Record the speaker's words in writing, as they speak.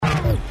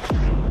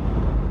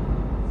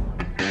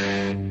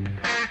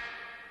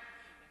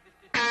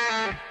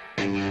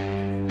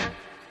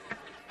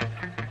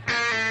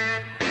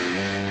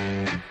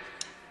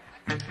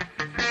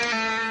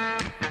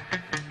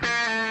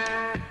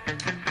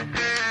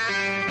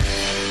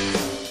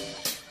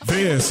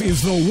This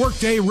is the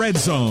Workday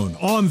Redzone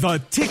on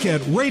the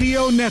Ticket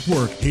Radio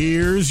Network.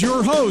 Here's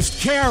your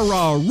host,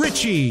 Kara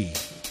Richey.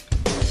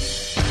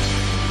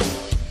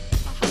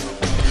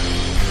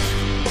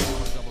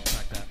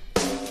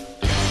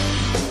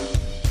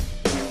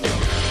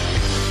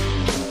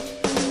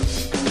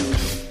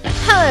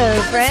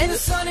 Hello,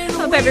 friends.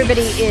 Hope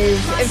everybody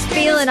is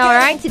feeling all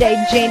right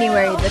today,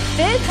 January the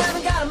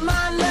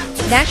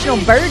 5th. National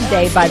Bird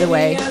Day, by the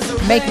way.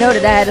 Make note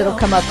of that. It'll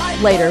come up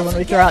later when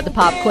we throw out the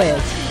pop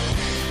quiz.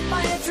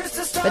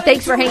 But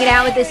thanks for hanging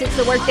out with us. It's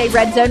the Workday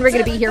Redzone. We're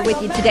going to be here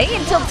with you today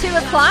until 2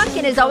 o'clock.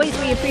 And as always,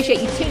 we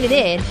appreciate you tuning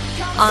in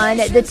on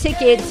the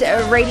Ticket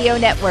Radio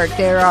Network.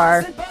 There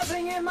are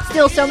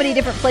still so many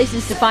different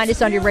places to find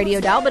us on your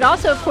radio dial, but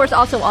also, of course,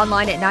 also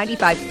online at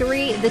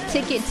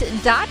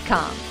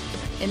 953theticket.com.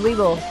 And we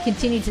will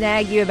continue to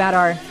nag you about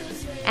our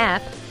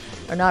app,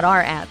 or not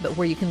our app, but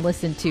where you can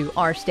listen to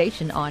our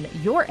station on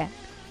your app.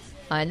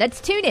 And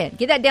that's TuneIn.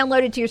 Get that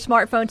downloaded to your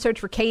smartphone. Search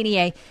for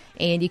KNEA,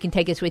 and you can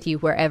take us with you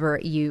wherever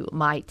you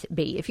might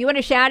be. If you want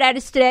to shout at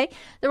us today,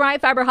 the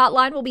Riot Fiber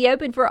hotline will be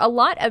open for a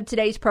lot of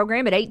today's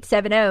program at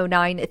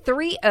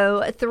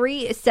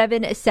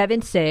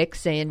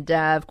 870-930-3776. And,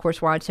 of course,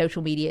 we're on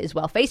social media as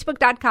well.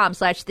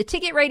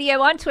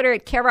 Facebook.com/TheTicketRadio. On Twitter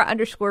at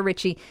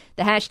Kara_Richey.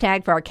 The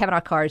hashtag for our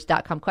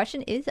KavanaughCars.com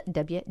question is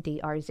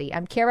WDRZ.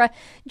 I'm Kara,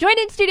 joined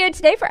in studio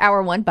today for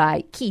Hour 1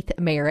 by Keith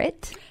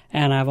Merritt.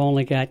 And I've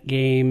only got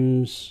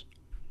games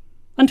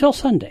until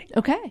Sunday.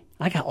 Okay.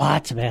 I got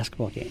lots of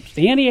basketball games.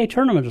 The NEA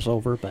tournament is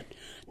over, but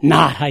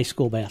not high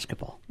school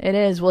basketball. It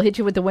is. We'll hit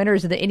you with the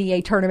winners of the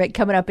NEA tournament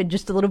coming up in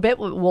just a little bit.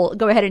 We'll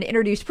go ahead and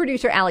introduce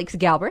producer Alex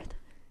Galbraith.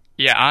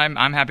 Yeah,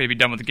 I'm happy to be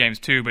done with the games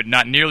too, but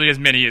not nearly as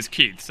many as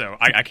Keith, so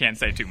I can't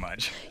say too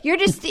much. You're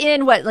just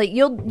in what, like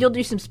you'll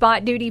do some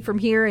spot duty from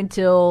here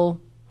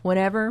until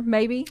whenever,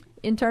 maybe,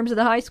 in terms of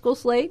the high school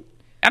slate?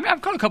 I mean,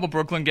 I've called a couple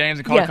Brooklyn games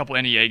and called a couple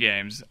NEA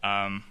games.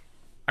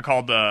 I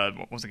called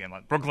what was the game?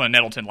 Brooklyn and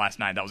Nettleton last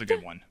night. That was a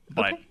good one.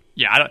 But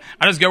yeah,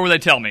 I just go where they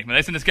tell me. When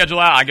they send the schedule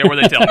out, I go where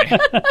they tell me.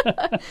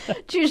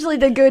 It's usually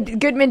the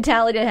good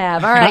mentality to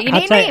have. All right, you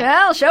need me?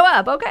 I'll show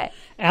up. Okay.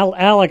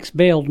 Alex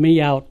bailed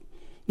me out.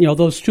 You know,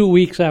 those 2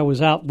 weeks I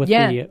was out with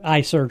the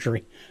eye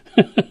surgery.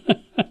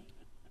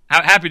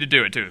 I'm happy to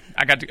do it too.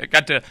 I got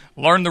to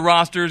learn the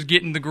rosters,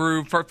 get in the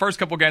groove. First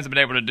couple games I've been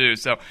able to do,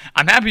 so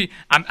I'm happy.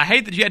 I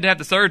hate that you had to have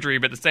the surgery,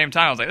 but at the same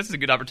time, I was like, this is a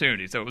good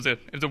opportunity. So it was a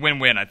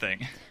win-win, I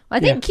think. Well,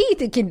 I think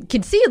Keith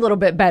can see a little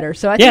bit better,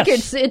 so I think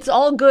it's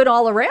all good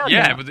all around.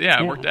 Yeah,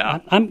 it worked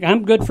out.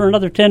 I'm good for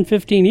another 10,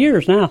 15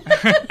 years now.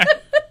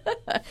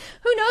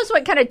 Who knows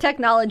what kind of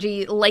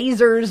technology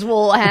lasers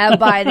will have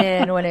by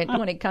then when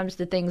it comes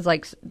to things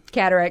like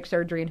cataract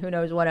surgery and who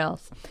knows what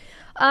else.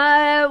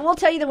 We'll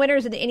tell you the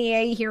winners of the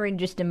NEA here in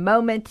just a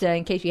moment,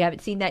 in case you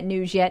haven't seen that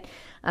news yet.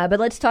 But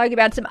let's talk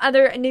about some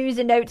other news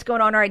and notes going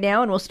on right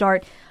now, and we'll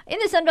start in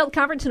the Sun Belt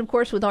Conference and, of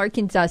course, with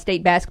Arkansas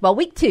State basketball.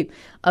 Week 2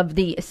 of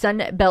the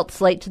Sun Belt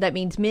slate, so that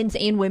means men's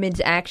and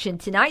women's action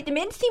tonight. The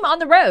men's team on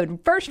the road,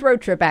 first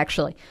road trip,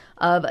 actually,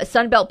 of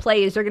Sun Belt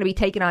play is they're going to be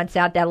taking on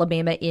South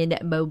Alabama in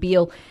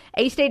Mobile.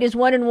 A-State is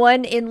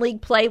 1-1 in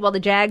league play, while the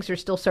Jags are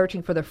still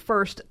searching for their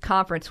first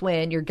conference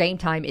win. Your game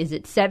time is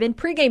at 7.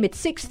 Pregame at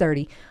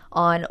 6:30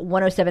 on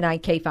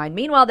 107.9 KFIN.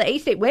 Meanwhile, the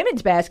A-State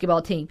women's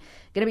basketball team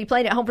going to be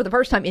playing at home for the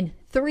first time in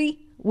 3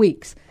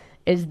 weeks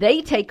as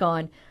they take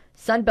on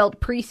Sunbelt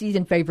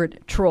preseason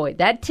favorite Troy.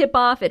 That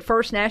tip-off at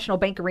First National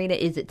Bank Arena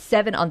is at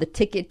 7 on the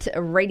Ticket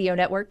Radio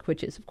Network,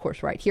 which is, of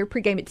course, right here.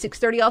 Pregame at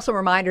 6:30. Also a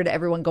reminder to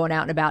everyone going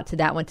out and about to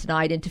that one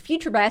tonight and to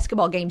future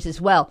basketball games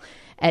as well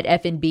at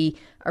FNB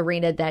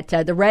Arena that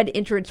the red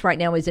entrance right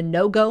now is a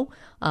no-go,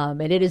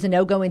 and it is a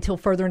no-go until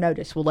further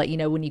notice. We'll let you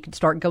know when you can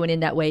start going in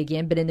that way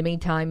again, but in the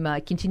meantime,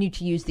 continue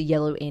to use the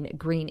yellow and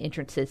green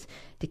entrances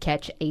to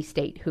catch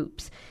A-State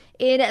hoops.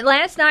 In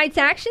last night's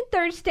action,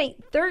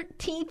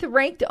 13th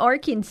ranked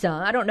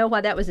Arkansas. I don't know why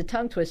that was a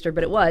tongue twister,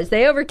 but it was.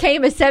 They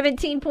overcame a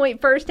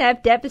 17-point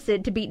first-half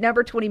deficit to beat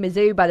number 20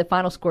 Mizzou by the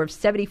final score of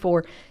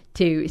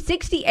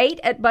 74-68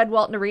 at Bud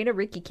Walton Arena.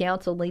 Ricky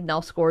Council leading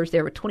all scorers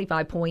there with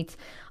 25 points.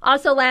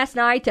 Also last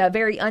night, a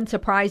very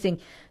unsurprising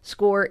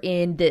score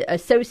in the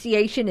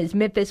association as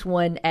Memphis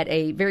won at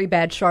a very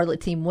bad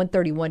Charlotte team,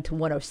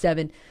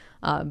 131-107.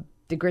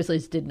 The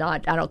Grizzlies did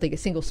not, I don't think a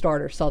single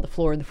starter saw the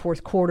floor in the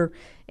fourth quarter,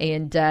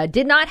 and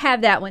did not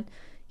have that one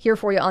here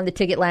for you on the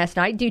ticket last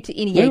night due to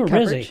NEA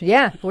coverage. Busy.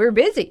 Yeah, we were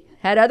busy.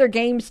 Had other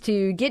games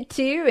to get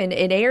to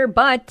and air,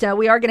 but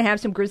we are going to have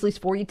some Grizzlies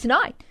for you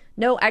tonight.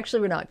 No, actually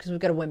we're not, because we've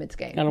got a women's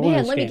game.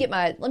 Let me get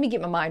my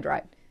mind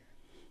right.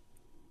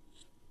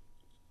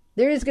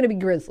 There is going to be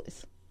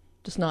Grizzlies,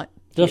 just not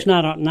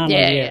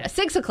yet.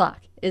 6 o'clock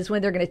is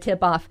when they're going to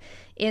tip off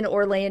in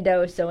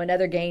Orlando. So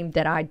another game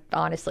that I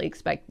honestly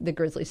expect the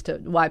Grizzlies to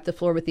wipe the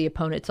floor with the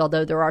opponents,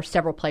 although there are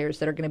several players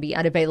that are going to be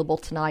unavailable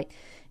tonight,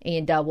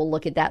 and we'll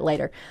look at that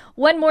later.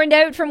 One more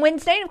note from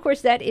Wednesday, and of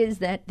course that is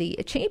that the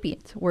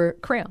champions were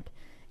crowned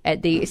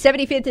at the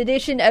 75th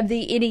edition of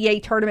the NEA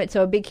tournament.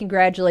 So a big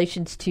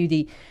congratulations to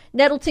the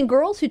Nettleton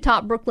girls who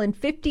topped Brooklyn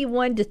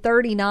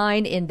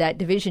 51-39 in that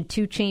Division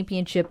II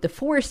championship. The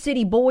Forest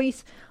City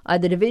boys,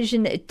 the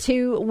Division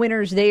II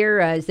winners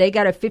there, as they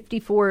got a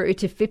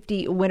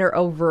 54-50 winner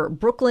over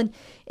Brooklyn.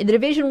 In the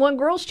Division I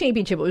girls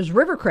championship, it was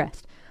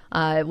Rivercrest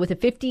with a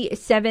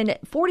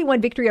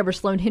 57-41 victory over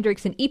Sloan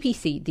Hendricks and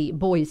EPC, the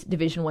boys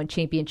Division I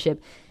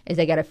championship, as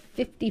they got a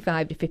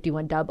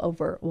 55-51 dub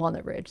over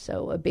Walnut Ridge.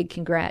 So a big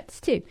congrats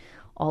to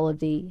all of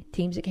the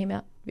teams that came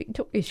out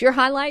victorious. Your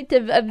highlight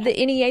of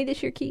the NEA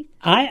this year, Keith?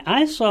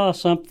 I saw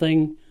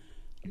something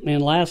in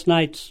last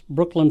night's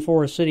Brooklyn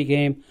Forest City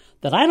game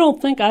that I don't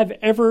think I've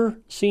ever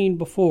seen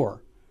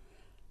before.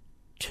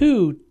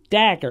 2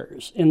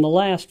 daggers in the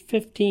last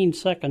 15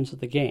 seconds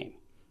of the game.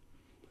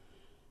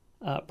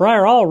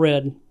 Briar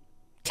Allred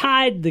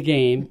tied the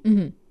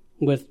game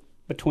with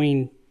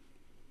between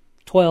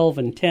 12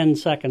 and 10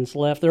 seconds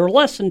left. There were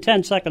less than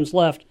 10 seconds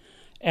left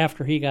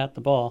after he got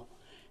the ball.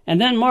 And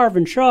then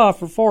Marvin Shaw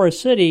for Forest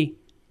City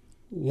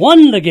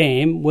won the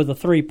game with a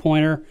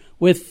 3-pointer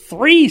with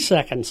 3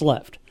 seconds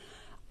left.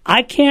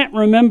 I can't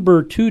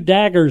remember 2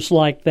 daggers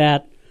like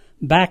that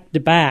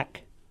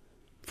back-to-back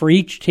for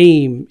each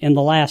team in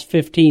the last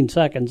 15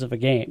 seconds of a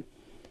game.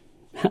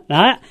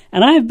 And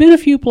I've been a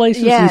few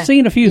places and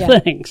seen a few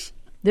things.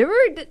 There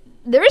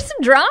was some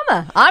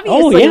drama,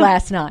 obviously,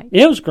 last night.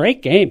 It was a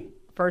great game.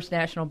 First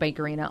National Bank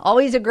Arena.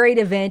 Always a great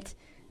event.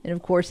 And,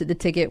 of course, at the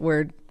Ticket,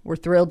 we're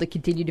thrilled to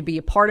continue to be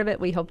a part of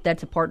it. We hope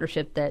that's a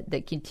partnership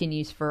that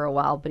continues for a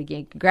while. But,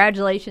 again,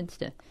 congratulations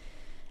to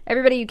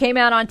everybody who came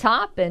out on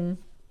top, and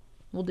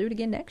we'll do it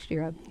again next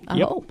year. I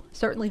hope.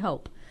 Certainly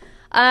hope.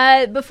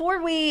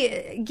 Before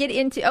we get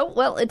into,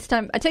 it's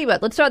time. I tell you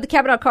what, let's start with the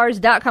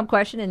CapitolCars.com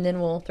question, and then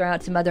we'll throw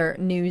out some other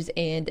news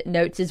and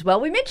notes as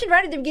well. We mentioned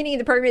right at the beginning of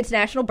the program, it's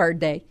National Bird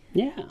Day.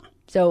 Yeah.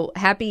 So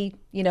happy,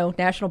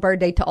 National Bird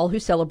Day to all who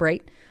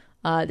celebrate.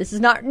 This is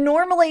not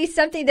normally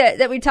something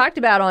that we talked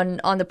about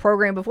on the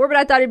program before, but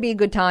I thought it'd be a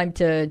good time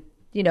to,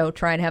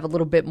 try and have a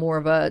little bit more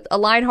of a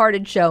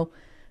lighthearted show.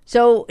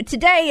 So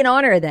today, in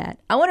honor of that,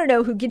 I want to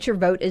know who gets your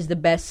vote as the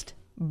best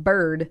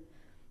bird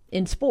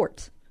in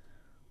sports.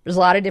 There's a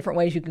lot of different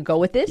ways you can go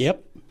with this.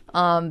 Yep.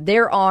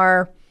 There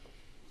are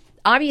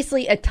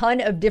obviously a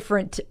ton of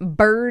different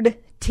bird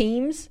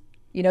teams.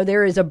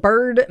 There is a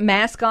bird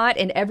mascot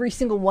in every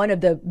single one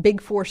of the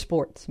big 4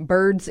 sports.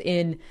 Birds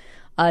in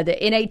the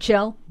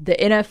NHL, the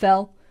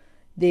NFL,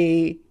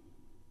 the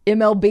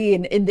MLB,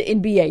 and in the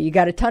NBA. You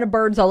got a ton of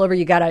birds all over.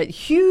 You got a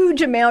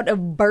huge amount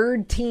of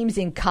bird teams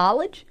in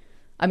college.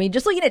 I mean,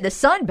 just looking at the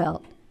Sun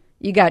Belt,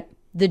 you got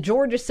the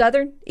Georgia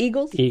Southern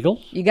Eagles.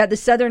 You got the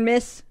Southern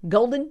Miss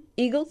Golden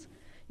Eagles.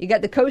 You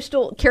got the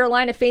Coastal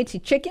Carolina Fancy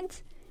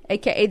Chickens,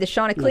 a.k.a. the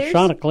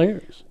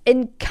Chanticleers.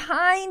 And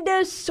kind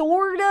of,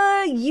 sort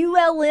of,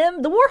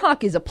 ULM. The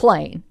Warhawk is a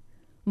plane,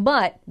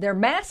 but their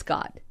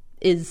mascot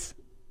is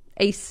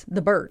Ace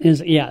the Bird.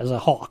 Is a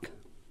hawk.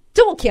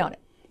 So we'll count it.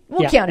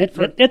 We'll count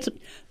it.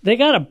 They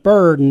got a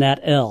bird in that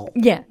L.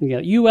 Yeah.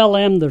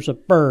 ULM, there's a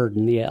bird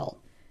in the L.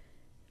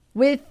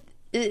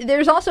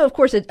 There's also, of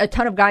course, a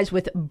ton of guys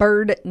with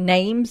bird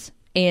names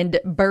and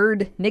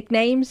bird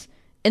nicknames.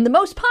 And the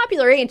most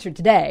popular answer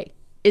today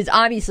is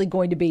obviously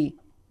going to be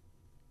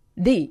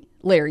the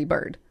Larry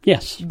Bird.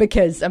 Yes.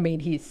 Because,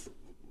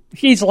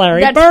 he's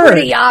Larry Bird. That's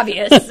pretty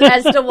obvious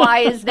as to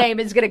why his name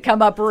is going to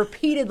come up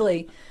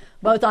repeatedly,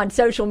 both on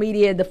social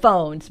media and the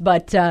phones.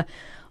 But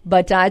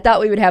I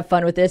thought we would have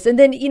fun with this. And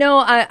then,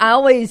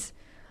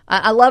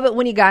 I love it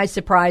when you guys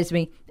surprise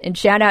me. And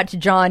shout out to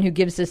John, who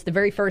gives us the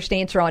very first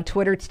answer on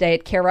Twitter today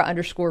at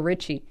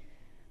Kara_Richey,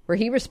 where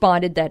he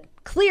responded that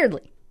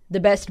clearly the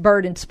best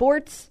bird in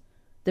sports,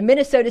 the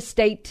Minnesota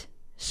State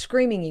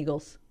Screaming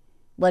Eagles,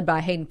 led by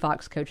Hayden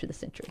Fox, coach of the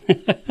century.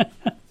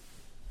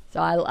 So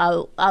I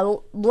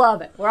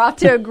love it. We're off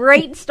to a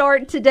great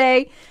start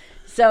today.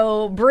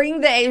 So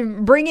bring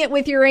it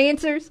with your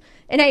answers.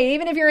 And hey,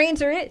 even if your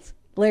answer is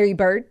Larry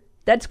Bird,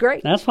 that's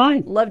great. That's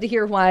fine. Love to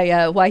hear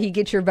why he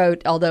gets your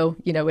vote. Although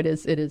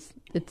it's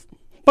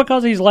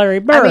because he's Larry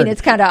Bird. It's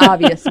kind of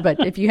obvious.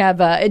 But if you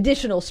have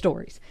additional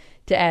stories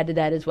to add to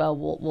that as well,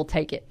 we'll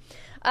take it.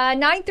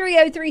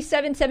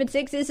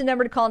 930-3776 is the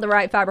number to call on the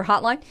Right Fiber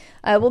hotline.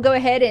 We'll go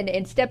ahead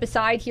and step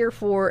aside here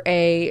for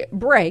a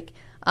break.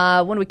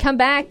 When we come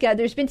back,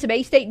 there's been some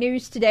A-State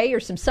news today, or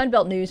some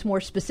Sunbelt news more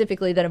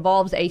specifically, that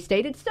involves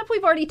A-State. It's stuff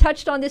we've already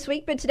touched on this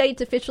week, but today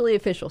it's officially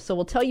official. So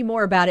we'll tell you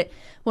more about it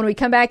when we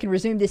come back and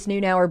resume this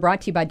noon hour,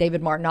 brought to you by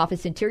David Martin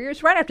Office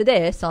Interiors, right after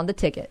this on The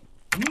Ticket.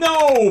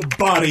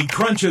 Nobody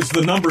crunches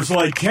the numbers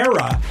like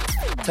Kara.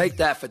 Take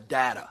that for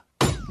data.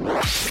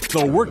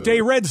 The Workday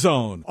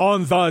Redzone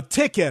on the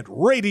Ticket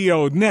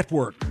Radio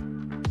Network.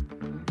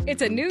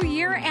 It's a new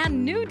year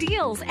and new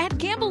deals at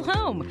Gamble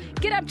Home.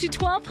 Get up to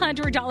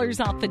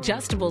 $1,200 off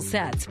adjustable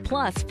sets,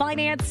 plus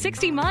finance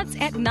 60 months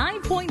at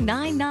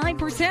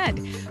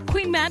 9.99%.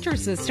 Queen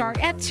mattresses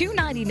start at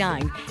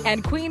 $299,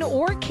 and Queen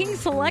or King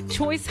Select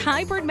Choice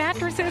hybrid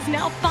mattresses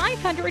now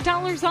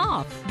 $500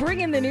 off. Bring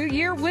in the new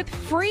year with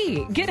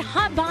free. Get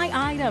hot buy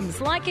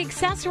items like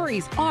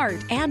accessories,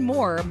 art, and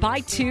more. Buy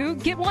 2,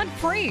 get 1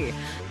 free.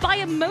 Buy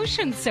a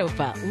motion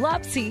sofa,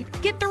 love seat,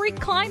 get the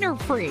recliner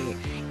free.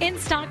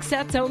 In-stock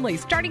sets only,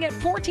 starting at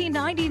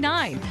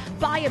 $14.99.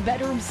 Buy a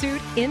bedroom suit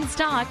in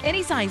stock,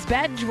 any size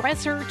bed,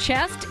 dresser,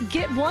 chest,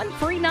 get 1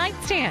 free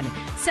nightstand.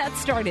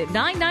 Sets start at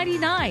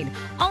 $9.99.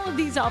 All of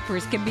these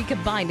offers can be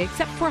combined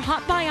except for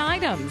hot buy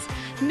items.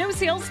 No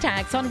sales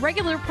tax on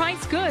regular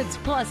price goods,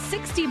 plus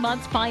 60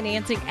 months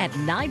financing at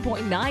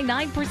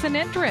 9.99%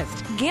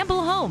 interest.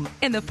 Gamble Home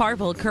in the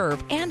Farville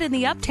Curve and in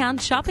the Uptown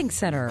Shopping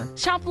Center.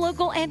 Shop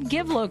local and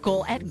give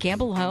local at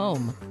Gamble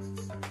Home.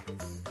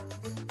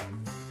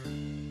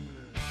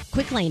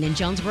 Quick Lane in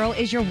Jonesboro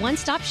is your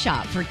one-stop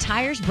shop for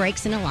tires,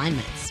 brakes, and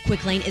alignments.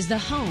 Quick Lane is the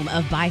home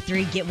of buy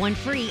 3, get 1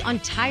 free on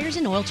tires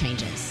and oil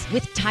changes,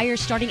 with tires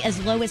starting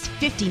as low as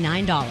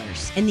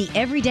 $59 and the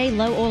everyday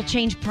low oil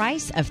change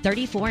price of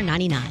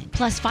 $34.99.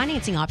 Plus,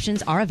 financing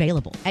options are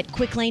available. At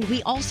Quick Lane,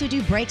 we also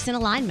do brakes and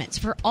alignments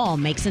for all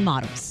makes and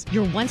models.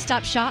 Your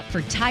one-stop shop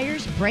for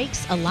tires,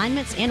 brakes,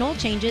 alignments, and oil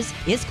changes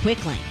is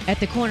Quick Lane at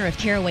the corner of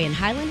Caraway and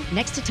Highland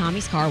next to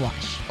Tommy's Car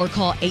Wash, or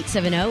call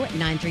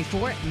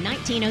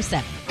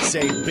 870-934-1907.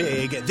 Save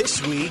big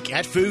this week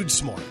at Food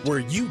Smart, where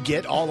you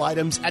get all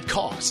items at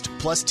cost,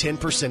 plus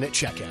 10% at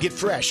checkout. Get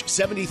fresh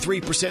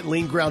 73%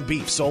 lean ground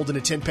beef sold in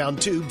a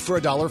 10-pound tube for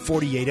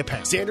 $1.48 a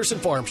pound. Sanderson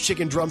Farms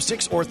chicken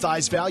drumsticks or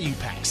thighs value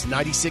packs,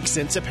 96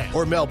 cents a pound.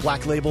 Hormel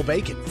Black Label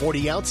bacon,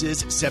 40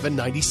 ounces,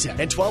 $7.97.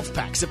 And 12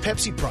 packs of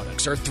Pepsi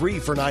products are 3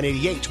 for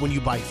 $9.88 when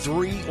you buy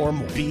 3 or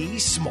more. Be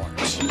smart.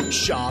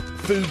 Shop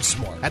Food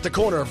Smart at the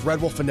corner of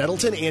Red Wolf and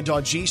Nettleton and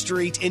on G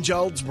Street in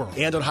Jonesboro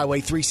and on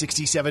Highway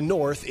 367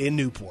 North in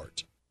Newport.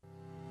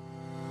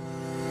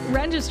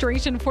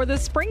 Registration for the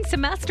spring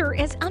semester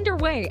is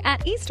underway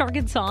at East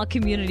Arkansas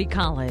Community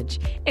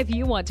College. If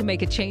you want to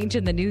make a change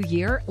in the new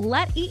year,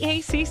 let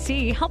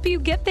EACC help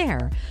you get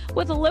there.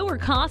 With a lower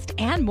cost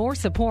and more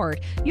support,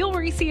 you'll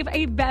receive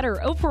a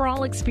better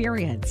overall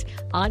experience.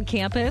 On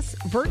campus,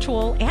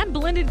 virtual and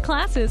blended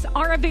classes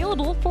are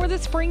available for the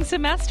spring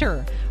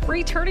semester.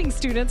 Returning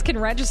students can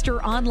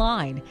register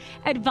online.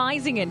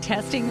 Advising and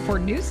testing for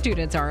new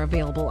students are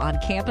available on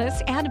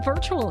campus and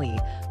virtually.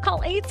 Call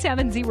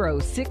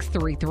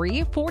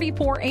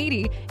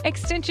 870-633-4480,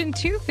 extension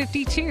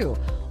 252,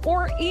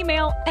 or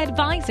email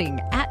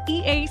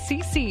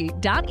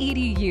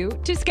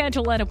advising@eacc.edu to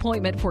schedule an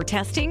appointment for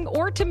testing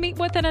or to meet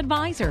with an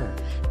advisor.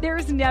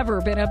 There's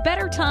never been a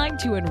better time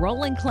to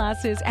enroll in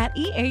classes at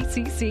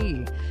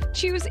EACC.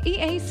 Choose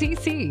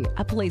EACC,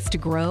 a place to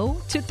grow,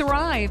 to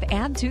thrive,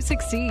 and to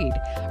succeed.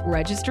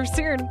 Register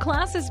soon.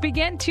 Classes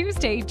begin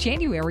Tuesday,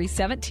 January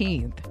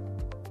 17th.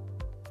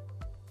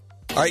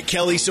 All right,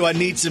 Kelly, so I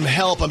need some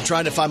help. I'm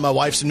trying to find my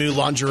wife some new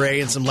lingerie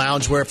and some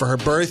loungewear for her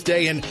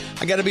birthday, and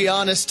I got to be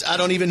honest, I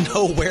don't even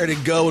know where to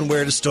go and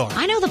where to start.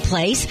 I know the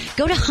place.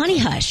 Go to Honey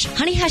Hush.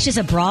 Honey Hush is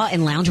a bra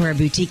and loungewear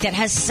boutique that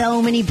has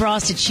so many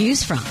bras to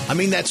choose from. I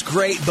mean, that's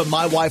great, but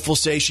my wife will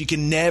say she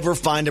can never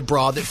find a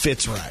bra that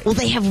fits right. Well,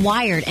 they have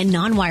wired and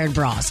non-wired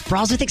bras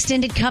with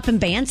extended cup and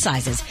band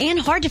sizes, and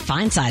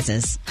hard-to-find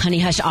sizes. Honey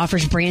Hush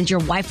offers brands your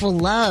wife will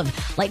love,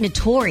 like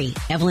Notori,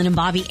 Evelyn and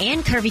Bobby,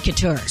 and Curvy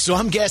Couture. So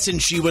I'm guessing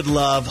she would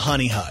love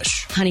Honey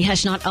Hush. Honey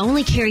Hush not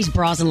only carries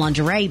bras and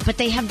lingerie, but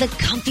they have the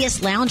comfiest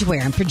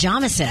loungewear and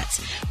pajama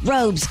sets,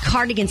 robes,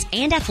 cardigans,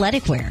 and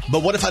athletic wear.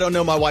 But what if I don't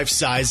know my wife's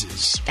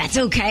sizes? That's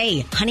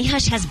okay. Honey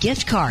Hush has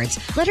gift cards.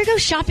 Let her go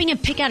shopping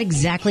and pick out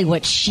exactly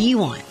what she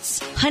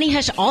wants. Honey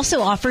Hush also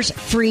offers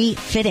free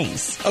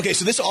fittings. Okay,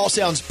 so this all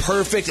sounds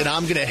perfect, and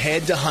I'm going to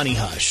head to Honey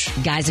Hush.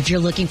 Guys, if you're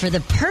looking for the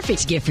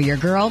perfect gift for your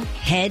girl,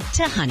 head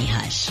to Honey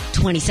Hush.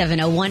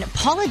 2701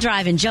 Paula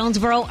Drive in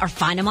Jonesboro, or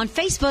find them on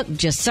Facebook.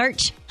 Just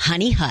search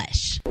Honey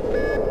Hush.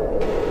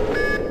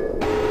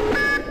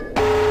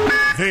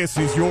 This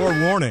is your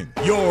warning.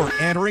 You're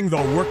entering the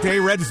Workday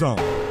Redzone.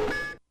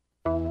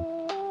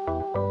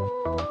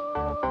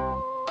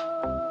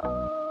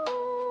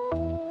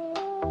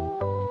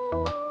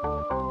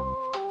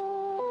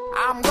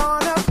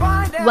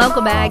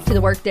 Welcome back to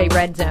the Workday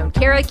Redzone.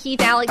 Kara,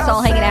 Keith, Alex,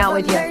 all hanging out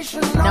with you.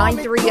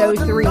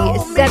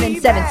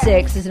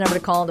 9303-776 is the number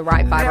to call on the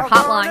Right Fiber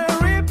hotline.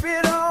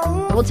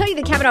 We'll tell you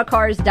the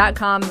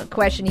CavenaughCars.com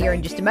question here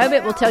in just a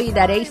moment. We'll tell you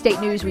that A-State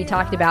news we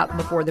talked about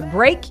before the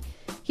break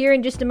here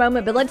in just a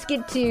moment. But let's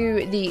get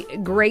to the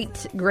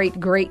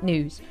great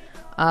news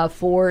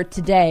for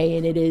today.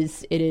 And it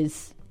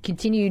is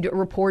continued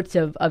reports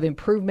of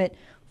improvement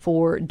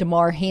for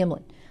Damar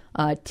Hamlin.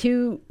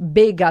 2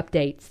 big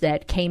updates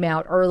that came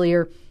out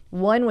earlier.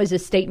 One was a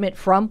statement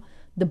from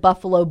the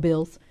Buffalo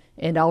Bills,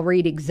 and I'll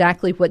read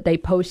exactly what they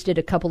posted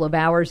a couple of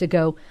hours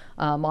ago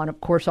on,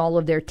 of course, all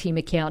of their team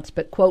accounts.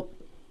 But, quote,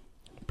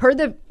 per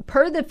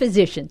the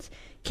physicians,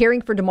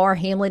 Caring for Damar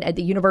Hamlin at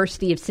the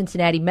University of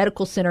Cincinnati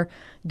Medical Center,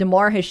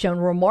 Damar has shown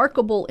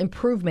remarkable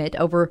improvement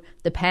over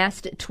the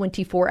past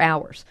 24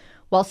 hours.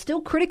 While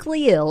still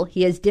critically ill,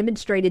 he has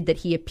demonstrated that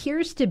he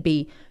appears to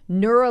be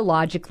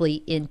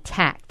neurologically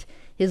intact.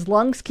 His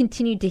lungs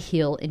continue to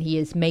heal, and he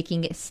is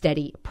making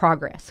steady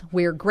progress.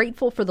 We are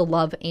grateful for the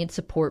love and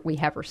support we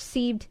have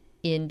received,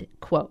 end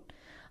quote.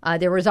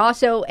 There was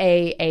also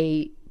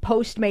a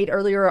post made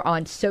earlier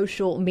on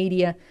social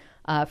media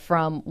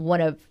from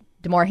one of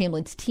Damar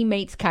Hamlin's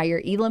teammates,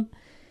 Kyer Elam,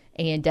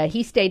 and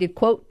he stated,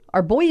 quote,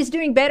 "Our boy is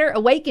doing better,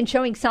 awake and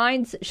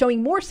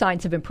showing more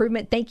signs of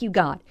improvement. Thank you,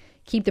 God.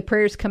 Keep the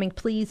prayers coming,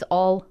 please.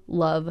 All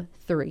love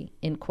 3,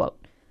 end quote."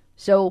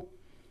 So,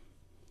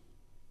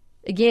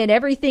 again,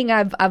 everything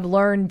I've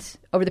learned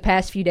over the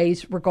past few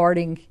days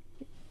regarding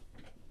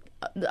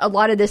a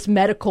lot of this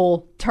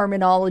medical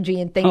terminology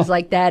and things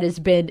like that has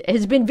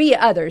been via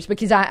others,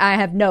 because I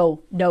have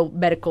no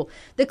medical.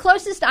 The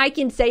closest I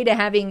can say to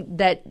having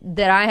that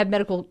I have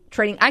medical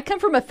training, I come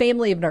from a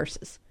family of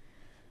nurses.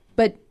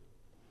 But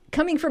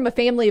coming from a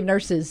family of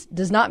nurses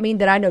does not mean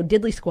that I know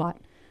diddly squat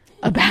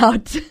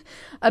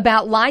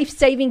about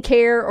life-saving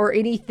care or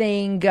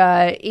anything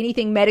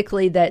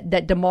medically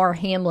that Damar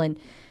Hamlin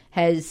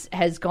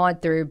has gone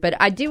through. But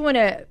I do want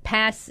to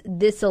pass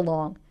this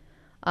along.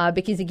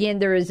 Because, again,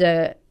 there is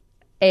a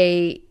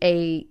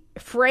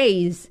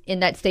phrase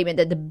in that statement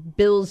that the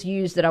Bills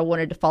used that I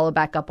wanted to follow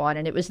back up on,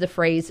 and it was the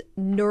phrase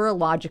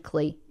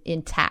neurologically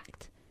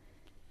intact.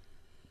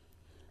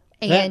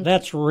 And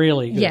that's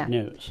really good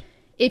news.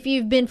 If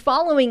you've been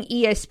following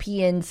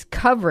ESPN's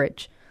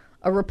coverage,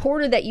 a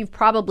reporter that you've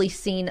probably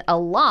seen a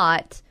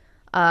lot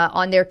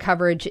on their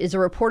coverage is a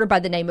reporter by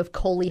the name of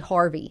Coley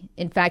Harvey.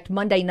 In fact,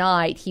 Monday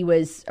night, he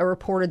was a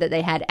reporter that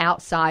they had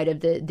outside of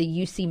the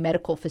UC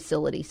medical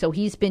facility. So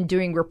he's been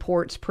doing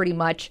reports pretty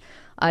much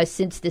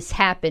since this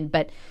happened.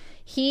 But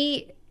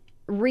he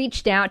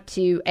reached out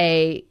to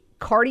a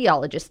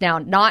cardiologist, now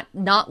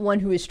not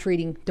one who is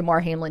treating Damar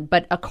Hamlin,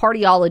 but a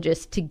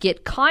cardiologist, to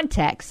get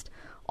context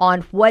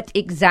on what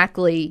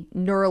exactly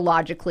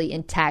neurologically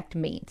intact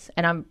means.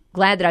 And I'm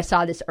glad that I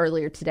saw this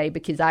earlier today,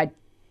 because I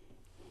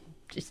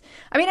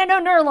know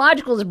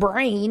neurological is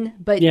brain,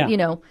 but,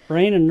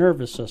 brain and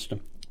nervous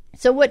system.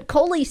 So what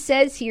Coley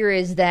says here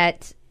is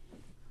that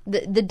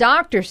the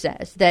doctor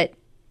says that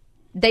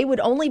they would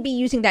only be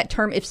using that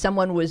term if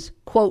someone was,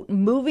 quote,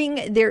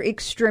 moving their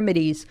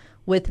extremities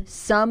with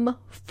some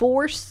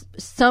force,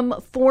 some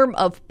form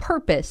of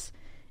purpose,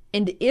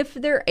 and if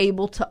they're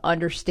able to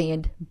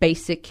understand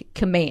basic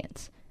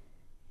commands,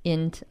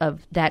 end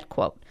of that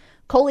quote.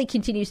 Coley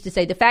continues to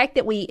say, the fact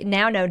that we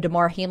now know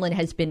Damar Hamlin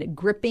has been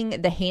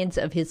gripping the hands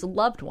of his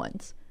loved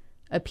ones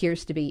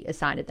appears to be a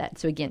sign of that.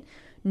 So again,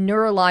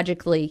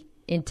 neurologically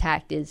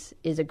intact is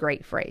a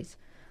great phrase.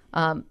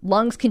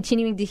 Lungs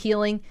continuing to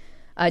heal.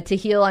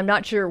 I'm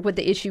not sure what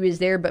the issue is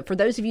there, but for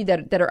those of you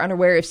that are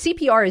unaware, if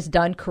CPR is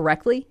done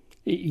correctly,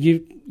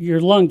 your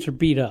lungs are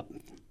beat up.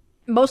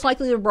 Most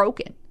likely they're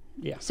broken.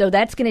 Yeah. So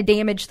that's going to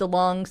damage the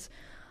lungs.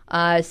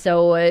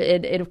 So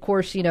it of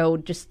course,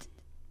 just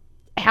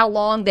how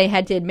long they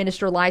had to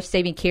administer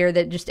life-saving care,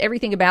 that just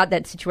everything about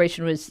that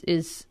situation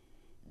is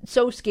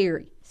so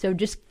scary. So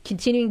just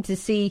continuing to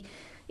see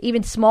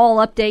even small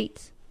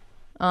updates,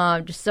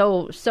 just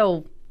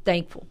so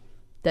thankful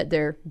that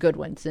they're good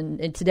ones.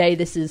 And today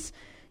this is,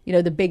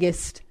 the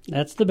biggest.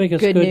 That's the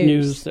biggest good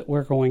news that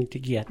we're going to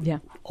get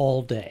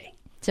all day.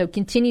 So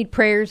continued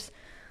prayers,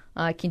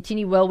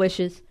 continued well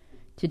wishes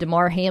to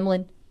Damar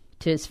Hamlin,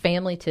 to his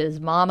family, to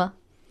his mama,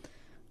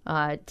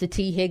 to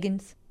T.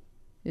 Higgins,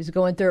 who's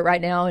going through it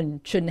right now and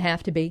shouldn't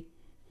have to be,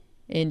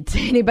 and to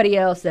anybody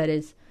else that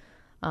is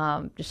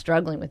just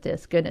struggling with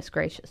this. Goodness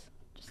gracious.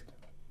 Just,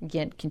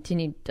 again,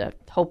 continue to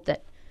hope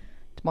that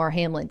Damar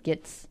Hamlin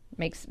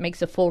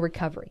makes a full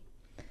recovery.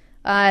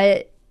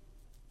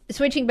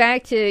 Switching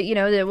back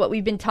to, what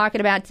we've been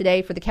talking about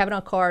today for the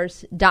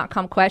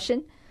KavanaughCars.com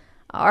question.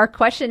 Our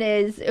question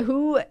is,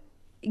 who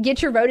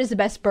gets your vote as the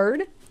best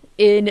bird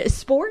in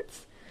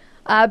sports?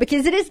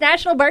 Because it is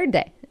National Bird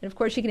Day. And, of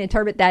course, you can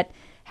interpret that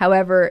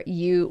however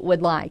you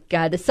would like.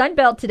 The Sun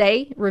Belt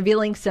today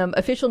revealing some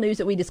official news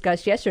that we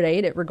discussed yesterday,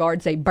 and it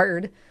regards a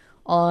bird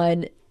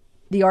on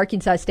the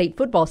Arkansas State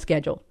football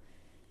schedule.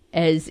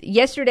 As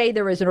yesterday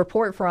there was a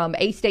report from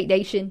A-State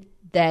Nation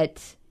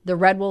that the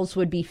Red Wolves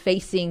would be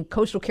facing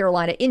Coastal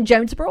Carolina in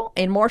Jonesboro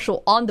and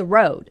Marshall on the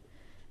road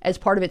as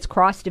part of its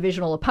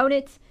cross-divisional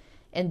opponents.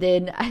 And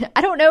then,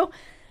 I don't know,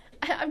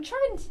 I'm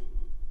trying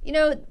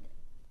to,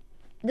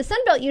 the Sun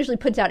Belt usually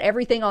puts out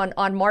everything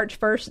on March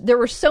 1st. There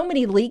were so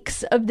many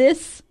leaks of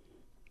this.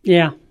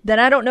 Yeah. That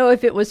I don't know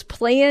if it was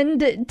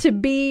planned to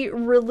be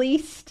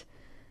released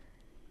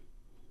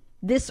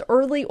this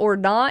early or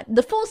not.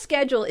 The full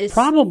schedule is...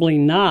 Probably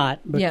not,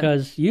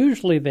 because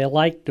usually they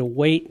like to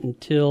wait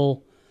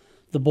until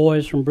the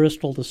boys from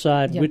Bristol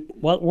decide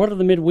what are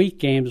the midweek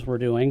games we're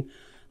doing.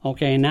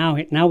 Okay,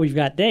 now we've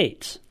got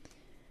dates.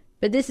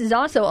 But this is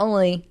also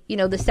only,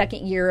 the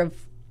second year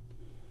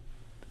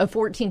a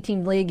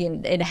 14-team league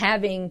and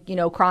having,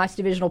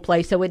 cross-divisional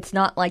play, so it's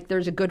not like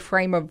there's a good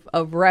frame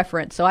of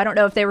reference. So I don't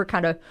know if they were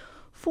kind of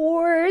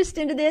forced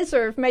into this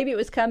or if maybe it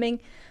was coming.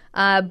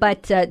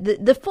 But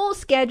the full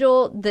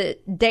schedule, the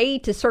day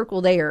to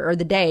circle there, or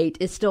the date,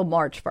 is still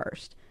March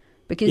 1st.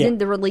 Because in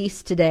the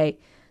release today,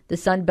 the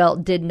Sun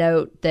Belt did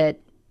note that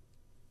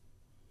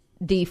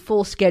the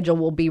full schedule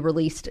will be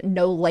released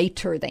no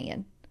later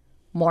than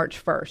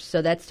March 1st.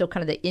 So that's still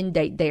kind of the end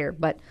date there.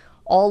 But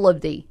all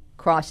of the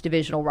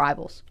cross-divisional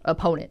rivals,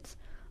 opponents,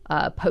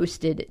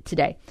 posted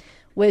today.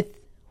 With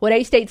what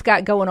A-State's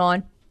got going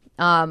on,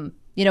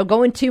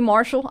 going to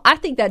Marshall, I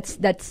think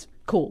that's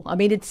cool. I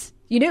mean,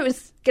 you knew it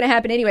was going to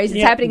happen anyways.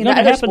 It's happening in the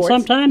other sports.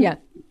 Sometime. Yeah.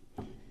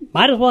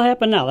 Might as well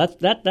happen now.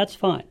 That's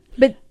fine.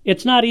 But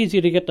it's not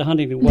easy to get to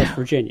Huntington, West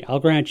Virginia. I'll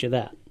grant you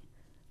that.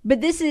 But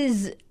this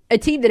is a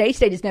team that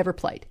A-State has never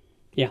played.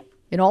 Yeah.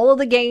 In all of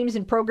the games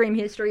in program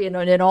history and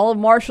in all of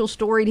Marshall's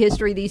storied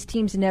history, these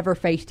teams never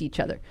faced each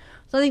other.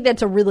 So I think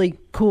that's a really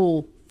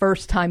cool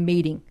first-time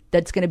meeting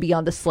that's going to be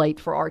on the slate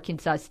for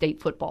Arkansas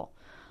State football.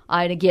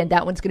 And again,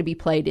 that one's going to be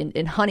played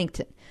in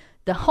Huntington.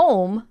 The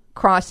home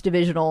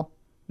cross-divisional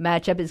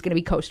matchup is going to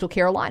be Coastal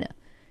Carolina.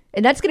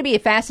 And that's going to be a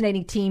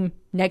fascinating team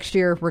next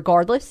year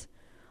regardless,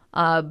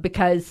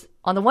 because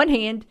on the one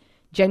hand,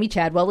 Jamie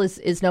Chadwell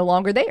is no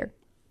longer there.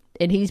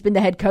 And he's been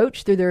the head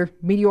coach through their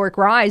meteoric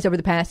rise over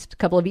the past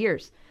couple of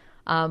years.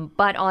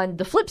 But on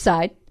the flip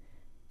side,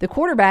 the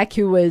quarterback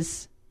who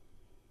was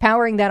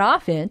powering that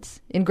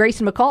offense in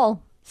Grayson McCall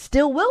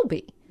still will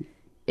be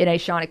in a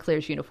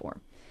Chanticleer's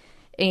uniform.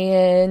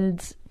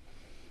 And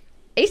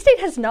A-State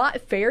has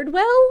not fared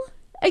well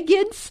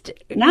against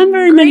Not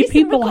very many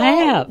people McCall.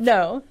 have.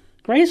 No.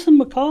 Grayson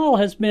McCall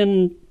has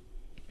been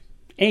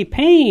a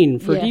pain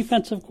for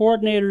defensive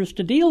coordinators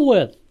to deal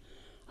with.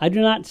 I do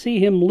not see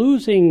him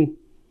losing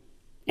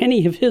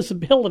any of his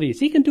abilities.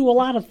 He can do a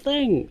lot of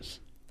things.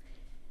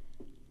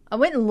 I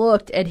went and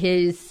looked at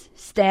his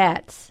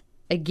stats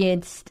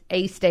against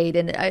A-State,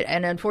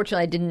 and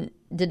unfortunately I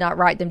did not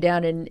write them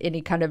down in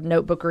any kind of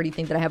notebook or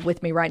anything that I have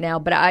with me right now,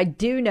 but I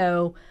do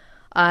know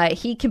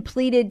he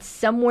completed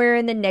somewhere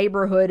in the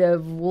neighborhood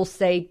of, we'll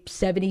say,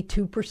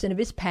 72% of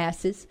his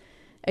passes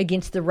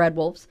against the Red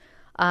Wolves.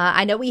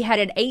 I know he had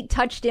an 8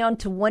 touchdown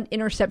to 1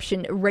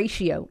 interception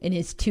ratio in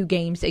his 2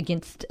 games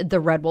against the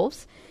Red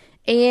Wolves.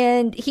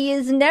 And he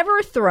has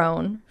never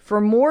thrown for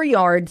more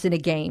yards in a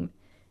game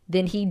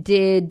than he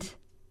did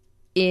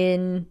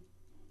in,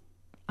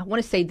 I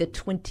want to say, the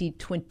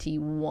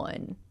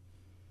 2021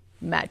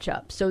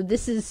 matchup. So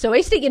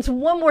A-State gets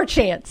one more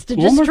chance to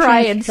just try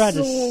and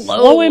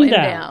slow him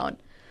down.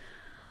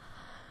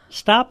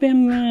 Stop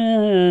him?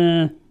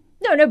 No,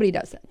 nobody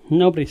does that.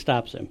 Nobody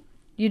stops him.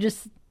 You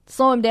just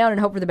slow him down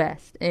and hope for the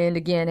best. And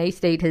again,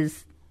 A-State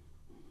has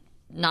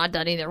not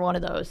done either one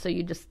of those. So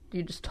you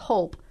just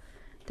hope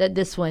that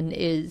this one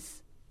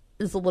is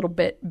a little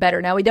bit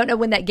better. Now, we don't know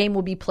when that game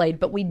will be played,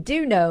 but we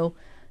do know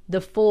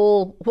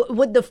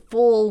what the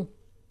full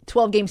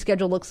 12-game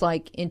schedule looks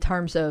like in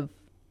terms of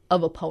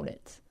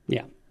opponents.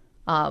 Yeah.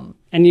 And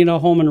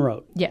home and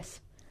road.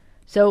 Yes.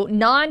 So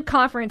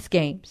non-conference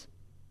games.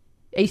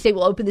 A-State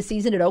will open the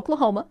season at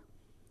Oklahoma.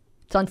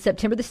 It's on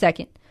September the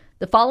 2nd.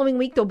 The following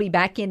week, they'll be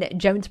back in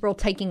Jonesboro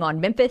taking on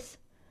Memphis.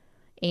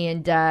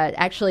 And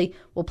actually,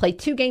 we'll play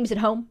 2 games at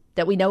home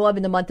that we know of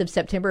in the month of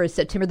September. Is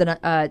September the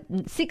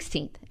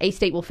 16th.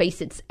 A-State will face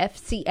its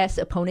FCS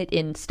opponent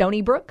in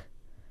Stony Brook.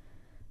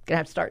 Going to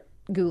have to start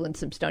Googling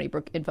some Stony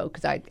Brook info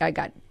because I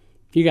got...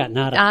 You got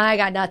nothing. I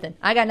got nothing.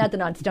 I got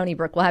nothing on Stony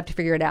Brook. We'll have to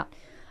figure it out.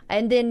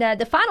 And then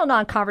the final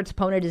non-conference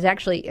opponent is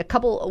actually a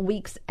couple of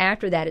weeks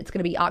after that. It's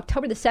going to be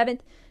October the 7th,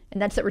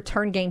 and that's the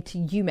return game to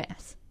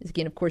UMass.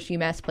 Again, of course,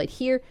 UMass played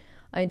here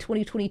in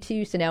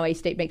 2022, so now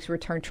A-State makes a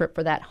return trip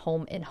for that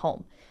home and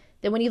home.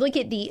 Then when you look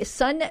at the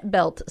Sun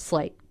Belt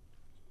slate,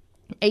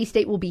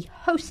 A-State will be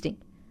hosting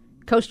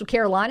Coastal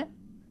Carolina,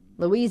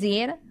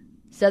 Louisiana,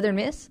 Southern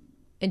Miss,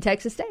 and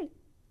Texas State.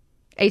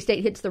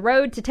 A-State hits the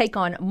road to take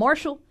on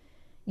Marshall,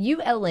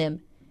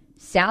 ULM,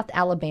 South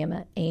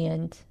Alabama,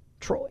 and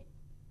Troy.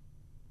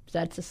 So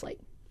that's the slate.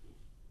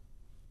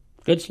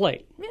 Good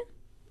slate. Yeah,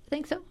 I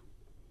think so.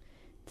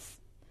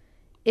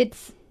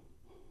 It's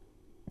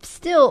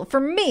still, for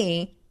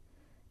me,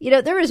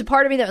 there was a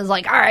part of me that was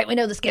like, all right, we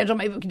know the schedule.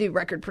 Maybe we can do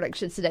record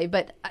predictions today.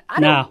 But I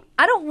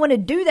don't want to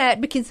do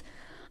that because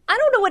I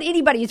don't know what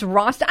anybody's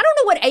roster. I don't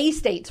know what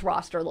A-State's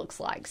roster looks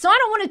like. So I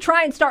don't want to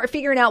try and start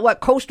figuring out what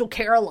Coastal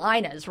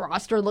Carolina's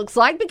roster looks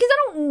like because I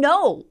don't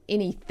know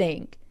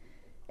anything.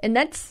 And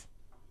that's,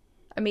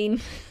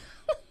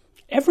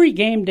 every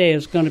game day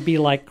is going to be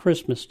like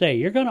Christmas Day.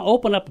 You're going to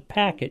open up a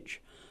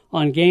package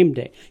on game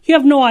day. You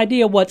have no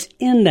idea what's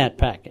in that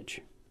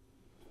package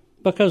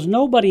because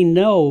nobody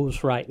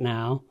knows right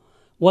now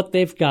what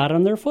they've got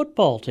on their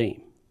football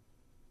team.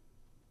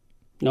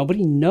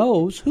 Nobody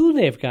knows who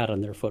they've got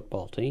on their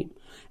football team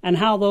and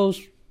how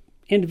those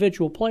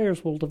individual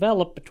players will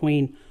develop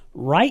between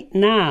right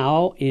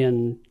now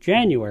in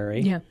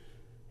January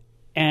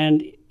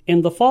and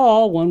in the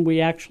fall when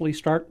we actually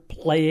start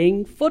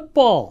playing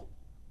football.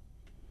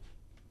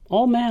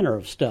 all manner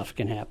of stuff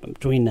can happen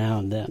between now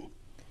and then.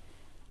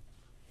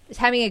 I was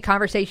having a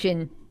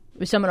conversation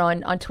with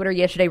someone on Twitter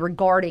yesterday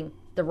regarding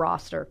the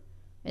roster.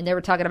 And they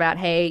were talking about,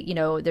 hey,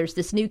 there's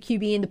this new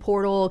QB in the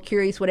portal,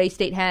 curious what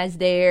A-State has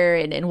there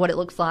and what it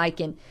looks like.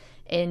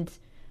 And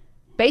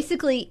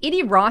basically,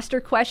 any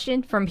roster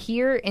question from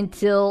here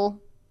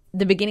until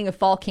the beginning of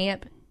fall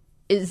camp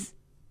is,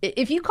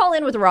 if you call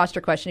in with a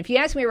roster question, if you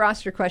ask me a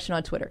roster question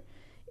on Twitter,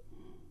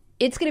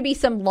 it's going to be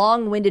some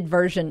long-winded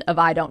version of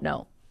I don't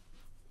know.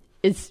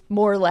 It's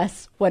more or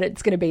less what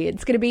it's going to be.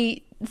 It's going to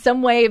be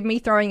some way of me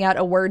throwing out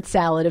a word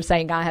salad of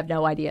saying I have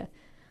no idea.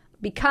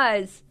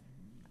 Because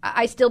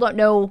I still don't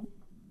know,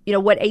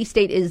 what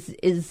A-State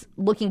is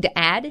looking to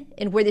add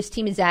and where this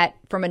team is at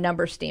from a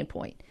numbers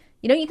standpoint.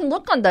 You can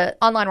look on the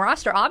online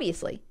roster,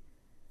 obviously,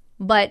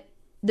 but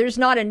there's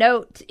not a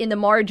note in the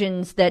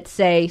margins that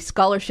say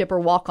scholarship or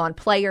walk-on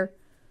player,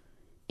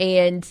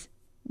 and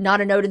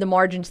not a note in the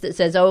margins that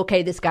says, oh,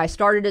 okay, this guy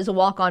started as a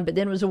walk-on but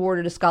then was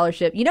awarded a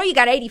scholarship. You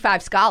got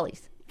 85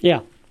 schollies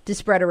to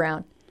spread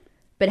around.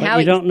 But how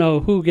you don't know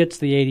who gets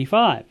the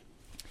 85.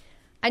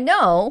 I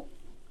know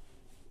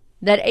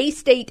that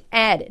A-State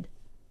added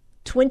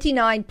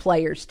 29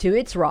 players to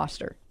its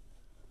roster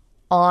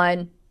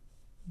on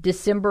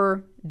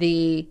December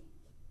was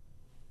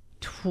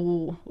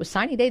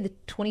signing day the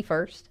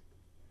 21st?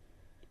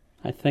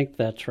 I think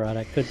that's right.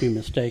 I could be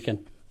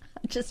mistaken.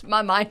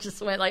 My mind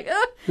just went like,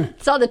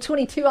 saw the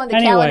 22 on the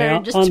calendar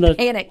and just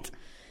panicked.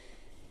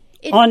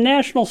 On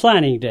National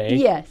Signing Day,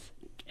 yes,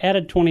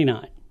 added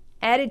 29.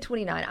 Added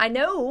 29. I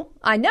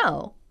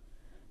know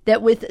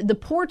that with the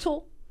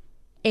portal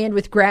and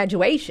with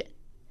graduation,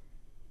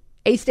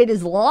 A-State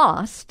has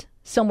lost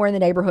somewhere in the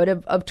neighborhood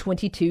of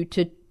 22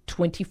 to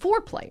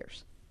 24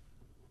 players.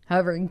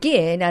 However,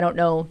 again, I don't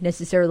know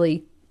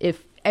necessarily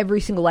if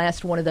every single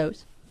last one of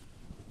those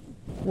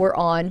were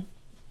on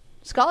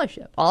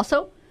scholarship.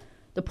 Also,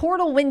 the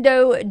portal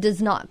window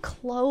does not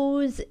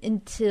close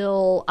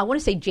until, I want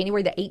to say,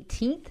 January the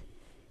 18th.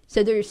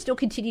 So there still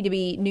continue to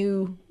be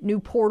new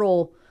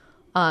portal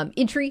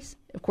entries.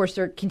 Of course,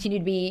 there continue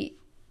to be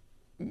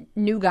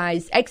new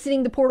guys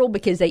exiting the portal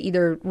because they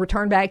either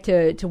return back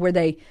to where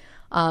they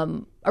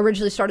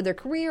originally started their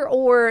career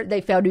or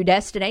they found new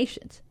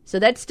destinations. So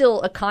that's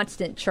still a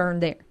constant churn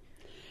there.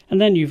 And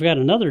then you've got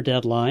another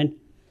deadline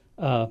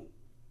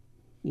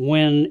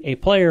when a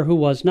player who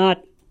was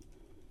not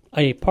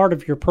a part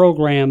of your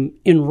program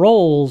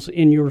enrolls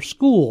in your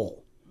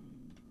school,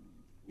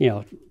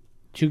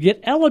 to get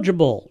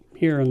eligible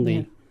here in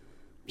the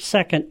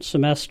second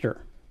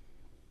semester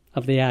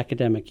of the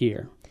academic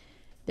year.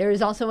 There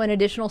is also an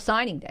additional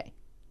signing day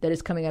that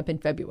is coming up in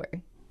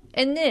February.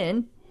 And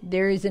then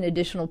there is an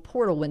additional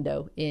portal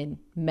window in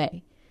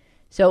May.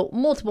 So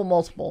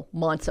multiple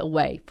months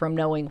away from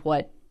knowing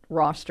what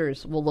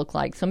rosters will look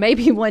like. So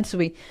maybe once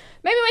we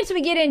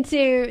get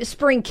into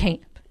spring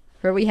camp,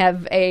 where we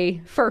have a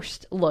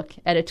first look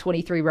at a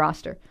 23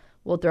 roster,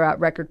 we'll throw out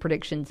record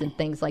predictions and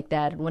things like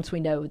that. And once we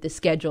know the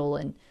schedule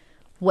and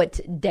what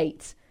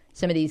dates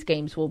some of these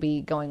games will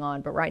be going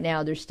on. But right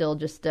now, there's still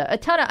just a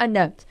ton of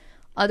unknowns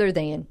other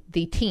than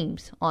the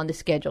teams on the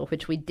schedule,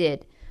 which we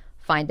did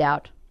find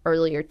out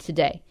earlier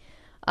today.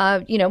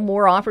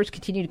 More offers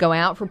continue to go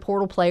out for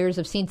portal players.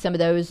 I've seen some of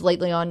those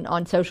lately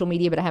on social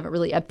media, but I haven't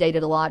really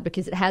updated a lot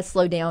because it has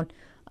slowed down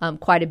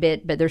quite a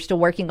bit. But they're still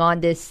working on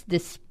this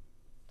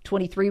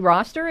 23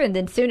 roster, and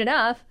then soon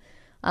enough,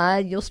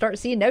 you'll start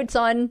seeing notes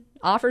on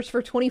offers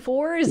for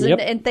 24s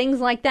and things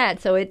like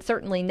that. So it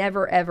certainly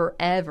never, ever,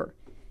 ever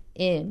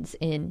ends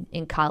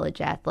in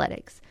college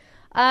athletics.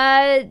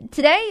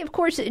 Today, of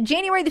course,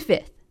 January the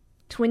 5th,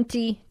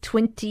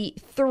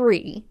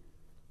 2023,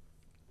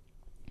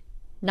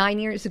 9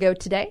 years ago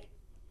today,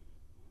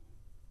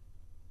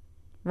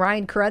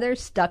 Ryan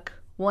Carruthers stuck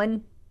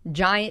one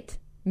giant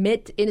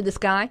mitt into the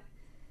sky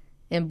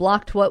and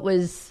blocked what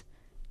was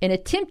an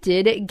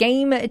attempted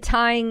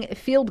game-tying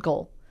field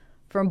goal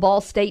from Ball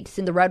State to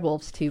send the Red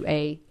Wolves to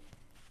a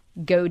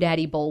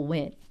GoDaddy Bowl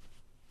win.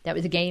 That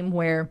was a game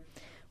where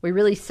we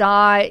really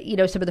saw,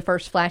 some of the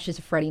first flashes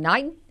of Freddie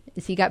Knighton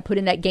as he got put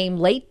in that game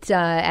late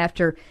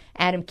after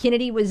Adam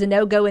Kennedy was a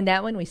no-go in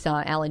that one. We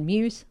saw Alan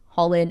Muse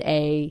haul in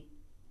a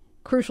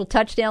crucial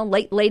touchdown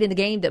late in the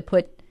game that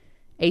put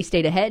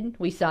A-State ahead.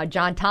 We saw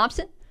John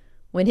Thompson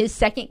win his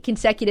second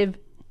consecutive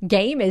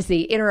game as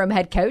the interim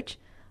head coach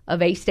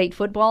of A-State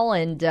football,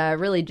 and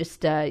really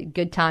just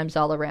good times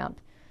all around.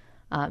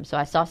 So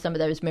I saw some of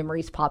those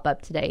memories pop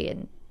up today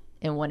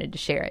and wanted to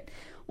share it.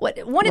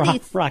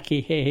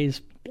 Rocky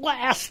Hayes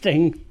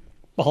blasting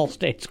Ball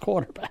State's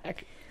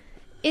quarterback.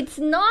 It's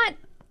not.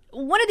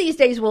 One of these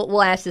days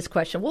we'll ask this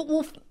question.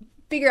 We'll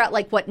figure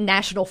out what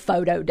National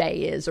Photo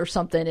Day is or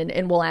something,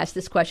 and we'll ask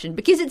this question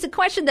because it's a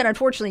question that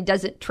unfortunately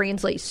doesn't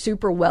translate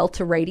super well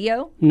to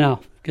radio. No,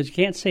 because you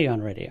can't see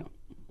on radio.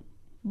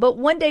 But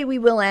one day we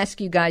will ask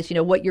you guys,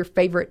 what your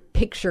favorite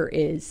picture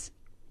is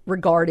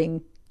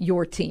regarding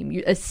your team.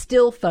 A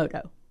still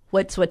photo.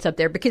 What's up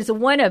there? Because the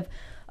one of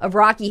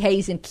Rocky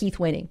Hayes and Keith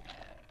winning,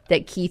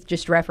 that Keith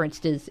just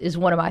referenced is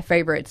one of my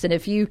favorites. And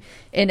if you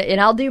and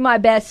I'll do my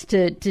best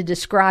to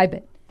describe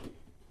it.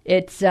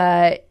 It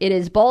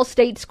is Ball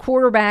State's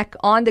quarterback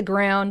on the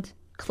ground,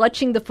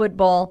 clutching the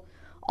football,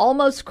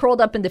 almost curled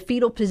up in the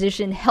fetal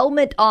position,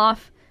 helmet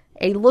off,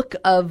 a look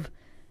of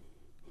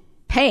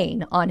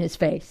pain on his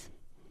face,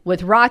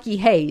 with Rocky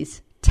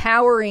Hayes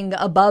towering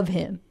above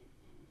him.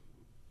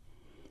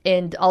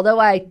 And although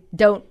I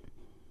don't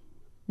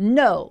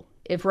know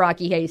if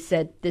Rocky Hayes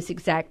said this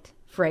exact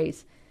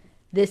phrase,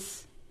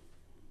 this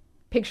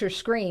picture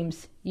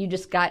screams, "You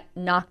just got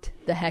knocked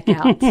the heck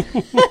out."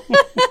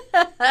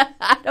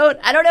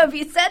 I don't know if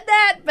he said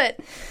that,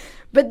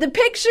 but the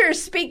picture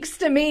speaks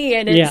to me,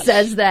 and it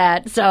says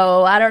that.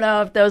 So I don't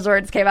know if those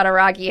words came out of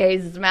Rocky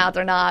Hayes' mouth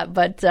or not,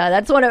 but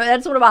that's one of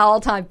my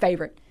all-time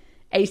favorite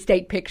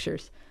A-State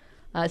pictures.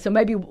 So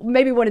maybe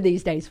one of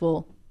these days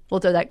we'll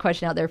throw that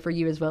question out there for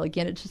you as well.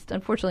 Again, it's just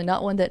unfortunately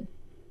not one that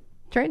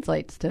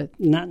translates to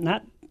not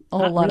a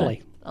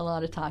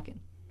lot of talking.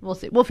 We'll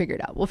see. We'll figure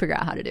it out. We'll figure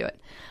out how to do it.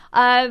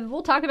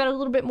 We'll talk about it a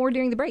little bit more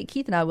during the break.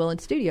 Keith and I will in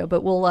studio,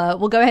 but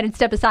we'll go ahead and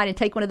step aside and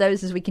take one of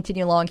those as we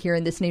continue along here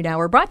in this noon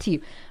hour. Brought to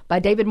you by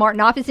David Martin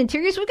Office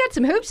Interiors. We've got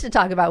some hoops to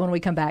talk about when we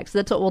come back, so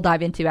that's what we'll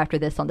dive into after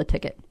this on The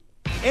Ticket.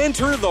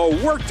 Enter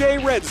the Workday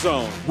Red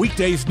Zone,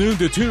 weekdays noon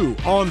to 2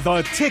 on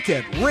the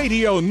Ticket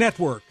Radio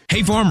Network.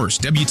 Hey farmers,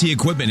 WT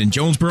Equipment in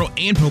Jonesboro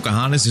and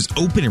Pocahontas is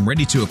open and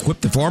ready to equip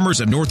the farmers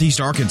of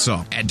Northeast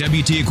Arkansas. At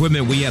WT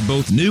Equipment, we have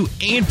both new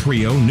and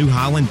pre-owned New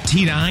Holland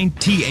T9,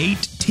 T8,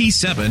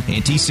 T7,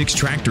 and T6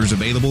 tractors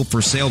available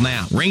for sale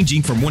now,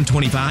 ranging from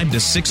 125 to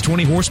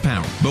 620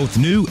 horsepower. Both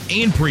new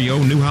and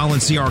pre-owned New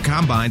Holland CR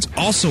combines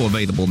also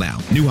available now.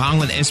 New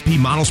Holland SP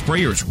model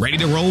sprayers ready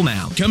to roll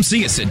now. Come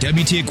see us at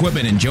WT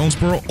Equipment in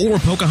Jonesboro or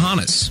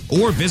Pocahontas,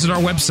 or visit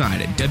our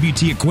website at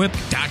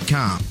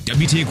WTEquip.com.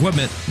 WT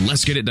Equipment,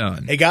 let's get it done.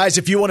 Hey guys,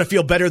 if you want to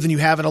feel better than you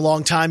have in a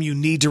long time, you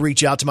need to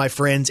reach out to my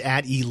friends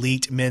at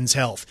Elite Men's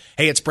Health.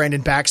 Hey, it's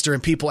Brandon Baxter,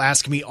 and people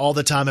ask me all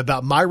the time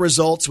about my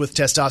results with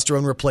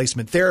testosterone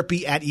replacement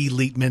therapy at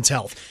Elite Men's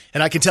Health.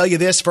 And I can tell you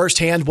this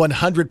firsthand,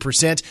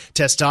 100%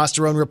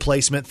 testosterone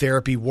replacement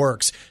therapy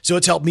works. So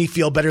it's helped me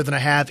feel better than I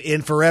have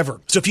in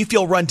forever. So if you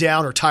feel run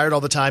down or tired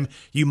all the time,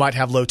 you might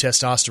have low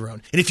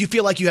testosterone. And if you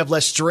feel like you have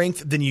less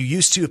strength than you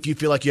used to, if you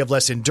feel like you have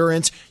less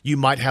endurance, you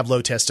might have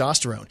low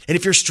testosterone. And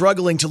if you're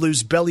struggling to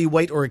lose belly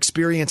weight or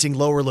experiencing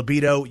lower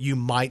libido, you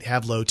might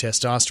have low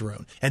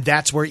testosterone. And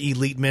that's where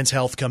Elite Men's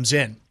Health comes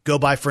in. Go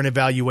by for an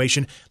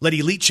evaluation, let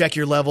Elite check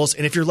your levels,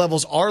 and if your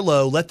levels are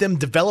low, let them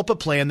develop a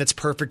plan that's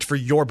perfect for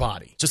your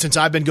body. So since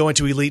I've been going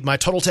to Elite, my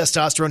total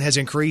testosterone has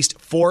increased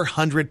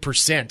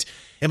 400%.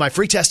 And my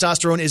free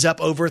testosterone is up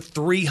over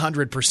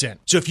 300%.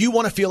 So if you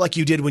want to feel like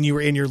you did when you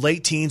were in your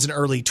late teens and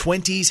early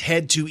 20s,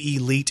 head to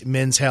Elite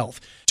Men's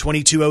Health,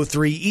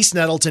 2203 East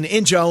Nettleton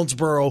in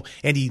Jonesboro,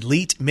 and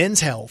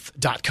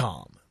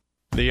EliteMen'sHealth.com.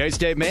 The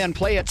A-State men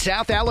play at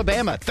South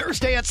Alabama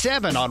Thursday at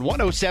 7 on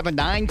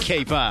 107.9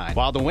 K5,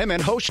 while the women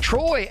host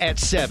Troy at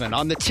 7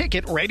 on the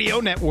Ticket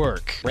Radio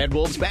Network. Red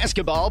Wolves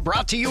basketball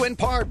brought to you in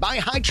part by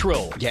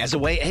Hytro,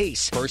 Gazaway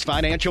Ace, First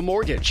Financial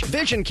Mortgage,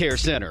 Vision Care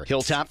Center,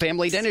 Hilltop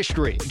Family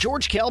Dentistry,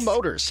 George Kell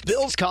Motors,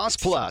 Bill's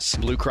Cost Plus,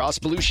 Blue Cross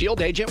Blue Shield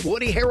agent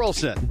Woody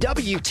Harrelson,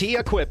 WT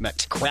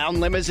Equipment, Crown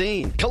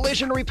Limousine,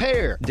 Collision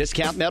Repair,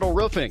 Discount Metal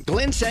Roofing,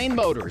 Glensane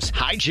Motors,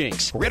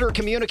 Hijinks, Ritter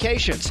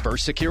Communications,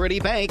 First Security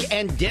Bank,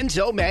 and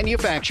Denso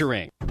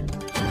Manufacturing.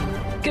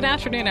 Good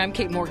afternoon. I'm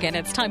Kate Morgan.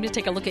 It's time to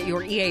take a look at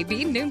your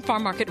EAB Noon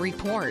Farm Market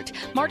Report.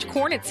 March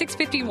corn at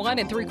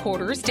 $6.51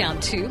 3/4, down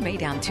 2. May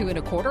down 2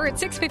 1/4 at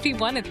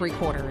 $6.51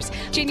 3/4.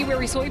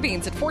 January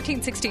soybeans at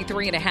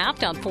 $14.63 1/2,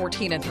 down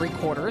 14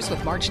 3/4,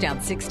 with March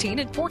down 16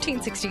 at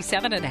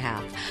 $14.67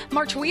 1/2.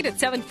 March wheat at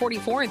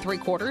 $7.44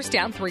 3/4,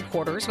 down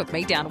 3/4, with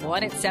May down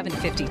 1 at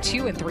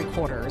 $7.52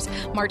 3/4.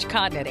 March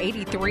cotton at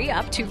 $83,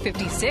 up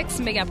 $2.56.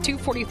 May up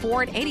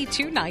 $2.44 at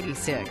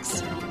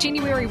 $82.96.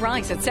 January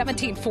rice at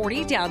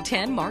 $17.40, down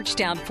 10. March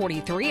down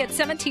 43 at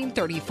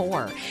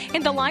 $17.34.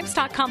 In the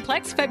livestock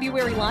complex,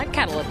 February live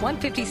cattle at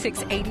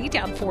 $156.80,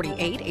 down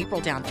 48. April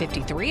down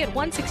 53 at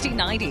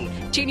 $160.90.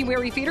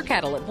 January feeder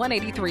cattle at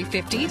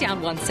 $183.50,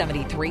 down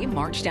 $173.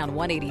 March down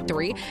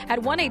 $183 at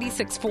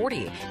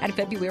 $186.40. And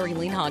February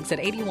lean hogs at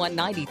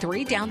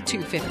 $81.93, down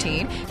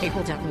 $2.15.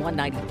 April down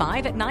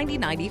 $195 at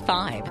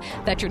 $90.95.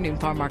 That's your Noon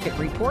Farm Market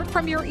Report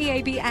from your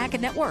EAB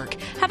Ag Network.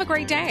 Have a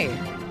great day.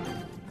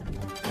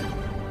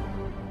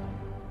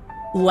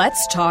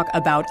 Let's talk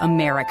about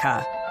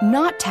America.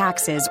 Not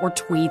taxes or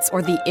tweets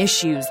or the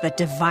issues that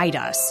divide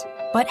us,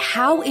 but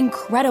how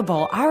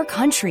incredible our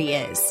country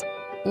is.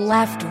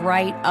 Left,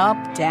 right,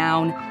 up,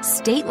 down,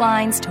 state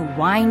lines to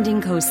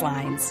winding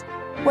coastlines.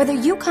 Whether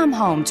you come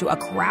home to a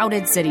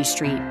crowded city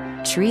street,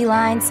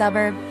 tree-lined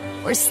suburb,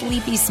 or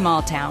sleepy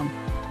small town,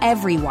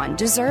 everyone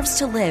deserves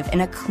to live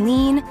in a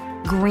clean,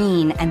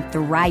 green, and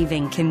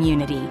thriving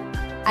community.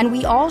 And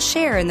we all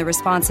share in the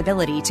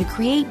responsibility to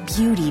create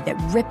beauty that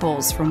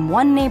ripples from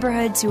one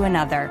neighborhood to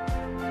another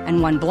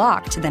and one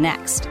block to the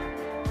next.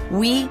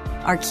 We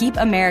are Keep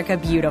America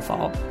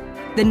Beautiful.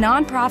 the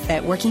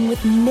nonprofit working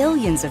with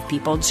millions of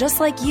people just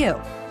like you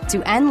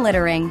to end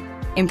littering,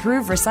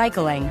 improve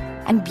recycling,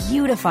 and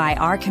beautify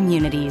our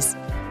communities.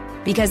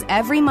 Because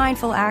every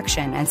mindful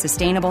action and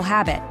sustainable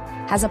habit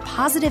has a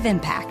positive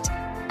impact,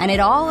 and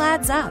it all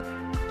adds up.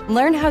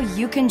 Learn how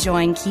you can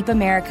join Keep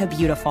America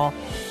Beautiful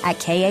at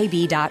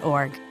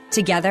KAB.org.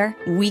 Together,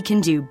 we can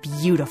do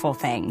beautiful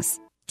things.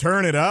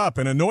 Turn it up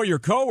and annoy your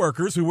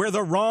coworkers who wear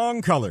the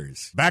wrong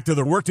colors. Back to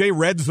the Workday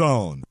Red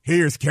Zone.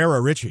 Here's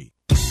Kara Richey.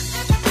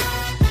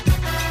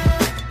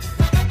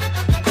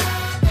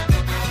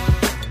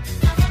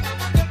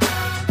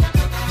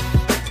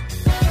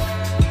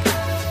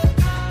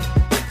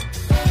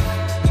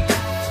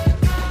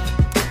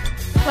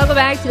 Welcome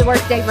back to the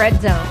Workday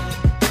Red Zone.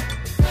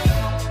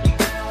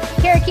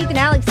 Kara, Keith, and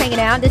Alex hanging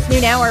out. This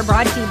noon hour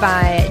brought to you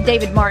by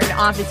David Martin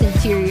Office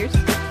Interiors.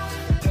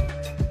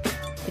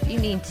 If you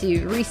need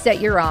to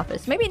reset your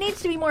office, maybe it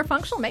needs to be more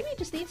functional. Maybe it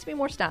just needs to be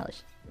more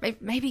stylish.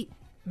 Maybe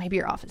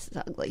your office is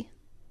ugly.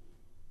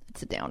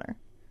 It's a downer.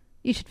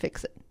 You should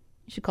fix it.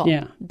 You should call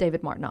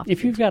David Martin Office.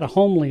 If you've got a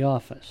homely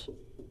office,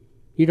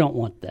 you don't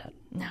want that.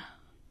 No.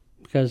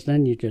 Because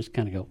then you just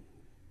kind of go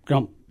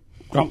grump,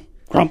 grump,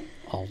 grump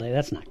all day.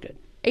 That's not good.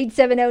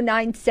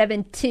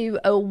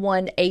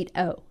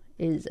 870-972-0180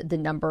 is the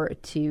number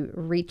to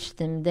reach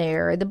them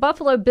there. The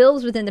Buffalo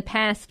Bills, within the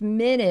past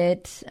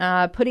minute,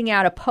 putting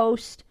out a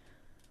post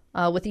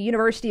with the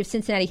University of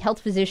Cincinnati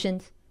health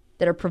physicians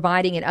that are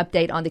providing an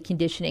update on the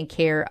condition and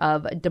care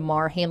of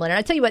Damar Hamlin. And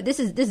I tell you what, this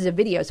is a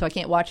video, so I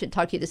can't watch it and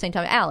talk to you at the same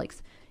time.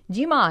 Alex,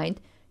 do you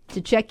mind to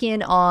check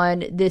in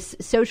on this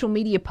social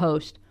media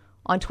post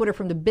on Twitter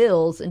from the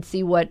Bills and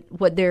see what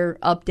their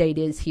update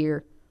is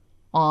here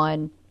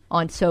on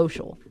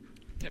social?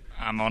 Yep,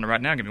 I'm on it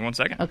right now. Give me 1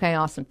 second. Okay,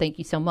 awesome. Thank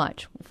you so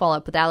much. We'll follow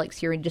up with Alex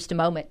here in just a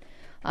moment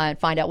and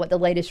find out what the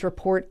latest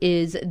report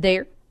is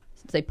there,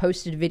 since they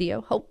posted a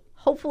video.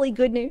 Hopefully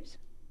good news.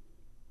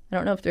 I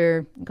don't know if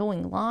they're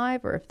going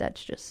live or if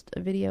that's just a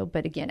video,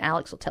 but again,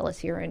 Alex will tell us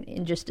here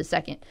in just a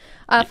second.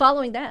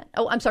 Following that,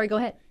 I'm sorry, go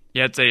ahead.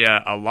 Yeah, it's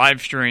a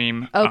live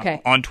stream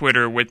on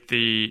Twitter with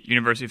the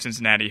University of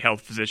Cincinnati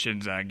health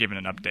physicians giving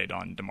an update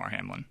on Damar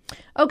Hamlin.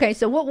 Okay,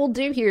 so what we'll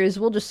do here is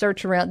we'll just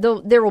search around.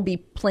 There will be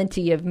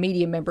plenty of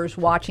media members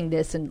watching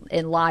this and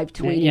live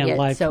tweeting it.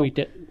 Live tweet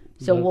it.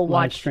 So we'll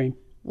watch stream.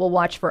 We'll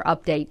watch for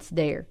updates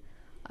there.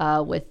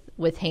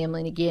 With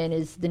Hamlin, again,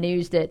 is the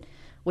news that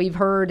we've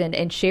heard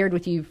and shared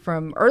with you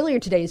from earlier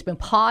today has been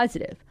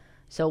positive.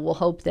 So we'll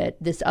hope that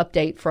this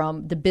update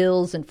from the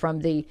Bills and from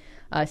the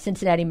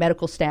Cincinnati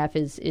medical staff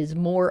is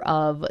more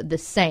of the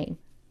same.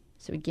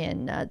 So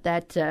again,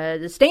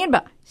 the stand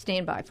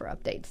by for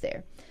updates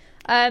there.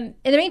 In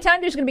the meantime,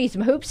 there's going to be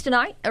some hoops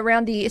tonight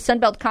around the Sun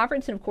Belt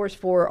Conference, and of course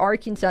for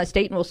Arkansas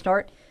State, and we'll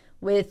start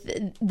with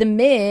the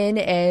men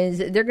as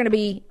they're going to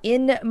be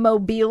in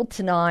Mobile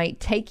tonight,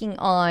 taking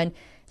on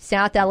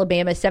South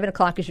Alabama.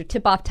 7:00 is your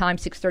tip-off time.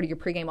 6:30 your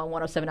pregame on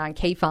 107.9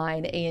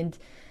 K-Fine, and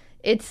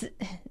it's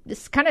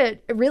kind of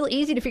real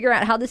easy to figure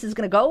out how this is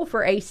going to go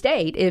for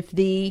A-State. If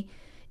the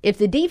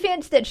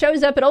defense that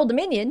shows up at Old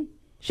Dominion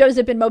shows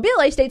up in Mobile,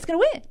 A-State's going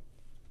to win.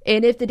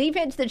 And if the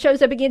defense that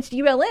shows up against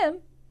ULM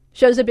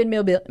shows up in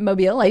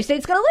Mobile,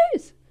 A-State's going to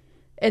lose.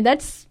 And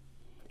that's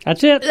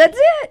it.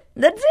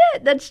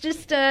 That's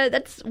just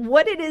that's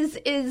what it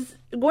is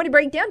going to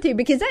break down to,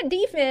 because that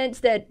defense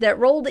that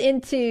rolled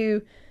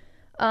into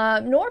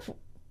Norfolk,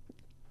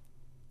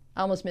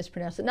 I almost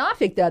mispronounced it,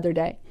 Norfolk the other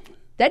day.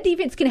 That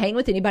defense can hang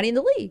with anybody in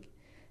the league.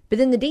 But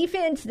then the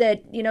defense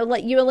that,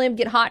 let ULM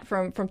get hot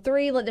from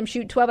three, let them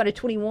shoot 12 out of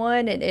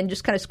 21 and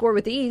just kind of score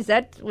with ease,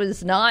 that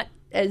was not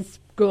as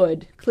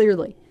good,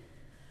 clearly.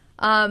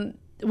 When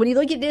you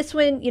look at this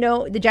one,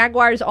 the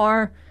Jaguars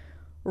are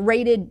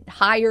rated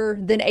higher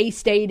than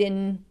A-State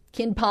in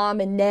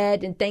KenPom and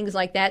net and things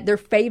like that. They're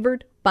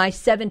favored by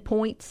 7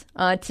 points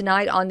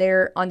tonight on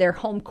their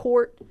home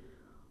court.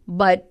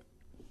 But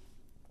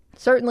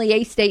certainly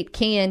A-State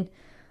can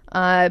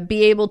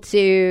be able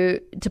to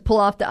pull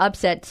off the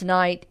upset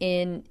tonight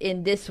in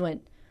this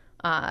one.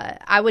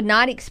 I would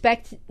not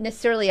expect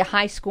necessarily a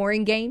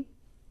high-scoring game.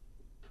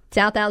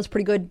 South Al's a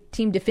pretty good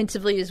team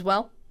defensively as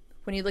well.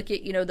 When you look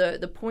at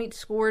the points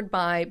scored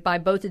by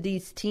both of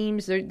these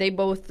teams, they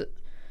both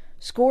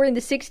score in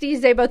the 60s.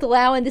 They both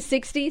allow in the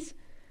 60s.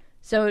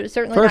 So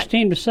certainly first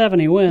team to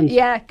 70 wins.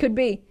 Yeah, could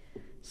be.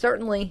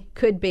 Certainly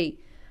could be.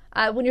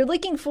 When you're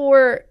looking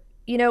for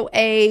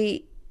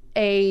a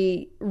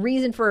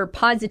reason for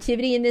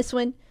positivity in this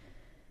one,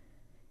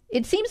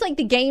 it seems like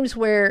the games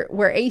where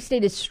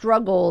A-State has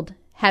struggled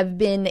have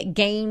been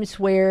games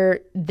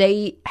where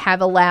they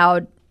have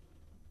allowed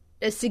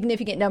a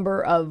significant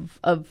number of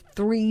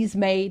threes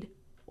made,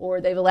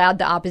 or they've allowed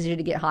the opposition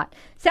to get hot.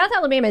 South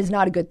Alabama is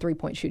not a good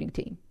three-point shooting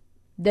team.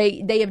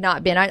 They have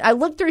not been. I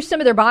looked through some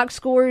of their box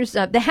scores.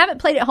 They haven't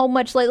played at home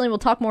much lately, and we'll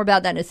talk more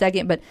about that in a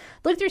second, but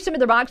look through some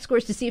of their box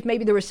scores to see if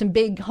maybe there were some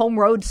big home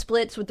road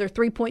splits with their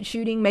three-point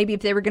shooting. Maybe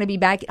if they were going to be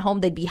back at home,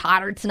 they'd be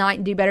hotter tonight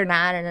and do better.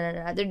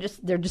 No.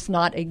 They're just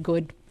not a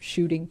good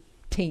shooting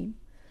team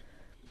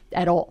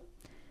at all.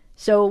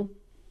 So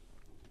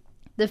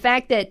the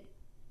fact that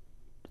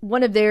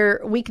one of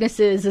their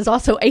weaknesses is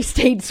also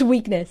A-State's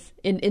weakness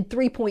in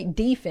 3-point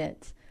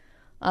defense.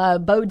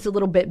 Bodes a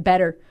little bit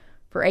better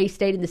for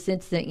A-State in the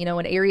sense that,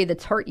 an area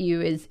that's hurt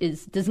you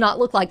does not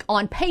look like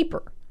on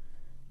paper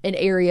an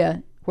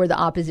area where the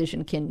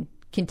opposition can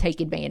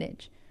take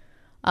advantage.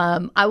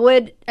 I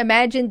would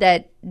imagine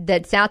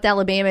that South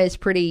Alabama is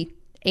pretty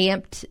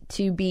amped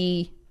to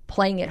be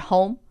playing at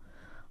home.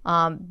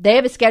 They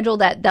have a schedule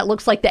that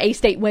looks like the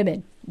A-State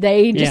women.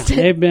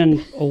 They've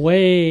been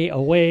away.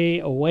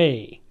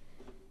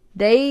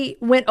 They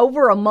went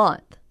over a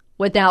month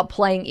without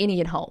playing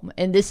any at home,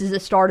 and this is the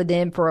start of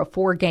them for a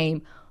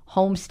 4-game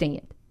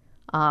homestand.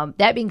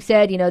 That being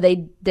said,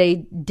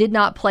 they did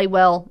not play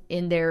well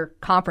in their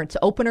conference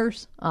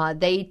openers.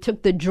 They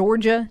took the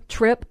Georgia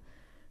trip.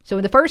 So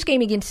in the first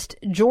game against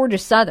Georgia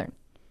Southern,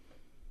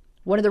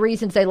 one of the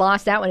reasons they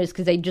lost that one is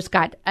because they just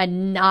got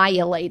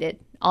annihilated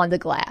on the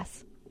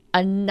glass.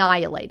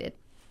 Annihilated.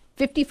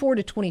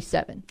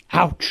 54-27.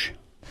 Ouch.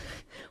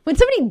 When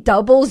somebody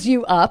doubles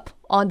you up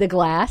on the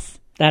glass.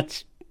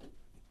 That's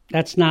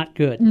not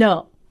good.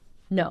 No.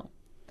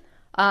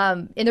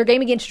 In their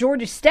game against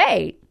Georgia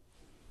State,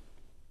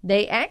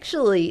 they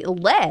actually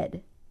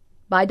led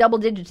by double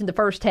digits in the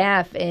first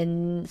half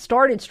and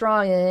started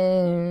strong,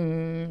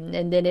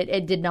 and then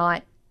it did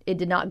not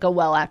go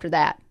well after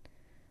that.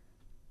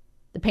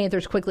 The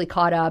Panthers quickly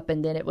caught up,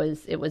 and then it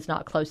was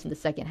not close in the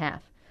second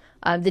half.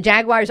 The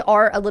Jaguars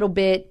are a little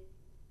bit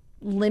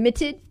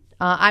limited.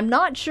 I'm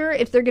not sure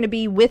if they're going to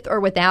be with or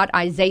without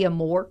Isaiah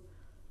Moore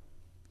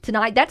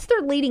tonight. That's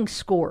their leading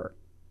scorer.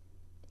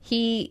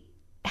 He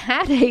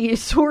had a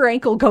sore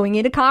ankle going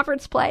into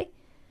conference play,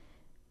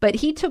 but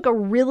he took a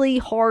really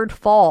hard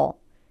fall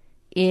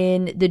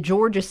in the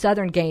Georgia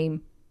Southern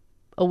game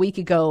a week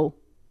ago,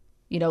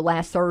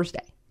 last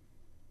Thursday.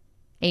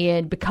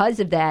 And because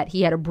of that,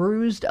 he had a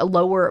bruised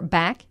lower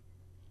back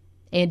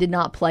and did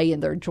not play in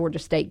their Georgia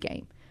State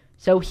game.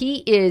 So he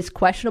is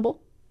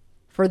questionable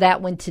for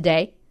that one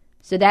today.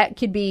 So that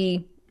could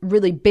be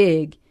really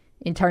big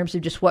in terms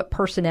of just what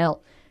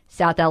personnel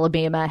South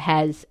Alabama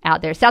has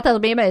out there. South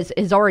Alabama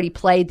has already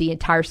played the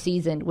entire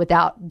season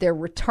without their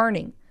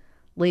returning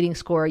leading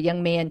scorer, a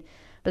young man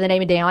by the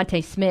name of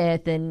Deontay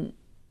Smith, and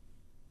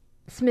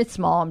Smith's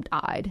mom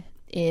died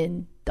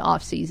in the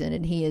offseason,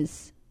 and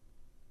he's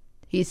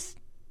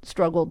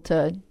struggled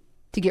to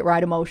get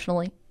right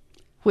emotionally,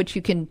 which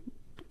you can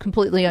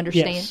completely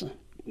understand.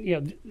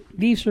 Yes.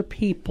 These are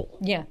people.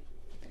 Yeah.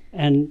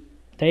 And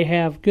they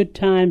have good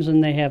times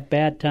and they have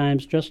bad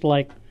times, just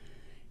like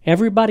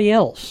everybody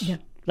else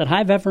that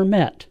I've ever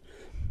met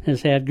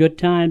has had good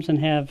times and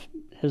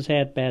has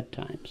had bad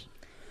times.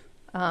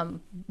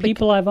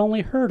 People I've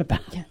only heard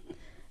about. Yeah.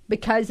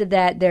 Because of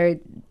that,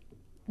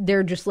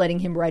 they're just letting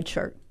him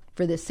redshirt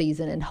for this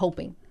season and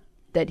hoping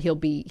that he'll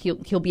be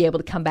able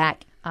to come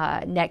back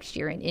next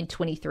year in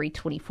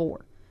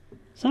 23-24.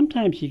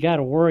 Sometimes you got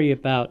to worry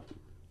about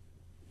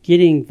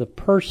getting the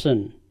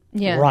person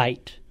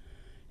right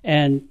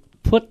and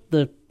put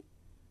the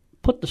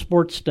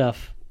sports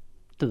stuff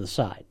to the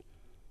side.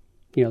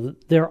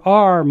 There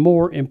are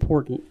more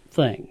important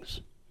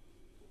things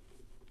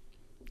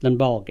than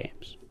ball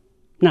games.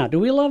 Now, do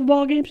we love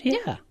ball games?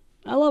 Yeah,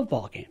 I love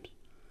ball games.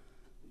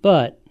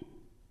 But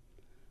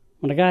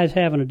when a guy's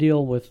having to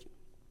deal with,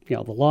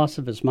 the loss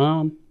of his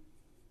mom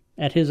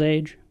at his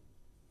age,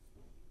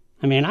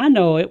 I mean, I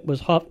know it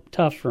was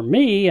tough for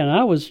me, and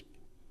I was,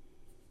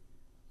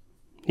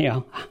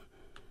 I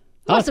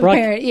was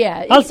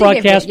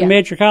broadcasting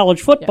major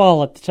college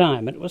football at the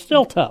time, and it was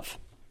still tough.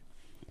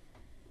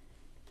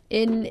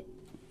 In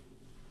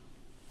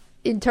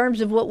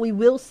terms of what we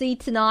will see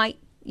tonight,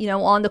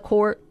 on the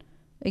court,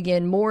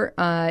 again, Moore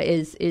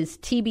is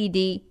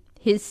TBD,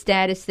 his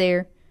status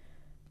there.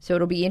 So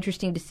it'll be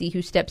interesting to see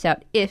who steps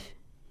out if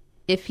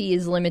he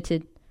is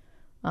limited.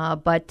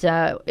 But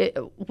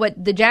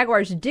what the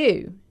Jaguars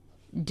do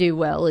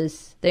well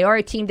is they are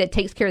a team that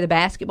takes care of the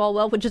basketball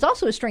well, which is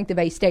also a strength of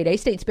A-State.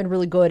 A-State's been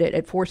really good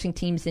at forcing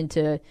teams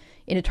into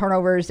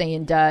turnovers,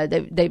 and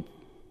they've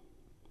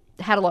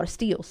had a lot of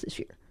steals this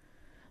year.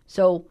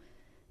 So,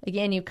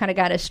 again, you've kind of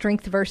got a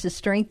strength versus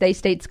strength.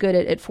 A-State's good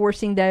at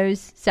forcing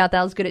those. South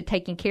Al's good at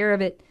taking care of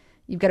it.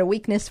 You've got a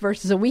weakness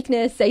versus a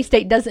weakness.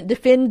 A-State doesn't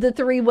defend the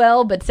three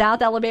well, but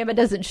South Alabama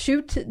doesn't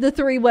shoot the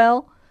three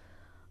well.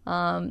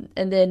 And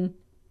then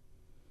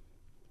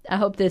I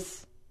hope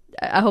this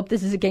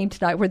is a game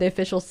tonight where the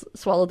officials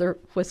swallow their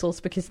whistles,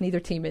 because neither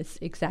team is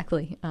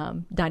exactly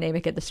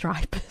dynamic at the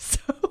stripe.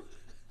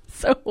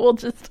 So we'll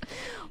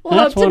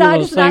hope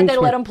tonight is the night they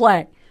let them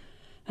play.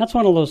 That's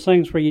one of those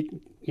things where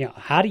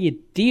how do you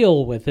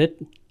deal with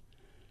it?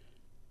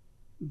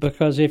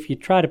 Because if you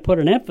try to put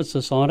an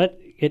emphasis on it,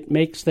 it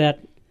makes that,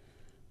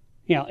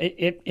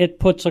 it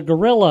puts a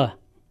gorilla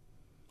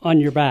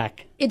on your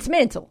back. It's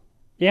mental.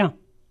 Yeah.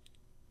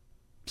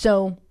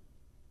 So,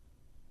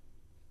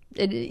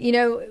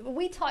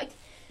 we talked,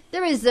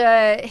 there is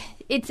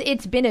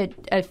it's been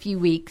a few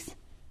weeks,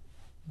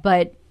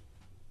 but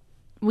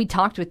we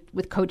talked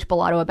with Coach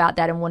Bellato about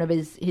that in one of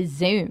his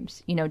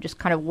Zooms, just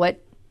kind of what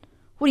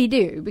do you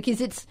do?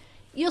 Because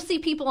you'll see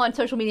people on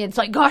social media, it's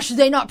like, gosh, do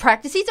they not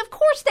practice these? Of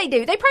course they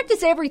do. They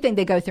practice everything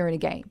they go through in a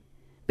game.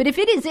 But if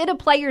it is in a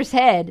player's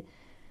head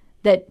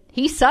that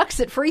he sucks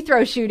at free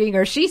throw shooting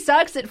or she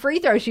sucks at free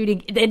throw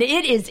shooting, then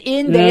it is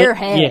in their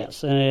head.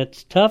 Yes, and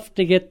it's tough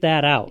to get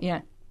that out.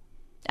 Yeah.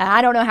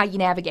 I don't know how you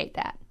navigate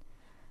that.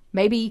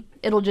 Maybe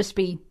it'll just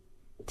be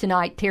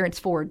tonight Terrence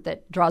Ford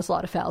that draws a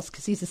lot of fouls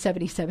because he's a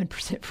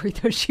 77% free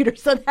throw shooter.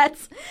 So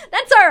that's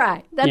all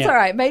right. That's all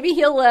right. Maybe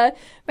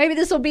maybe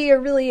this will be a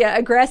really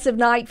aggressive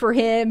night for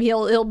him.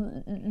 He'll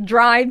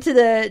drive to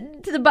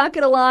the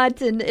bucket a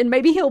lot, and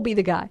maybe he'll be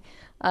the guy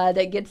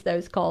that gets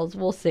those calls.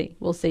 We'll see.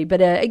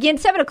 But again,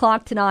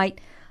 7:00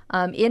 tonight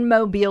in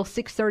Mobile,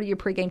 6:30 your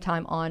pregame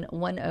time on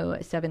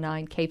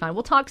 107.9 KFIN.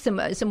 We'll talk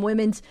some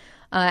women's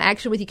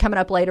action with you coming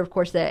up later. Of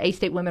course, the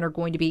A-State women are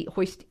going to be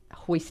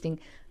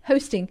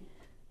hosting.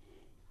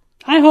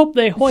 I hope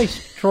they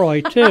hoist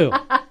Troy too.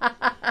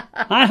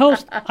 I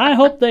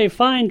hope they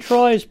find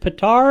Troy's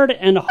petard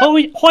and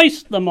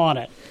hoist them on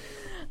it.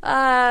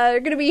 They're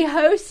going to be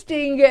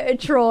hosting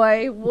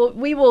Troy.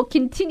 We will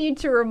continue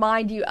to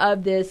remind you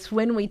of this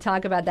when we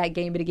talk about that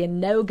game. But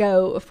again, no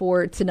go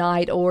for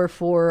tonight or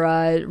for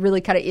really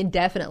kind of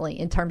indefinitely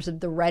in terms of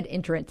the red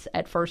entrance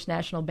at First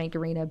National Bank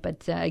Arena.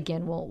 But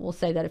again, we'll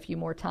say that a few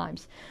more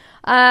times.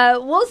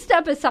 We'll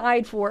step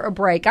aside for a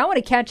break. I want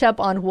to catch up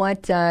on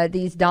what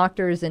these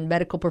doctors and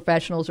medical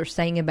professionals are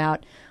saying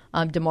about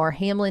Damar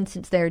Hamlin,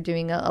 since they're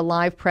doing a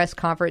live press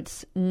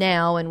conference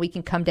now, and we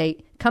can come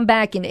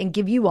back and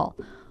give you all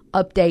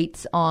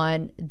updates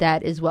on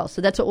that as well.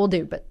 So that's what we'll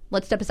do. But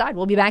let's step aside.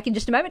 We'll be back in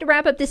just a moment to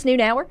wrap up this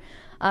noon hour.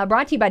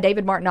 Brought to you by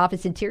David Martin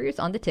Office Interiors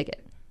on The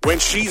Ticket. When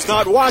she's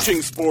not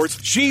watching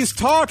sports, she's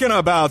talking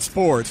about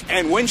sports.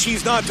 And when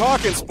she's not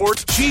talking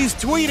sports, she's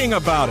tweeting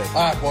about it.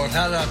 All right, boys,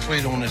 how did I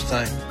tweet on this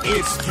thing?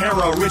 It's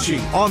Kara Richey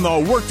on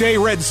the Workday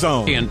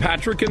Redzone. And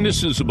Patrick, and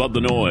this is Above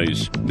the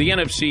Noise. The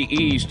NFC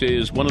East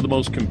is one of the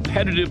most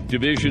competitive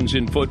divisions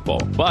in football,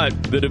 but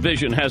the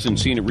division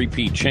hasn't seen a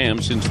repeat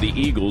champ since the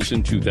Eagles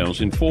in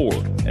 2004.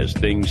 As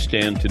things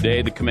stand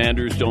today, the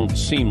Commanders don't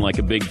seem like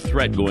a big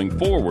threat going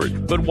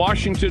forward, but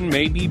Washington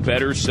may be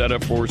better set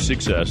up for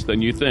success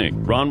than you think.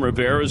 Ron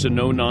Rivera is a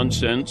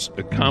no-nonsense,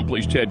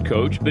 accomplished head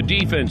coach. The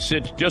defense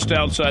sits just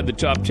outside the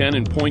top 10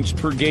 in points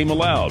per game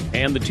allowed,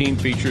 and the team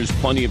features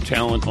plenty of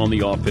talent on the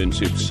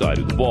offensive side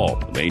of the ball.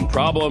 The main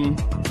problem,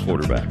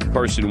 quarterback.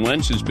 Carson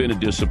Wentz has been a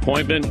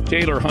disappointment.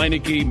 Taylor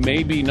Heineke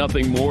may be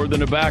nothing more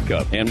than a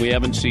backup, and we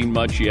haven't seen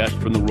much yet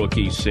from the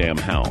rookie Sam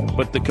Howell.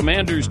 But the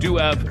Commanders do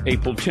have a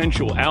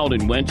potential out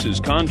in Wentz's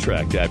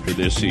contract after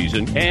this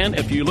season, and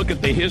if you look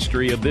at the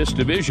history of this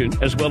division,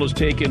 as well as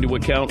take into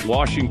account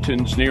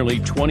Washington's nearly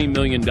 $20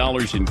 million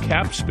in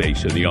cap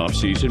space in the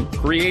offseason,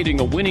 creating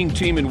a winning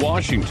team in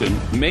Washington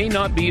may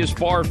not be as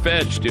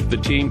far-fetched if the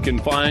team can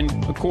find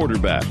a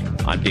quarterback.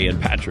 I'm Dan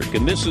Patrick,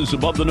 and this is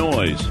Above the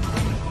Noise.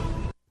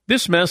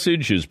 This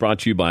message is brought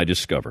to you by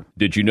Discover.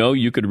 Did you know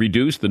you could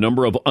reduce the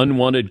number of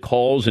unwanted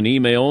calls and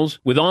emails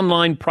with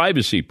online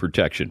privacy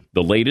protection?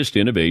 The latest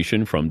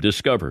innovation from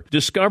Discover.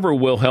 Discover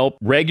will help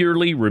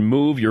regularly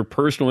remove your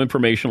personal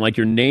information like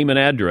your name and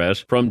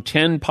address from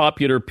 10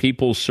 popular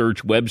people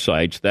search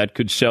websites that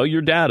could sell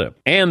your data.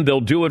 And they'll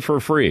do it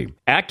for free.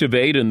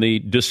 Activate in the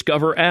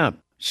Discover app.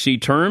 See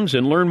terms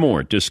and learn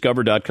more at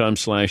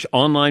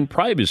discover.com/online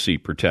privacy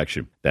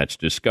protection. That's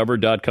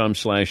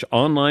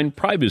discover.com/online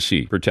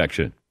privacy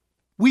protection.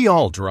 We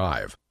all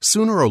drive.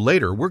 Sooner or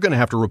later, we're going to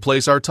have to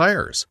replace our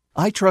tires.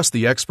 I trust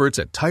the experts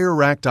at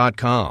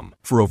TireRack.com.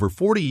 For over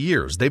 40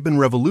 years, they've been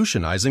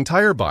revolutionizing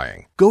tire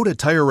buying. Go to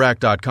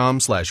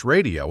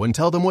TireRack.com/radio and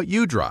tell them what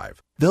you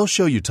drive. They'll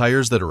show you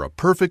tires that are a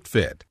perfect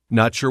fit.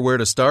 Not sure where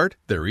to start?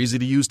 Their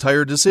easy-to-use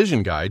tire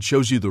decision guide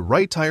shows you the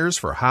right tires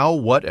for how,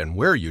 what, and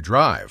where you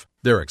drive.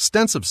 Their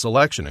extensive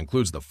selection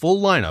includes the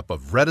full lineup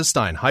of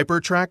Vredestein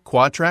Hypertrack,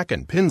 Quadtrack,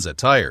 and Pinza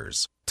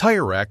tires.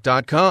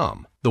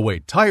 TireRack.com. The way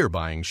tire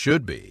buying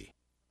should be.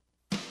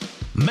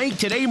 Make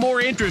today more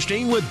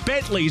interesting with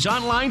Betly's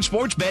online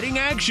sports betting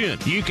action.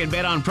 You can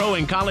bet on pro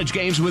and college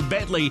games with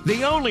Betly,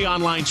 the only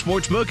online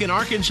sports book in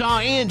Arkansas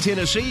and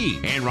Tennessee.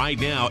 And right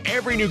now,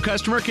 every new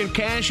customer can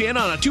cash in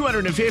on a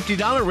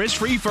 $250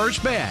 risk-free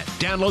first bet.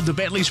 Download the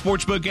Betly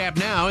Sportsbook app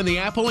now in the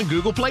Apple and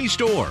Google Play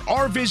Store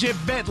or visit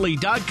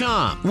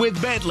Betly.com. With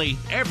Betly,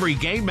 every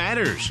game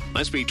matters.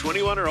 Must be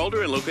 21 or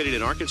older and located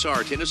in Arkansas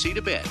or Tennessee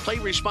to bet. Play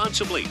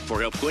responsibly.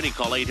 For help quitting,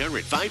 call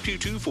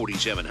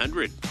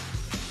 800-522-4700.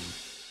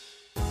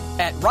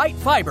 At Right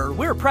Fiber,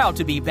 we're proud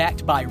to be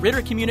backed by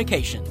Ritter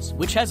Communications,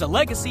 which has a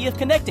legacy of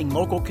connecting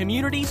local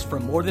communities for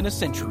more than a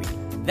century.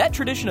 That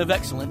tradition of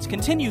excellence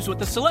continues with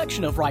the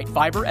selection of Right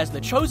Fiber as the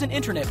chosen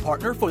internet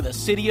partner for the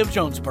city of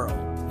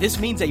Jonesboro. This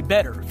means a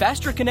better,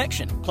 faster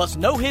connection, plus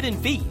no hidden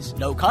fees,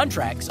 no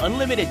contracts,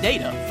 unlimited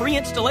data, free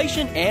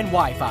installation, and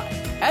Wi-Fi.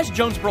 As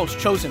Jonesboro's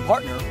chosen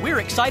partner, we're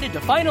excited to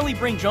finally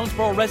bring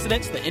Jonesboro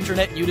residents the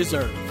internet you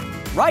deserve.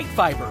 Right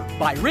Fiber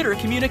by Ritter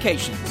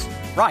Communications.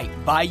 Right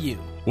by you.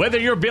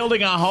 Whether you're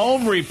building a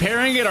home,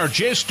 repairing it, or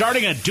just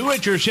starting a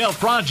do-it-yourself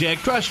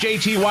project, trust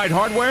JT White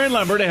Hardware and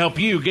Lumber to help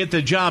you get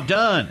the job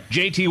done.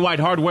 JT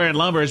White Hardware and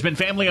Lumber has been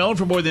family-owned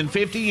for more than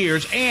 50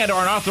 years and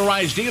are an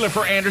authorized dealer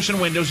for Anderson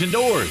Windows and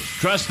Doors.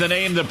 Trust the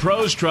name the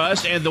pros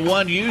trust and the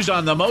one used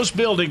on the most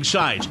building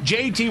sites.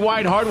 JT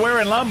White Hardware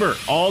and Lumber.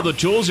 All the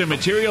tools and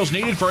materials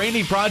needed for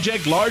any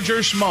project, large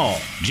or small.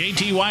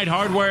 JT White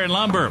Hardware and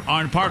Lumber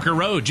on Parker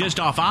Road, just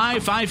off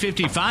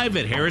I-555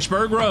 at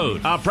Harrisburg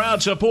Road. A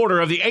proud supporter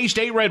of the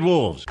A-State Red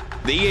Wolves.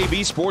 The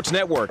EAB Sports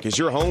Network is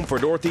your home for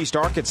Northeast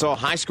Arkansas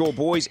high school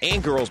boys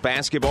and girls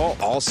basketball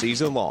all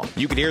season long.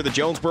 You can hear the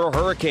Jonesboro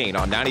Hurricane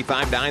on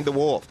 95.9 The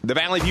Wolf, the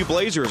Valley View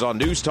Blazers on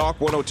News Talk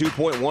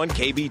 102.1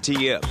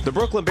 KBTF, the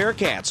Brooklyn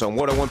Bearcats on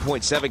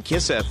 101.7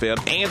 KISS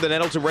FM, and the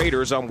Nettleton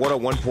Raiders on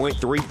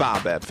 101.3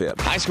 Bob FM.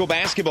 High school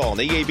basketball on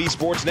the EAB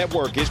Sports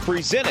Network is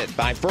presented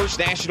by First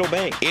National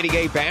Bank,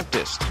 NEA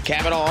Baptist,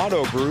 Kavanaugh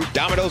Auto Group,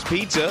 Domino's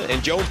Pizza,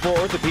 and Jonesboro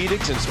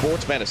Orthopedics and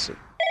Sports Medicine.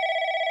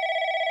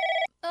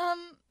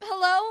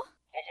 Hello?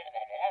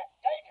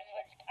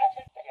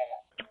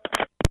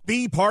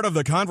 Be part of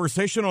the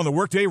conversation on the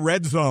Workday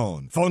Red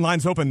Zone. Phone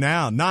lines open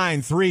now,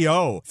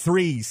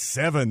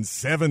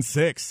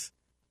 930-3776.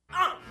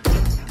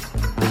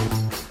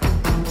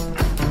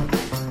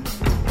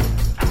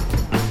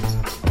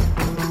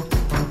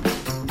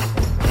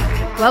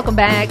 Welcome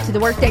back to the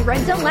Workday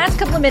Red Zone. Last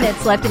couple of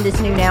minutes left in this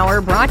noon hour,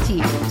 brought to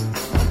you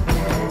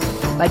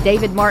by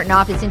David Martin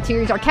Office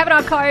Interiors. Our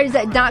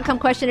CavanaughCars.com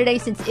question today,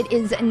 since it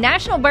is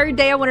National Bird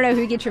Day, I want to know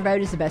who gets your vote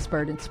as the best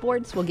bird in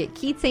sports. We'll get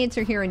Keith's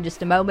answer here in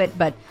just a moment,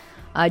 but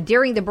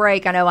during the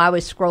break, I know I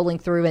was scrolling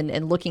through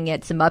and looking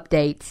at some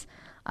updates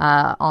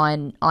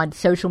on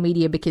social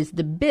media, because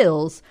the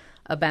Bills,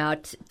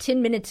 about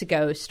 10 minutes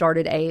ago,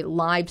 started a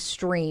live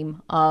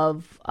stream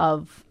of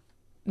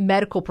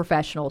medical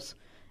professionals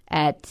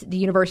at the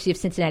University of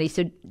Cincinnati.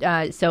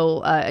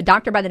 So a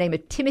doctor by the name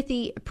of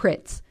Timothy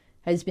Pritz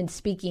has been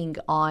speaking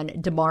on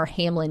Damar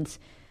Hamlin's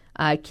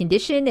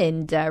condition,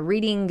 and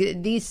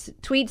reading these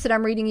tweets that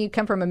I'm reading you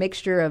come from a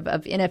mixture of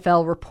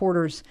NFL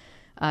reporters,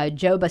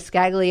 Joe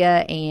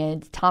Buscaglia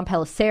and Tom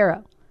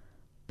Pelissero.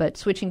 But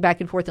switching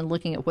back and forth and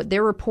looking at what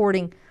they're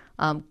reporting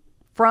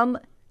from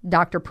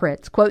Dr.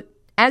 Pritz, quote,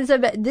 as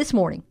of this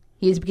morning,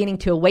 he is beginning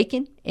to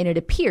awaken, and it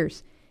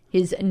appears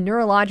his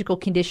neurological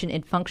condition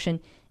and function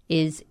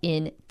is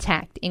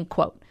intact, end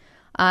quote.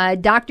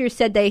 Doctors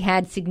said they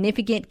had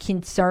significant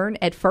concern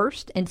at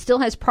first and still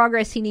has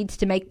progress he needs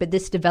to make, but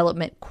this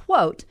development,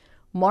 quote,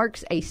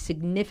 marks a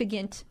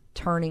significant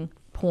turning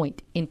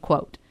point, end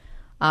quote.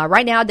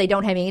 Right now, they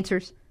don't have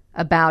answers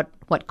about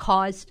what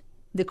caused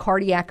the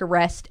cardiac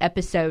arrest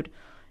episode,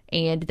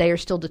 and they are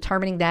still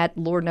determining that.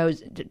 Lord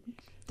knows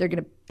they're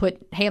going to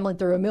put Hamlin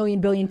through a million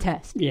billion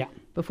tests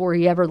before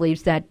he ever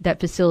leaves that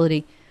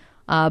facility.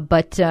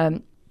 But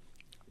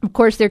of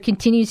course, there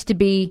continues to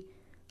be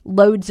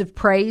loads of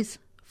praise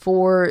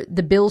for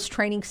the Bills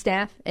training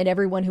staff and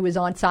everyone who was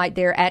on site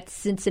there at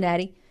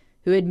Cincinnati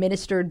who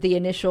administered the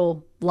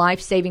initial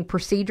life-saving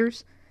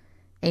procedures.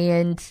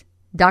 And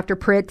Dr.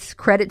 Pritz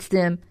credits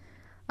them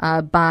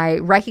by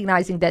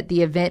recognizing that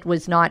the event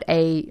was not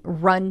a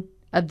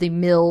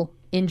run-of-the-mill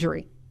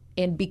injury.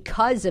 And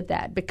because of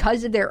that,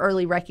 because of their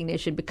early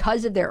recognition,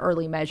 because of their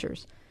early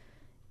measures,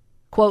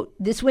 quote,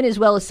 this went as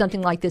well as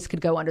something like this could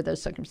go under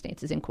those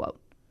circumstances, end quote.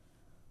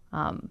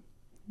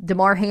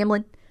 Damar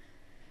Hamlin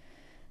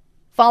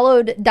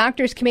followed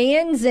doctor's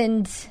commands,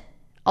 and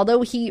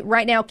although he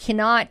right now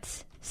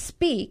cannot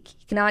speak,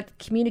 he cannot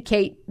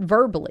communicate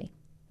verbally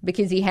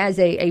because he has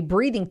a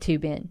breathing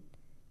tube in,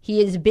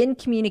 he has been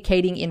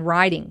communicating in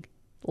writing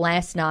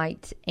last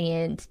night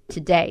and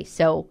today.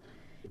 So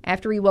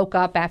after he woke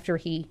up, after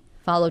he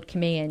followed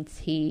commands,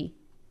 he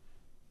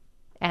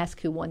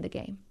asked who won the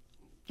game.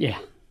 Yeah.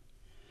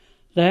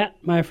 That,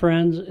 my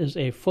friends, is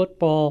a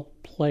football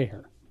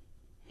player.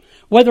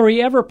 Whether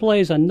he ever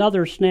plays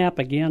another snap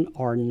again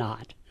or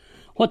not.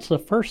 What's the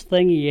first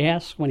thing he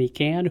asks when he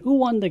can? Who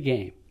won the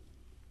game?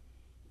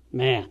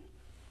 Man.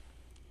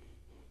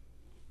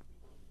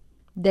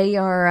 They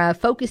are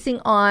focusing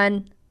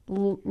on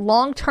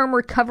long-term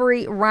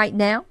recovery right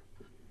now.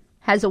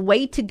 Has a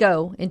way to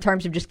go in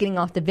terms of just getting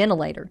off the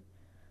ventilator.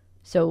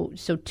 So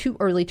too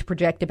early to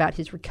project about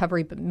his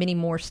recovery, but many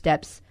more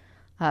steps.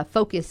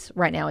 Focus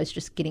right now is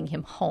just getting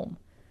him home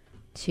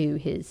to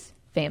his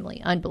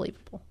family.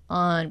 Unbelievable.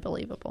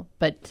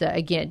 But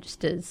again,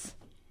 just as...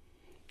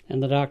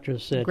 And the doctor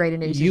said, great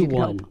news you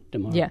won,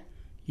 Damar. Yeah.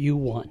 You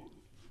won.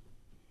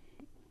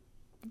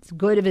 It's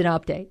good of an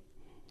update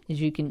as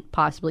you can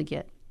possibly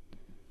get.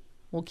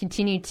 We'll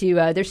continue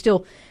to... they're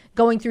still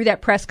going through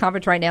that press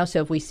conference right now,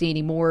 so if we see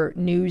any more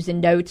news and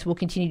notes, we'll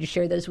continue to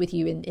share those with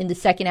you in the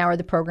second hour of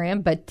the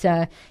program. But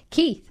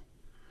Keith,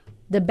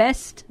 the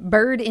best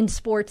bird in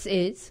sports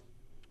is?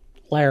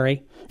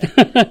 Larry.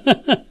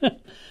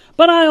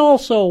 But I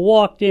also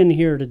walked in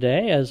here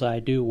today, as I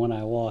do when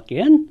I walk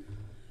in,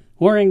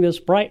 wearing this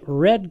bright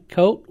red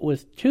coat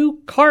with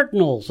two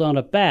cardinals on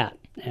a bat.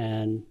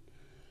 And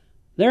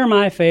they're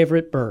my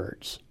favorite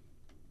birds.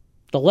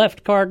 The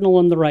left cardinal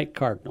and the right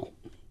cardinal.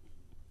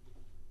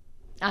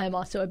 I'm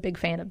also a big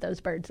fan of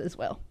those birds as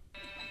well.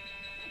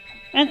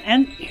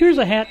 And here's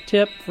a hat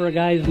tip for a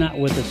guy who's not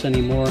with us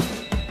anymore,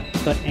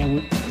 but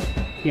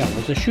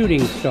was a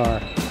shooting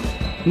star.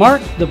 Mark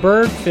the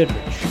Bird Fidrich.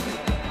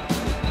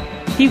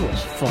 He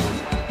was fun.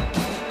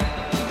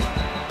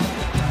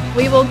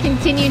 We will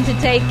continue to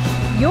take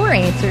your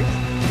answers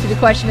to the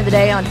question of the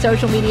day on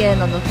social media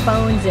and on the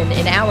phones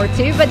in hour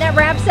 2. But that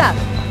wraps up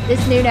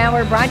this noon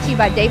hour brought to you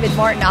by David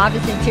Martin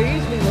Office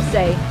Interiors. We will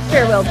say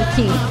farewell to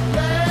Keith.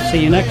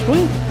 See you next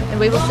week. And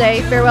we will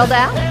say farewell to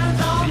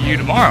Alex. See you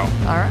tomorrow.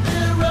 All right.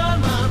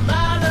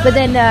 But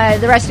then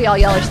the rest of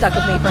y'all are stuck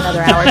with me for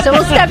another hour. So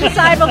we'll step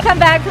aside. We'll come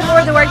back for more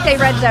of the Workday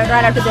Red Zone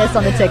right after this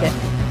on the Ticket.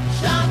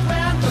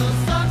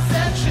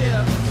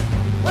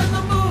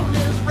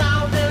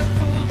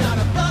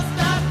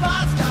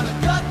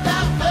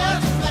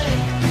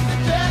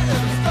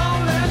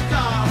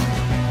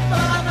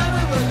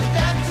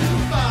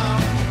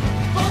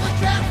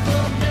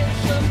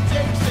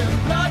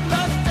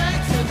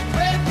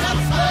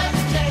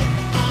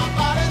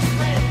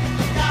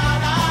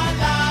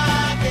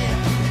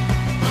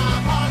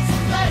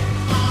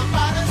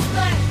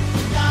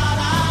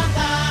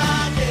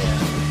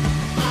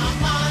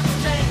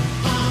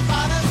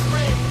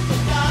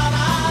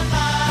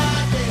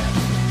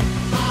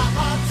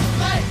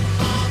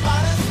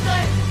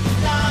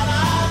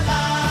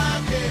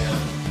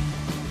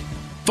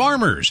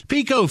 Farmers,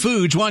 Pico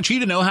Foods wants you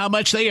to know how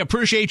much they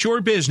appreciate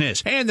your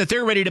business and that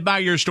they're ready to buy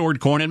your stored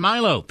corn and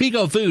Milo.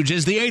 Pico Foods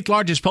is the 8th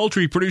largest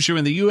poultry producer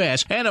in the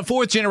U.S. and a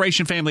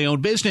 4th-generation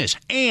family-owned business,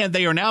 and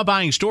they are now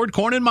buying stored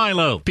corn and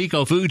Milo.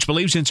 Pico Foods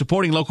believes in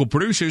supporting local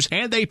producers,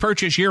 and they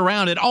purchase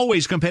year-round at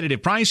always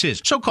competitive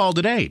prices. So call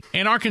today.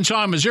 In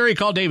Arkansas and Missouri,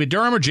 call David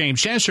Durham or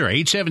James Chesser,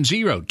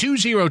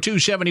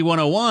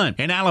 870-202-7101.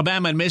 In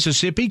Alabama and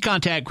Mississippi,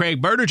 contact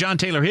Craig Bird or John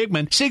Taylor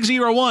Hickman,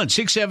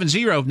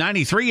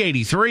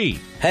 601-670-9383.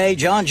 Hey,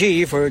 John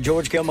G. for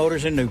George Kell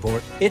Motors in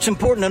Newport. It's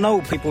important to know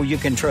people you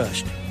can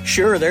trust.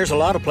 Sure, there's a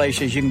lot of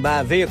places you can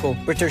buy a vehicle,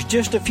 but there's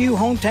just a few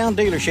hometown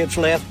dealerships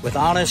left with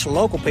honest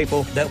local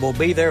people that will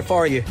be there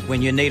for you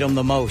when you need them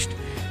the most.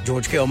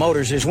 George Kell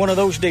Motors is one of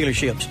those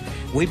dealerships.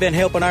 We've been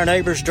helping our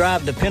neighbors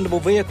drive dependable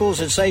vehicles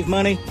and save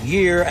money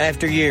year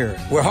after year.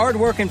 We're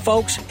hard-working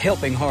folks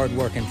helping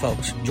hard-working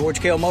folks. George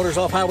Kell Motors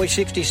off Highway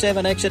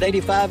 67, exit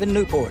 85 in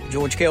Newport.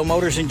 George Kell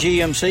Motors and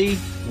GMC,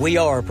 we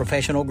are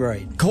professional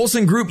grade.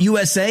 Colson Group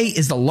USA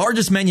is the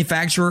largest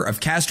manufacturer of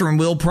caster and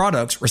wheel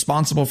products,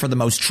 responsible for the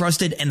most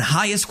trusted and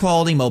highest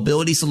quality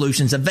mobility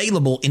solutions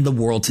available in the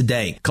world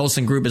today.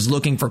 Colson Group is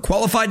looking for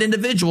qualified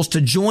individuals to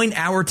join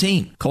our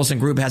team. Colson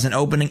Group has an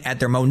opening at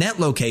their Monette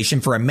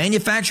location for a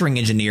manufacturing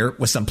engineer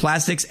with some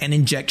plastics and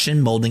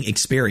injection molding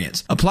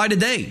experience. Apply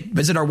today.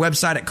 Visit our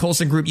website at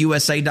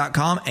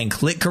colsongroupusa.com and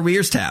click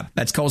Careers tab.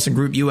 That's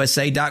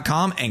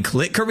colsongroupusa.com and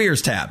click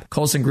Careers tab.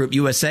 Colson Group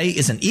USA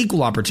is an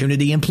equal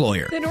opportunity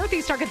employer. The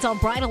Northeast Arkansas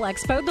Bridal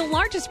Expo, the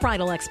largest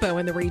bridal expo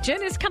in the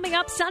region, is coming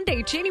up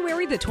Sunday,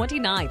 January the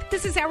 29th.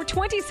 This is our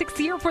 26th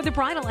year for the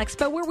Bridal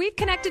Expo, where we've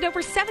connected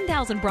over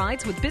 7,000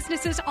 brides with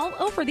businesses all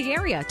over the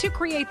area to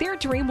create their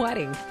dream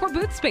wedding. For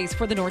booth space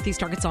for the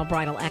Northeast Arkansas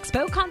Bridal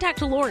Expo,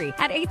 contact Lori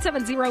at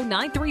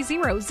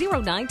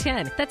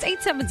 870-930-0910. That's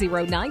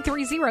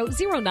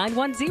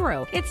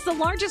 870-930-0910. It's the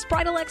largest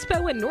bridal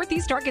expo in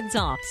Northeast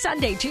Arkansas.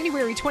 Sunday,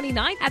 January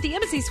 29th at the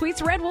Embassy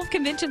Suites Red Wolf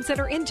Convention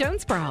Center in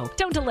Jonesboro.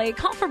 Don't delay.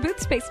 Call for booth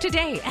space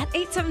today at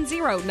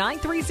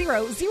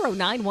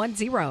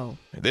 870-930-0910.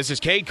 This is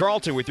Cade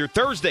Carlton with your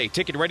Thursday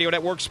Ticket Radio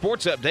Network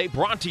Sports Update,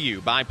 brought to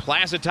you by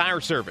Plaza Tire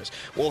Service.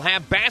 We'll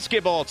have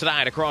basketball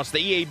tonight across the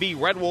EAB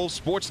Red Wolves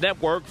Sports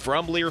Network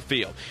from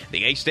Learfield.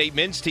 The A-State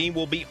men's team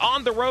will be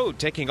on the road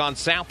taking on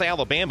South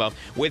Alabama,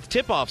 with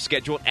tip-off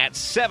scheduled at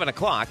 7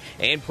 o'clock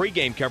and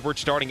pregame coverage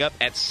starting up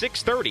at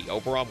 6:30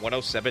 over on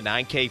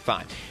 107.9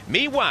 K5.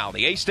 Meanwhile,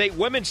 the A-State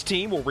women's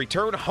team will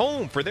return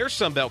home for their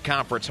Sunbelt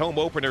Conference home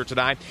opener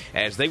tonight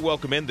as they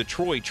welcome in the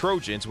Troy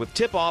Trojans, with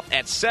tip-off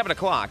at 7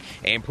 o'clock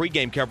and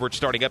pregame coverage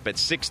starting up at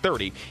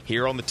 6:30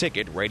 here on the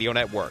Ticket Radio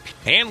Network.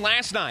 And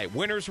last night,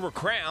 winners were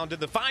crowned in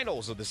the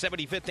finals of the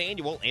 75th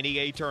Annual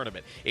NEA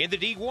Tournament. In the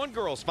D1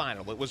 Girls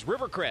Final, it was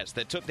Rivercrest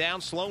that took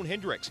down Sloan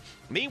Hendricks.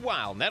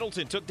 Meanwhile,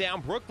 Nettleton took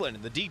down Brooklyn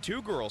in the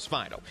D2 Girls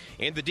Final.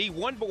 In the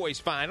D1 Boys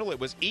Final, it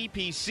was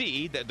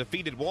EPC that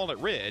defeated Walnut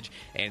Ridge.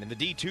 And in the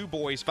D2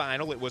 Boys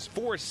Final, it was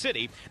Forest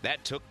City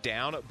that took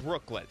down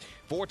Brooklyn.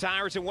 4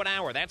 tires in 1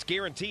 hour. That's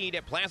guaranteed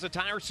at Plaza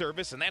Tire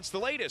Service, and that's the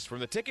latest from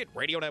the Ticket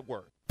Radio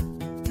Network.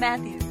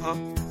 Matthew. Huh?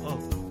 Oh,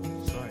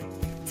 sorry.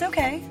 It's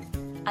okay.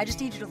 I just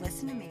need you to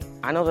listen to me.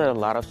 I know that a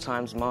lot of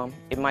times, Mom,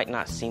 it might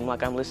not seem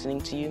like I'm listening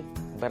to you,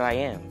 but I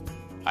am.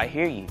 I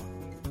hear you.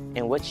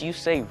 And what you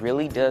say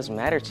really does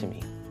matter to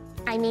me.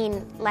 I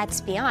mean,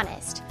 let's be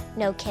honest.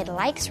 No kid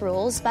likes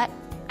rules, but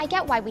I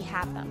get why we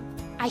have them.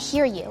 I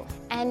hear you,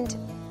 and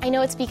I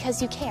know it's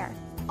because you care.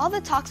 All the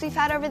talks we've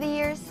had over the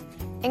years,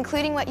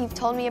 including what you've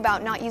told me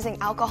about not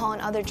using alcohol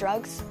and other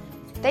drugs,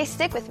 they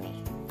stick with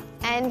me.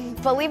 And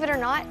believe it or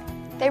not,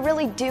 they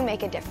really do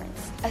make a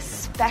difference,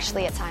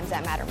 especially at times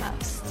that matter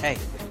most. Hey,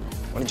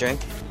 want a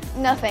drink?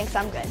 No thanks,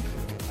 I'm good.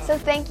 So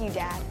thank you,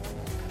 Dad,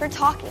 for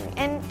talking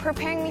and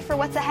preparing me for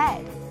what's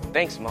ahead.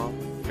 Thanks,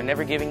 Mom, for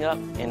never giving up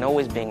and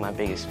always being my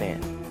biggest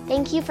fan.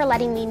 Thank you for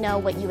letting me know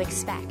what you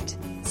expect,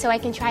 so I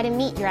can try to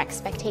meet your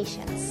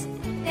expectations.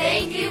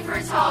 Thank you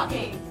for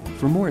talking.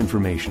 For more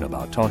information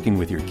about talking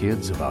with your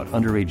kids about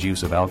underage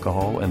use of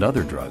alcohol and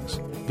other drugs,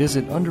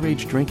 visit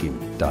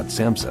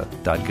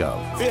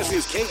underagedrinking.samhsa.gov. This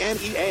is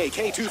KNEA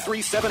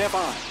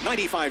K237FI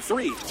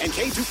 95.3 and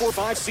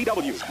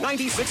K245CW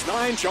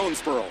 96.9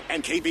 Jonesboro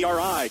and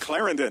KBRI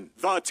Clarendon,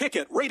 the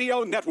Ticket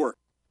Radio Network.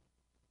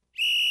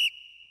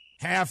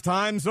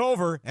 Halftime's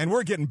over, and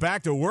we're getting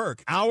back to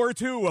work. Hour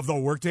 2 of the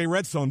Workday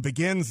Redzone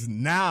begins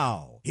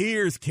now.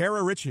 Here's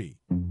Kara Richey.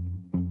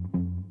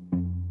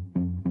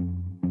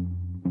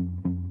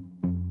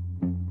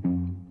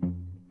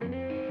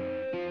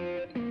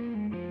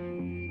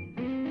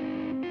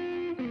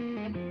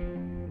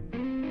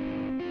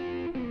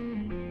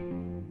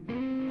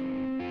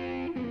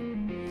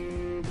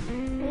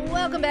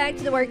 Welcome back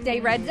to the Workday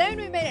Red Zone.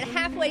 We made it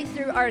halfway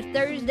through our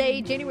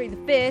Thursday, January the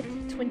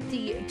 5th,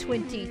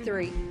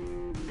 2023.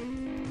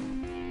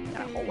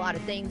 Got a whole lot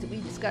of things that we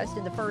discussed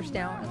in the first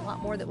hour and a lot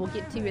more that we'll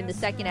get to in the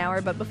second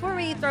hour. But before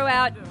we throw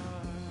out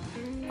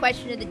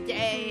question of the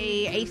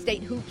day,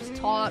 A-State Hoops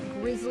talk,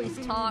 Grizzlies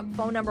talk,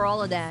 phone number,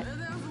 all of that,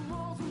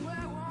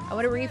 I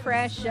want to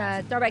refresh,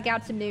 throw back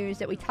out some news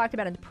that we talked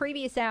about in the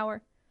previous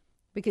hour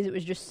because it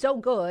was just so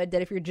good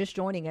that if you're just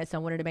joining us, I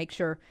wanted to make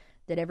sure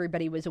that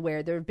everybody was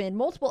aware. There have been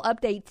multiple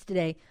updates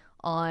today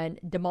on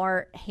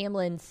Damar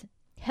Hamlin's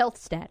health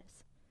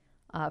status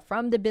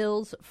from the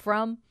Bills,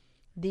 from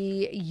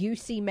the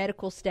UC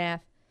medical staff,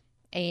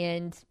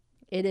 and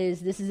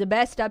this is the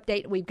best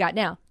update we've got.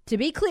 Now, to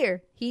be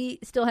clear, he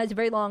still has a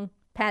very long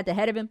path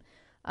ahead of him.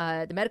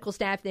 The medical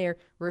staff there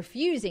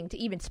refusing to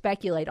even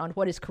speculate on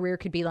what his career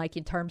could be like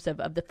in terms of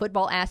the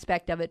football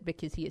aspect of it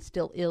because he is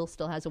still ill,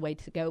 still has a way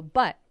to go.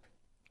 But,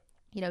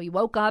 he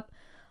woke up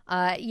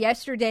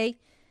yesterday.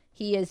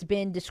 He has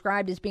been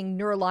described as being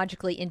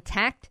neurologically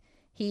intact.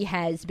 He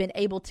has been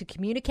able to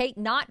communicate,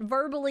 not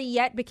verbally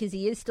yet because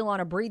he is still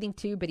on a breathing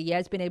tube, but he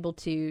has been able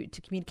to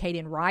communicate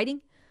in writing.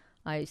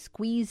 He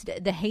squeezed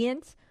the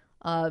hands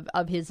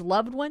of his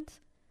loved ones.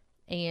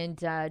 And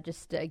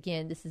just,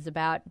 again, this is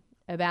about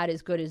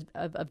as good as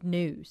of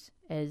news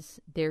as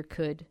there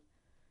could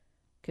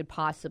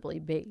possibly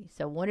be.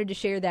 So wanted to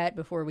share that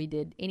before we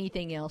did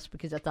anything else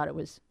because I thought it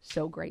was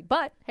so great.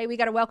 But, hey, we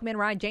got to welcome in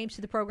Ryan James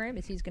to the program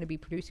as he's going to be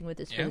producing with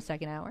us for the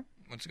second hour.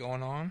 What's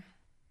going on?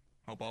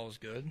 Hope all is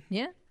good.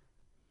 Yeah.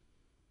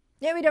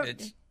 Yeah, we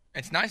don't.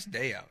 It's a nice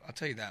day out. I'll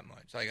tell you that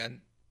much. I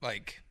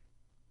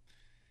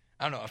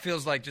don't know. It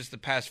feels like just the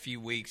past few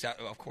weeks.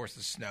 Of course,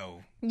 the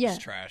snow is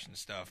trash and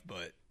stuff,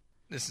 but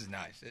this is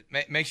nice. It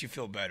makes you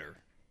feel better.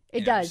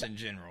 It does. Just in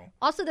general.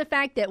 Also, the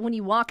fact that when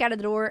you walk out of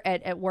the door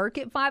at work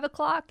at 5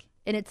 o'clock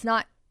and it's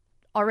not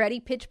already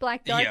pitch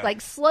black dark,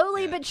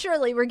 slowly but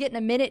surely we're getting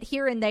a minute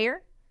here and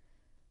there.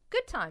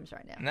 Good times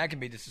right now. And that can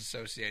be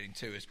disassociating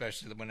too,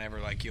 especially whenever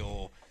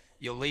you'll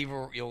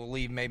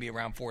leave maybe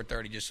around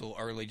 4:30 just a little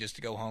early just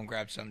to go home,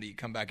 grab something, you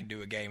come back and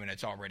do a game and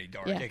it's already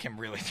dark. Yeah. It can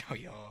really throw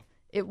you off.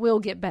 It will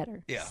get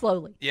better. Yeah.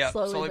 Slowly. Yeah.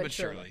 Slowly but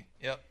surely.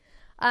 Yep.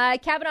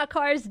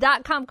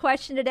 CavenaughCars.com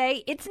question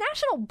today. It's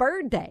National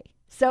Bird Day.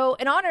 So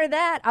in honor of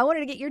that, I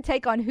wanted to get your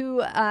take on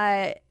who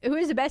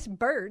is the best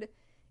bird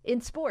in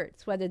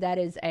sports, whether that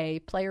is a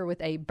player with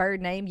a bird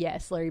name.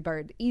 Yes, Larry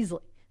Bird, easily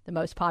the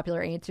most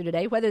popular answer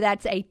today. Whether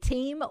that's a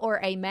team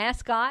or a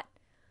mascot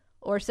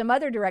or some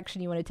other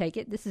direction you want to take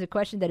it, this is a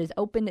question that is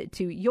open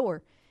to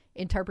your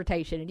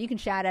interpretation. And you can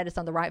shout at us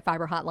on the Right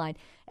Fiber hotline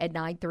at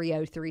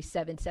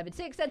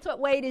 930-3776. That's what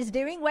Wade is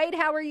doing. Wade,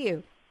 how are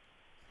you?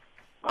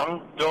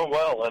 I'm doing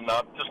well, and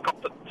I've just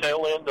caught the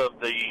tail end of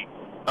the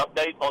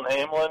update on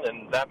Hamlin,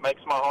 and that makes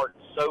my heart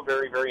so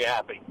very, very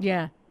happy.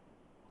 Yeah,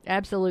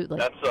 absolutely.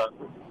 That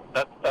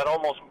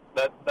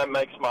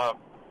makes my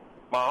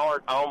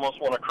heart. I almost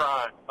want to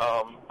cry.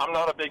 I'm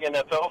not a big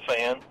NFL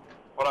fan.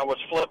 When I was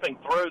flipping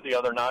through the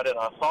other night and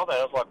I saw that,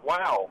 I was like,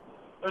 wow,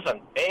 there's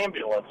an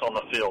ambulance on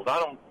the field. I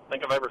don't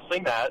think I've ever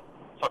seen that.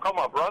 So I called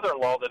my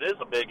brother-in-law that is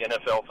a big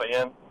NFL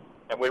fan,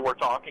 and we were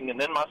talking, and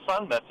then my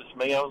son messaged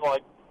me. I was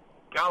like,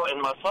 golly,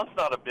 and my son's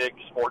not a big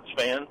sports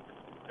fan.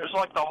 It was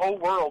like the whole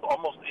world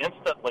almost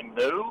instantly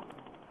knew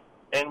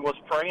and was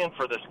praying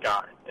for this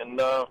guy. And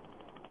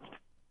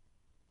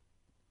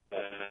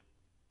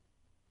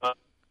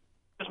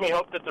gives me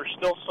hope that there's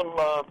still some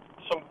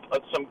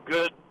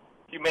good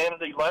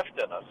humanity left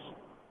in us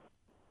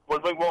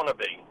when we want to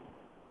be.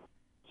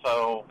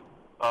 So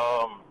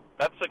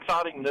that's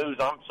exciting news.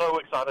 I'm so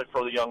excited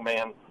for the young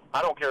man.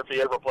 I don't care if he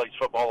ever plays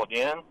football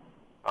again.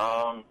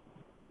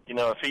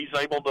 If he's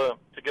able to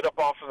get up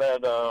off of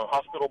that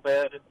hospital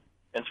bed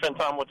and spend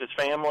time with his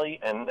family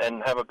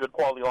and have a good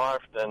quality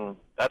life, then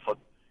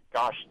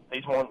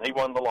he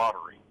won the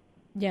lottery.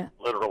 Yeah.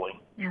 Literally.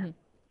 Mm-hmm.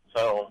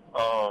 So,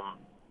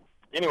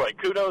 anyway,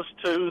 kudos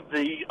to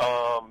the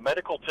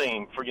medical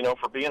team for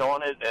being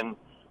on it and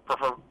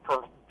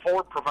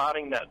for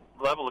providing that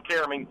level of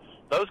care. I mean,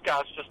 those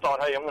guys just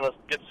thought, hey, I'm going to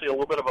get to see a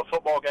little bit of a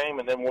football game,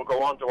 and then we'll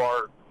go on to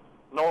our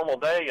normal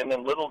day, and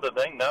then little did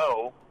they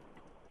know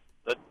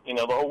that, you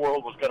know, the whole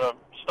world was going to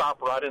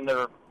stop right in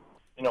their,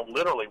 you know,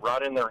 literally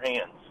right in their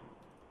hands.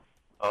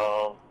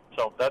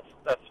 So that's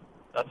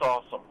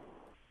awesome.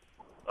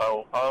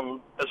 So,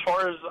 as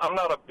far as, I'm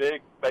not a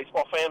big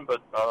baseball fan,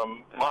 but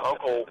my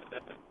uncle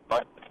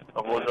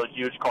was a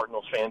huge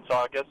Cardinals fan. So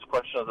I guess the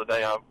question of the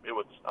day,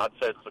 I'd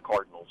say it's the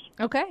Cardinals.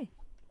 Okay.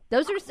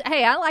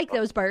 Hey, I like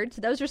those birds.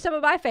 Those are some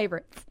of my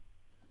favorites.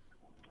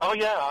 Oh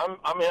yeah,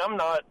 I'm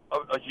not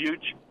a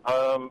huge.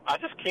 I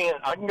just can't.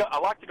 I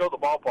like to go to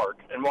the ballpark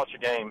and watch a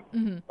game,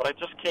 but I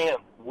just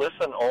can't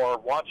listen or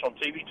watch on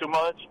TV too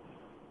much.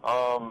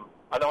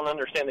 I don't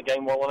understand the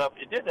game well enough.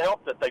 It did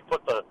help that they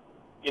put the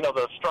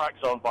strike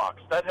zone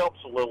box. That helps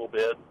a little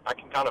bit. I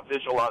can kind of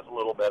visualize a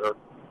little better,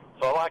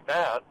 so I like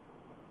that.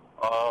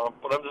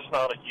 But I'm just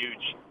not a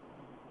huge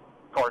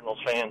Cardinals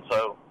fan.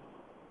 So,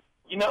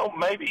 you know,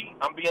 maybe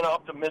I'm being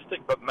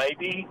optimistic, but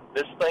maybe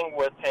this thing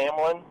with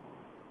Hamlin.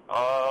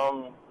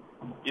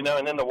 You know,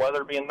 and then the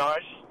weather being nice,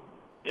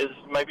 is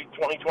maybe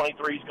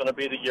 2023 is going to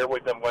be the year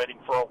we've been waiting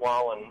for a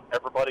while, and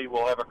everybody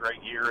will have a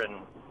great year, and,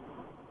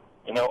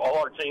 you know, all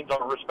our teams,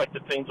 our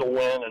respective teams will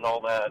win and all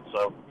that.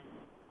 So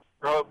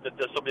I hope that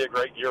this will be a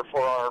great year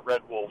for our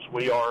Red Wolves.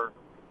 We are,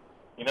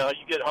 you know,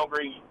 you get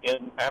hungry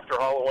after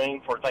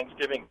Halloween for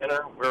Thanksgiving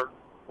dinner. We're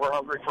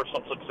hungry for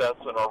some success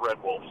in our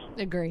Red Wolves.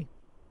 Agree.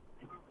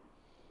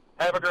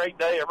 Have a great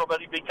day.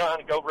 Everybody be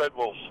kind and go Red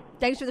Wolves.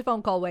 Thanks for the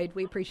phone call, Wade.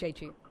 We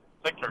appreciate you.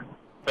 Take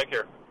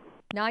care.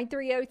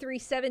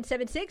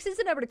 930-3776 is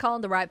the number to call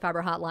on the Right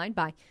Fiber hotline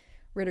by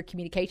Ritter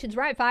Communications.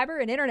 Right Fiber,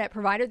 an internet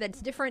provider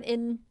that's different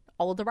in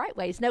all of the right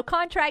ways. No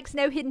contracts,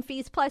 no hidden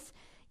fees. Plus,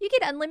 you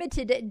get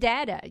unlimited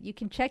data. You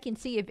can check and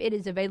see if it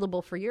is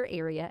available for your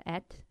area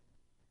at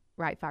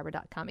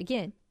rightfiber.com.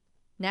 Again,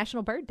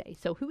 National Bird Day.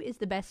 So who is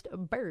the best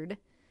bird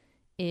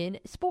in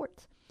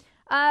sports?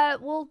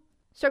 We'll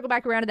circle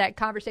back around to that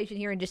conversation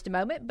here in just a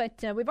moment,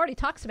 but we've already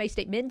talked some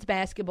A-State men's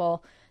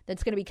basketball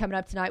that's going to be coming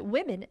up tonight.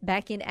 Women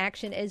back in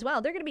action as well.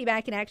 They're going to be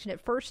back in action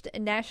at First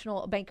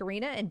National Bank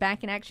Arena and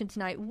back in action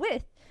tonight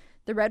with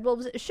the Red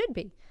Wolves. Should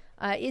be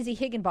Izzy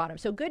Higginbottom.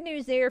 So good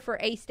news there for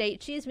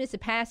A-State. She has missed the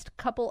past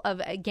couple of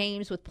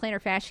games with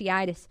plantar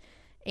fasciitis,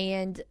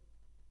 and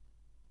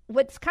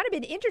what's kind of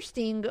been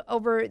interesting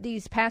over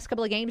these past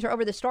couple of games or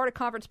over the start of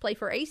conference play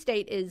for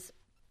A-State is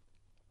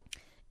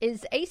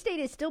A-State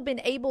has still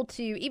been able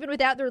to, even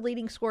without their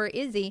leading scorer,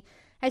 Izzy,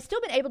 has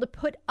still been able to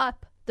put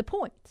up the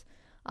points.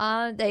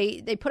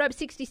 They put up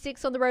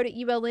 66 on the road at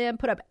ULM,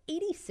 put up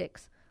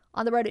 86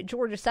 on the road at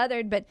Georgia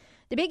Southern. But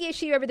the big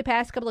issue over the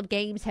past couple of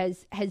games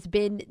has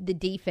been the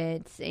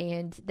defense,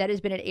 and that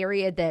has been an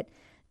area that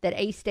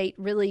A-State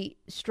really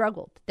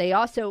struggled. They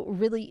also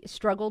really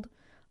struggled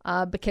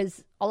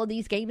because all of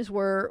these games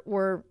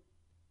were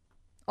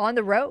on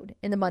the road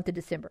in the month of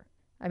December.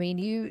 I mean,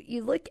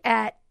 you look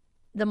at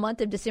the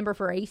month of December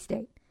for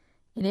A-State,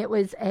 and it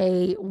was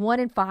a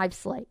 1-5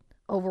 slate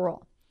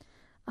overall.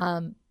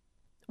 1-1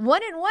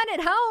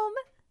 at home,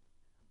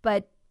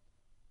 but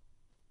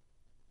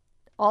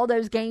all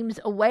those games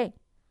away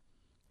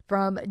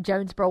from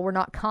Jonesboro were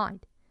not kind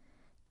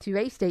to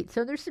A-State.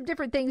 So there's some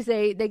different things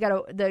they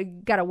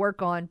gotta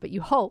work on, but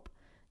you hope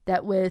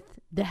that with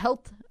the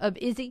health of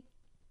Izzy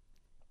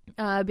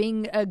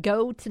being a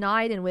go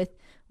tonight, and with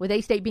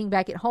A-State being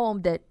back at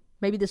home, that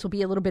maybe this will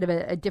be a little bit of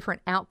a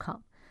different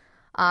outcome.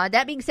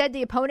 That being said,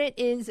 the opponent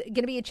is going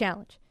to be a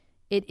challenge.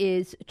 It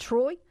is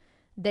Troy.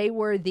 They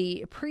were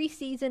the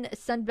preseason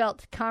Sun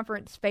Belt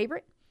Conference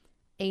favorite,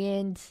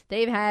 and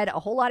they've had a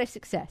whole lot of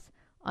success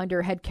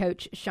under head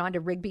coach Shonda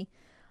Rigby.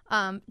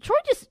 Troy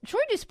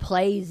just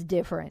plays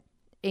different,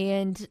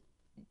 and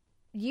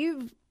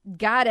you've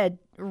got to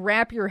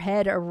wrap your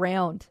head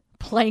around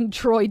playing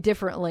Troy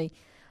differently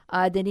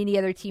than any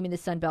other team in the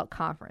Sun Belt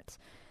Conference.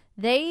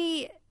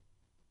 They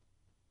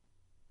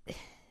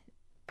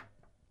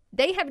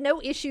have no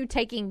issue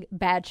taking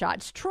bad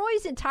shots.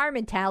 Troy's entire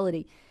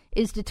mentality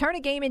is to turn a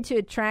game into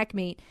a track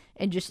meet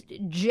and just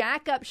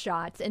jack up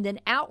shots and then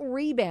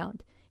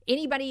out-rebound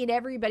anybody and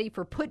everybody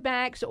for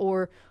putbacks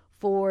or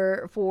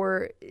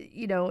for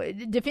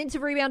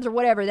defensive rebounds or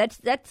whatever. That's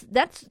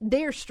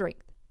their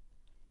strength.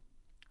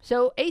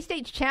 So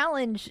A-State's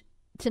challenge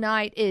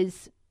tonight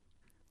is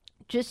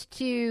just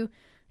to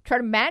try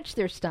to match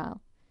their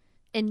style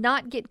and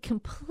not get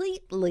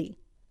completely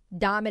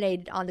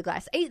dominated on the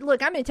glass.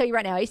 Look, I'm going to tell you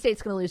right now,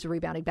 A-State's going to lose the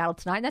rebounding battle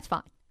tonight, and that's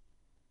fine.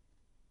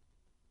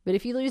 But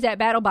if you lose that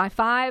battle by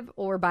 5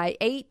 or by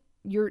 8,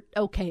 you're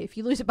okay. If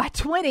you lose it by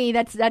 20,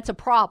 that's a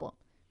problem.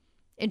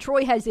 And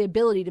Troy has the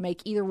ability to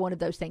make either one of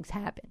those things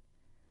happen.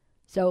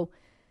 So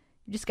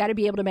you just got to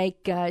be able to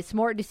make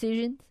smart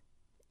decisions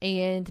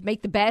and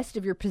make the best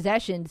of your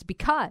possessions,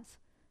 because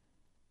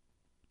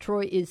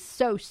Troy is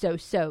so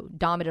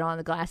dominant on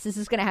the glass. This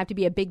is going to have to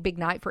be a big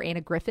night for Anna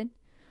Griffin,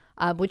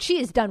 which she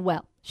has done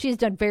well. She has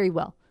done very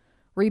well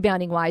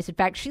rebounding-wise. In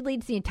fact, she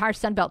leads the entire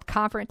Sun Belt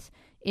Conference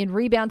in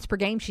rebounds per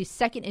game. She's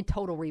second in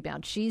total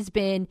rebounds.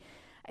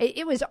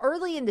 It was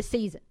early in the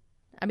season.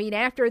 I mean,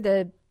 after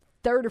the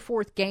third or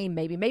fourth game,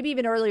 maybe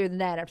even earlier than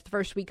that, after the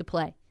first week of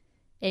play.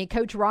 And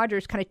Coach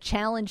Rogers kind of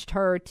challenged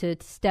her to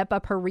step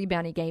up her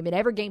rebounding game. In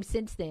every game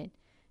since then,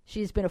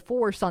 she's been a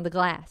force on the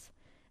glass.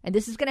 And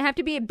this is going to have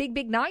to be a big,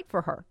 big night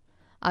for her.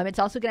 It's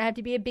also going to have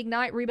to be a big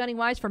night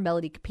rebounding-wise for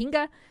Melody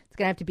Kapinga. It's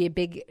going to have to be a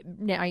big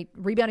night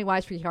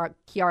rebounding-wise for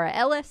Kiara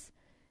Ellis.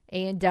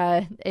 And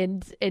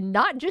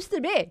not just the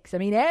bigs. I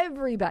mean,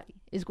 everybody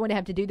is going to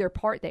have to do their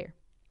part there.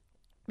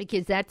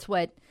 Because that's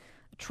what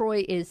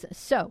Troy is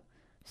so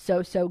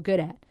good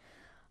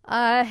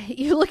at.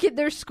 You look at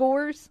their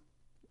scores,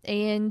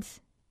 and,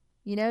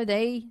 you know,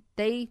 they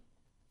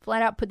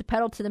flat out put the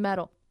pedal to the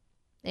metal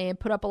and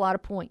put up a lot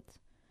of points.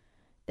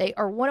 They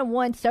are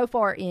 1-1 so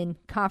far in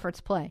conference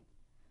play.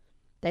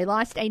 They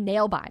lost a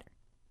nail-biter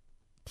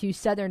to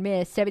Southern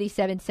Miss,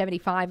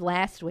 77-75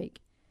 last week.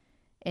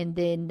 And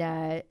then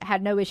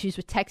had no issues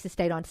with Texas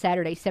State on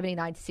Saturday,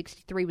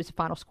 79-63 was the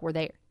final score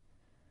there.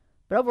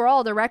 But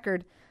overall, the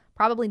record,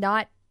 probably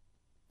not,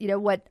 you know,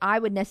 what I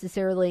would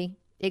necessarily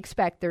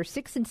expect. They're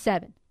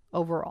 6-7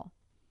 overall.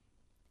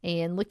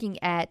 And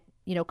looking at,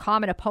 you know,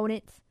 common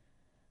opponents,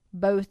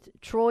 both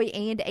Troy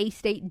and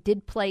A-State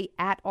did play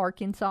at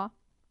Arkansas,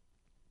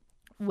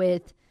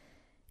 with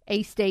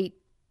A-State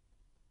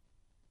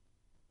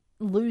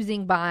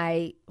losing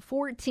by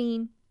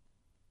 14.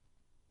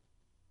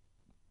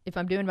 If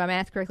I'm doing my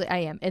math correctly, I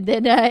am. And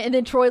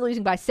then Troy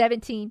losing by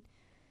 17.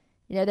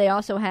 You know, they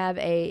also have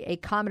a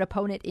common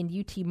opponent in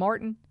UT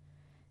Martin,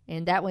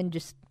 and that one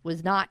just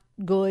was not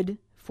good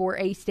for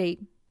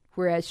A-State,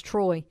 whereas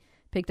Troy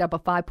picked up a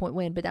 5-point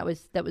win, but that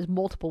was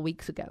multiple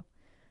weeks ago.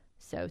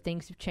 So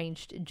things have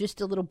changed just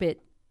a little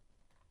bit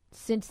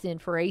since then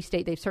for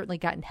A-State. They've certainly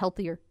gotten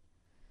healthier,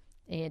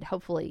 and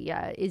hopefully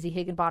Izzy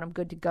Higginbottom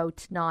good to go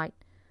tonight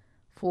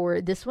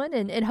for this one,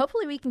 and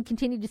hopefully we can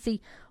continue to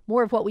see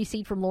more of what we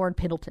see from Lauren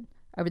Pendleton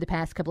over the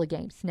past couple of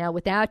games. Now,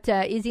 without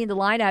Izzy in the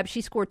lineup, she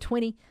scored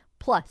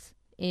 20-plus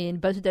in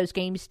both of those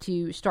games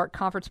to start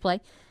conference play.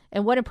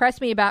 And what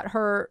impressed me about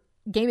her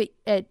game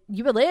at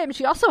ULM,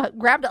 she also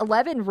grabbed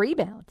 11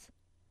 rebounds.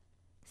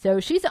 So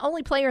she's the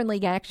only player in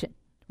league action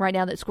right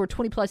now that scored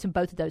 20-plus in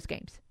both of those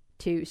games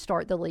to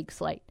start the league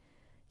slate.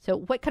 So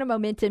what kind of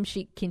momentum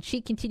can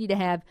she continue to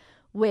have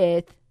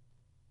with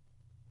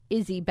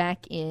Izzy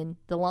back in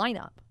the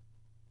lineup?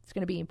 It's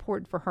going to be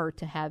important for her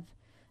to have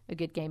a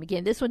good game.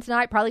 Again, this one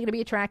tonight probably going to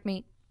be a track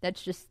meet.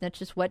 That's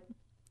just what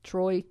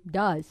Troy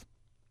does.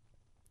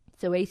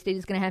 So A-State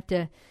is going to have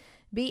to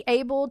be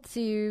able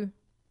to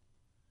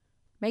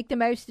make the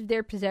most of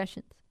their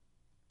possessions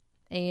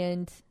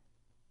and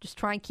just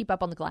try and keep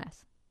up on the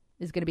glass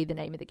is going to be the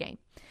name of the game.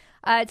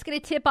 It's going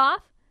to tip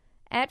off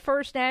at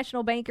First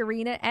National Bank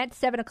Arena at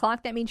 7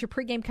 o'clock. That means your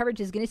pregame coverage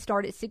is going to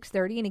start at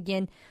 6:30. And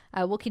again,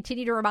 we'll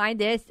continue to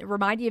remind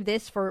you of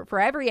this for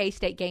every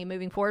A-State game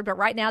moving forward. But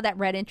right now, that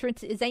red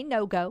entrance is a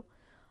no-go.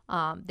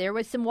 There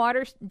was some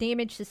water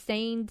damage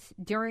sustained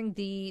during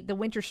the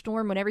winter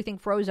storm when everything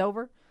froze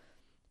over.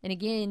 And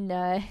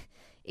again,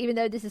 even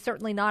though this is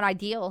certainly not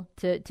ideal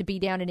to be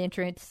down an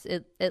entrance,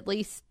 at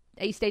least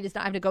A-State is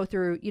not having to go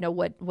through, you know,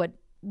 what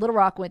Little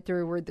Rock went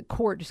through, where the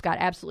court just got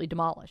absolutely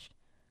demolished.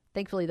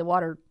 Thankfully, the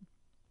water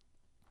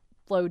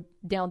flowed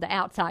down the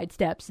outside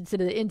steps instead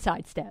of the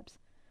inside steps.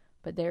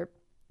 But they're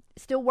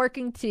still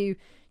working to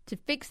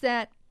fix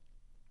that.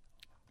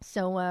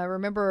 So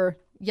remember,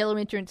 yellow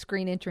entrance,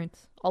 green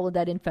entrance, all of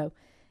that info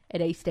at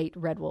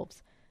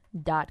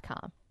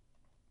astateredwolves.com.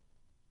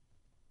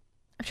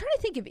 I'm trying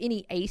to think of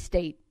any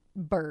A-State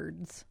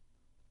birds.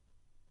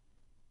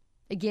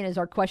 Again, is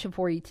our question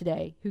for you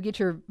today. Who gets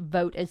your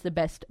vote as the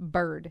best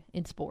bird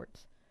in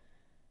sports?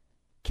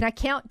 Can I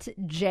count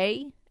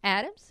Jay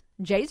Adams?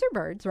 Jays are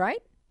birds,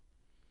 right?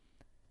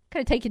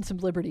 Kind of taking some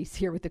liberties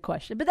here with the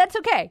question, but that's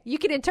okay. You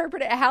can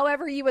interpret it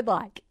however you would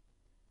like.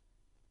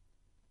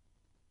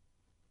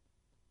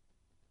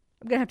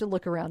 I'm going to have to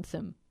look around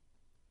some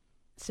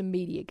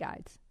media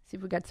guides. See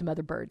if we got some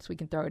other birds we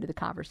can throw into the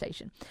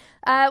conversation.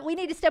 We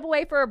need to step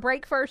away for a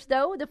break first,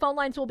 though. The phone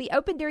lines will be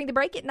open during the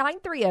break at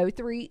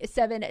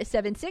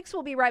 930-3776.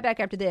 We'll be right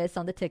back after this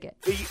on The Ticket.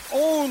 The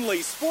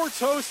only sports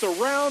host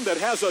around that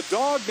has a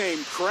dog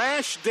named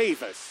Crash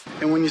Davis.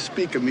 And when you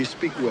speak of me,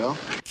 speak well.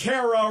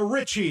 Kara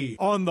Richey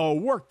on the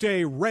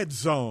Workday Red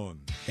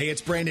Zone. Hey,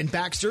 it's Brandon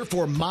Baxter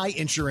for my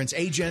insurance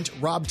agent,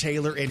 Rob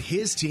Taylor, and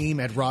his team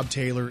at Rob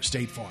Taylor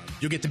State Farm.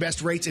 You'll get the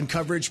best rates and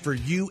coverage for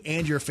you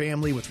and your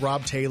family with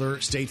Rob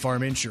Taylor State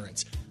Farm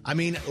Insurance. I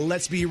mean,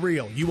 let's be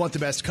real. You want the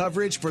best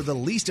coverage for the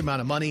least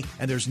amount of money,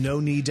 and there's no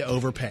need to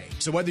overpay.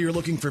 So whether you're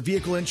looking for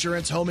vehicle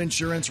insurance, home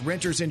insurance,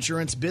 renter's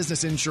insurance,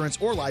 business insurance,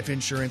 or life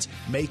insurance,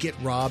 make it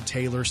Rob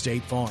Taylor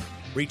State Farm.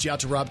 Reach out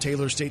to Rob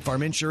Taylor State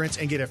Farm Insurance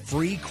and get a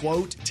free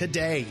quote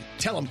today.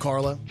 Tell them,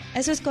 Carla.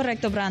 Eso es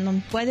correcto,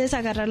 Brandon. Puedes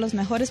agarrar los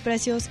mejores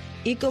precios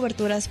y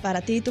coberturas para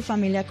ti y tu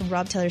familia con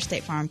Rob Taylor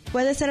State Farm.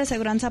 Puede ser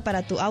aseguranza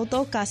para tu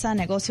auto, casa,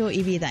 negocio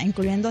y vida,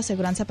 incluyendo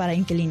aseguranza para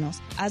inquilinos.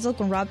 Hazlo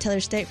con Rob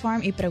Taylor State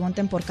Farm y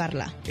pregunten por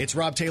Carla. It's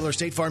Rob Taylor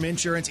State Farm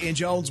Insurance in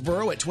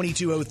Jonesboro at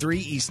 2203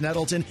 East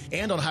Nettleton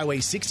and on Highway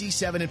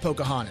 67 in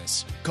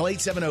Pocahontas. Call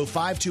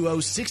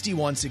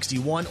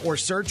 870-520-6161 or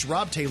search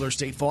Rob Taylor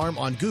State Farm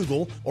on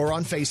Google or on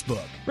on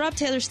Facebook. Rob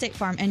Taylor State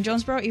Farm en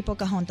Jonesboro y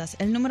Pocahontas.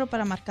 El número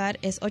para marcar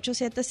es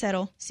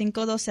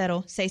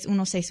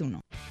 870-520-6161.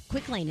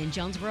 Quick Lane in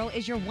Jonesboro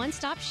is your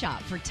one-stop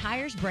shop for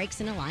tires,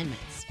 brakes, and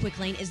alignments. Quick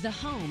Lane is the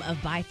home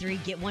of buy 3,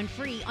 get 1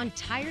 free on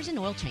tires and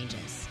oil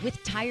changes,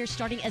 with tires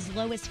starting as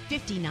low as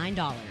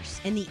 $59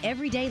 and the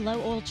everyday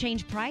low oil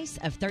change price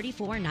of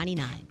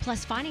 $34.99.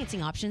 Plus,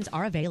 financing options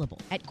are available.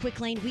 At Quick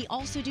Lane, we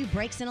also do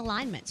brakes and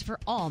alignments for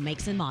all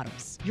makes and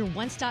models. Your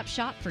one-stop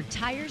shop for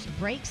tires,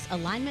 brakes,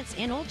 alignments,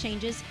 and oil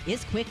changes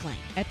is Quick Lane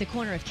at the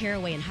corner of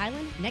Caraway and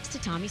Highland next to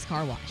Tommy's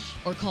Car Wash.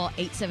 Or call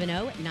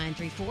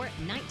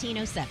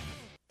 870-934-1907.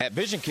 At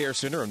Vision Care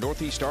Center of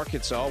Northeast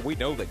Arkansas, we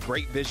know that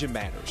great vision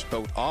matters,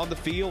 both on the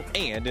field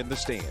and in the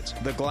stands.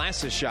 The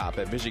Glasses Shop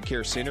at Vision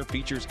Care Center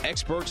features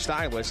expert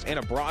stylists and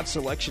a broad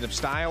selection of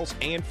styles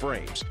and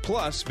frames.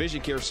 Plus, Vision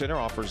Care Center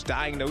offers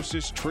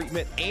diagnosis,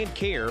 treatment, and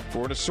care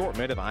for an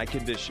assortment of eye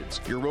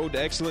conditions. Your road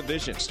to excellent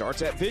vision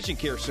starts at Vision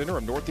Care Center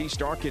of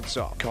Northeast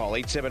Arkansas. Call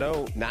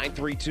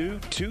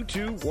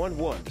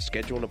 870-932-2211 to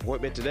schedule an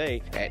appointment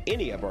today at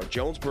any of our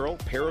Jonesboro,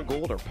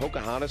 Paragould, or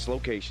Pocahontas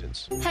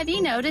locations. Have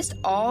you noticed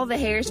all the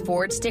Harris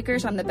Ford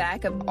stickers on the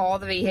back of all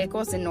the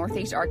vehicles in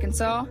Northeast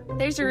Arkansas?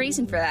 There's a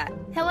reason for that.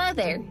 Hello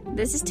there,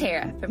 this is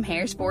Tara from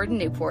Harris Ford in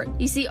Newport.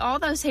 You see all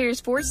those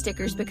Harris Ford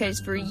stickers because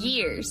for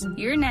years,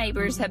 your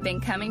neighbors have been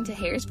coming to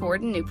Harris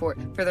Ford in Newport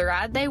for the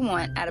ride they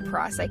want at a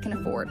price they can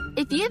afford.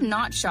 If you have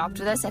not shopped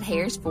with us at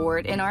Harris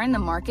Ford and are in the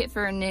market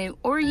for a new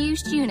or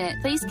used unit,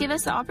 please give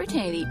us the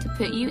opportunity to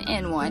put you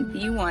in one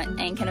you want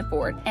and can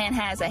afford and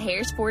has a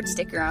Harris Ford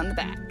sticker on the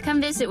back.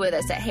 Come visit with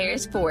us at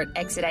Harris Ford,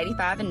 Exit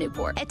 85 in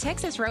Newport. At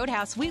Texas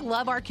Roadhouse, we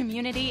love our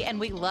community and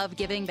we love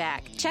giving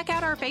back. Check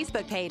out our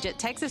Facebook page at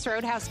Texas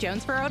Roadhouse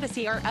Jonesboro to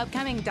see our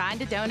upcoming Dine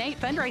to Donate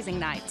fundraising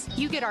nights.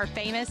 You get our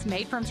famous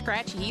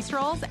made-from-scratch yeast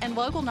rolls, and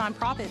local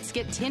nonprofits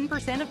get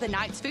 10% of the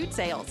night's food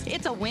sales.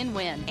 It's a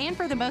win-win. And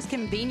for the most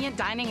convenient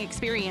dining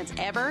experience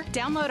ever,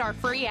 download our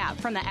free app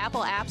from the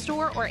Apple App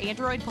Store or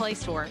Android Play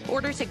Store.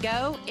 Order to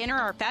go, enter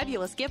our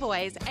fabulous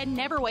giveaways, and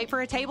never wait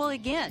for a table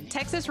again.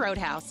 Texas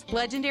Roadhouse.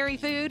 Legendary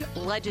food,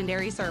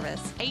 legendary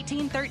service.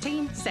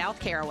 1813 South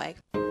Caraway.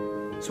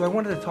 So I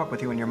wanted to talk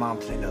with you and your mom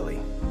today, Lily,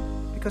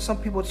 because some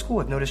people at school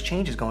have noticed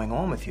changes going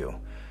on with you,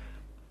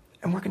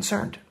 and we're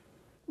concerned.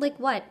 Like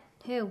what?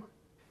 Who?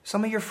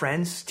 Some of your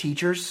friends,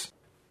 teachers.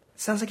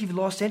 It sounds like you've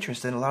lost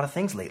interest in a lot of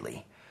things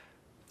lately.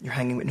 You're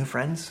hanging with new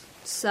friends.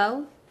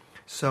 So?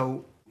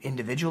 So,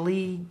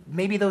 individually,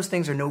 maybe those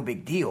things are no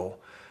big deal,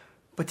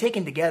 but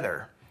taken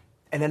together,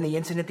 and then the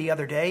incident the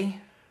other day,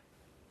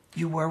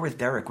 you were with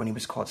Derek when he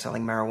was caught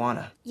selling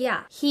marijuana.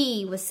 Yeah,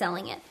 he was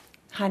selling it.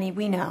 Honey,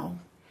 we know.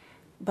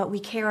 But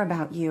we care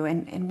about you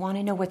and want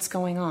to know what's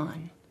going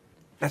on.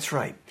 That's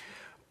right.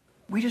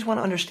 We just want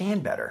to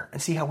understand better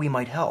and see how we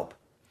might help.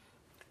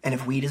 And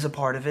if weed is a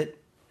part of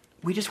it,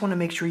 we just want to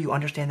make sure you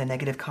understand the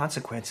negative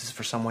consequences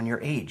for someone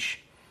your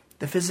age,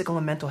 the physical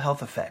and mental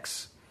health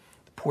effects,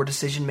 the poor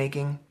decision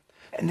making,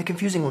 and the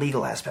confusing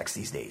legal aspects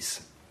these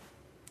days.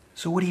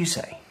 So what do you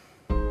say?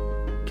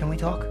 Can we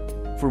talk?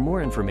 For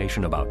more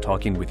information about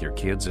talking with your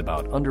kids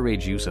about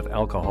underage use of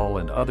alcohol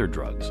and other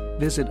drugs,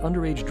 visit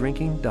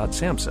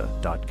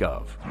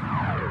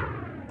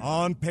underagedrinking.samhsa.gov.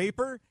 On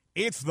paper,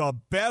 it's the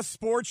best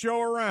sports show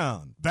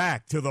around.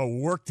 Back to the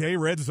Workday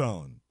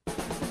Redzone.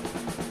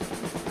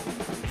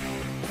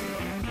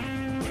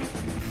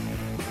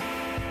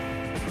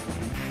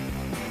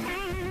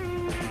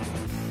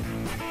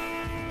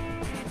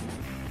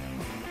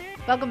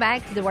 Welcome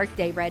back to the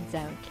Workday Red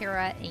Zone.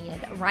 Kara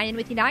and Ryan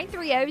with you.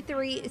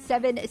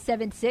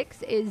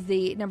 930-3776 is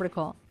the number to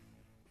call.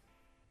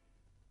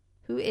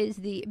 Who is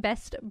the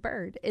best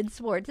bird in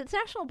sports? It's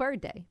National Bird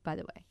Day, by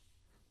the way.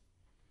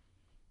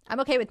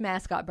 I'm okay with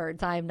mascot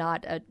birds. I am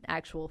not an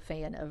actual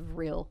fan of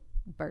real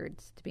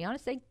birds. To be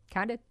honest, they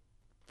kind of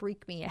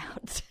freak me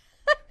out.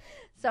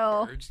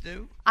 So birds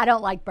do? I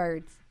don't like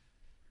birds.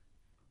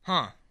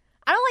 Huh.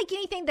 I don't like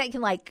anything that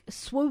can, like,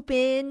 swoop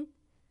in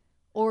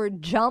or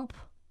jump.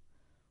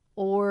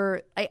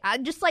 Or I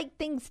just like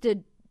things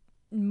to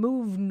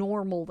move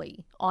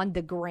normally on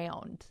the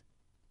ground.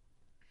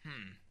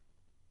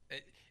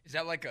 Is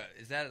it like a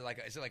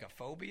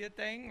phobia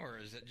thing, or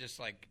is it just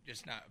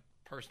not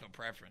personal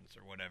preference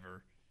or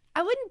whatever?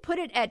 I wouldn't put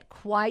it at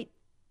quite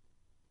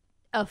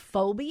a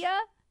phobia,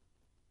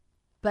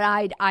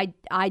 but I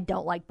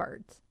don't like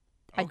birds.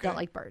 Okay. I don't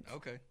like birds.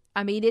 Okay.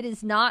 I mean, it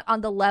is not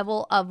on the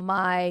level of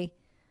my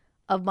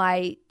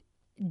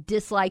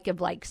dislike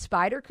of, like,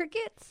 spider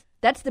crickets.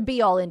 That's the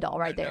be all end all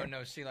right there.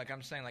 No. See, like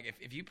I'm saying, like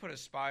if you put a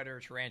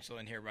spider tarantula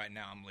in here right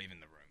now, I'm leaving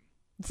the room.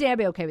 See, I'd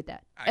be okay with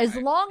that. As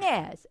long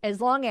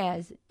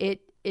as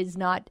it is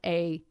not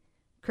a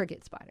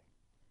cricket spider,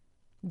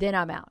 then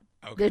I'm out.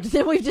 Okay.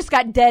 Then we've just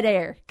got dead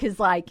air because,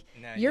 like,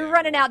 you're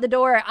running out the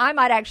door. I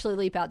might actually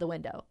leap out the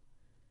window.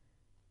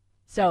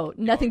 So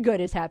nothing good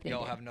is happening.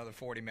 You'll have another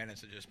 40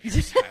 minutes of just pure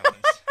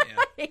silence.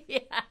 Yeah.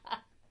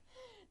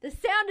 The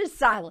sound is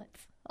silence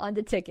on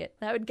the ticket.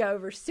 That would go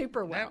over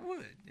super well. That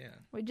would, yeah.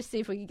 We'd just see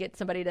if we could get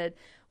somebody to...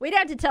 We'd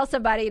have to tell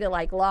somebody to,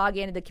 like, log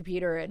into the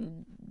computer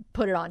and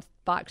put it on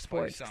Fox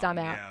Sports because I'm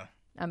out. Yeah.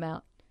 I'm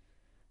out.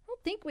 I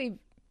don't think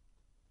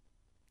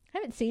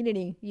haven't seen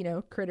any,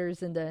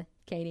 critters in the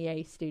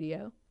KNEA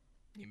studio.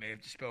 You may have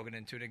just spoken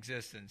into an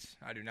existence.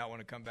 I do not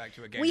want to come back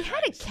to a game. We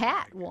had a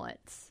cat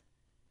once.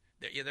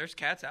 There's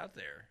cats out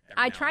there.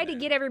 I tried to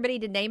get everybody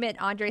to name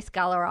it Andres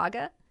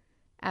Galarraga.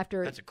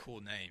 That's a cool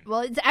name. Well,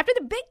 it's after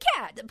the big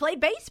cat that played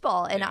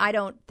baseball, and I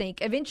don't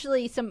think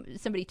eventually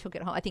somebody took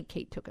it home. I think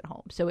Kate took it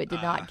home, so it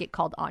did not get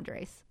called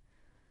Andres.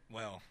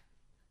 Well,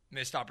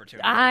 missed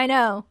opportunity. I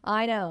know.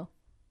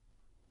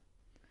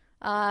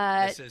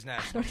 This is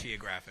National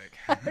Geographic.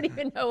 I don't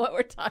even know what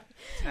we're talking.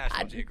 It's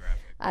National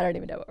Geographic. I don't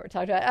even know what we're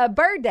talking about.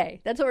 Bird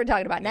Day. That's what we're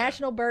talking about. Yeah.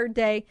 National Bird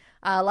Day.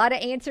 A lot of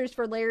answers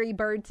for Larry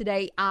Bird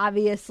today,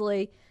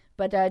 obviously.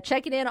 But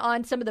checking in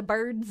on some of the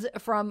birds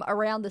from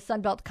around the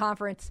Sun Belt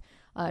Conference.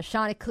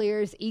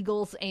 Chanticleers,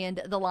 Eagles,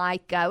 and the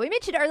like. We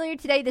mentioned earlier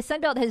today the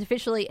Sun Belt has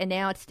officially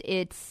announced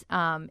its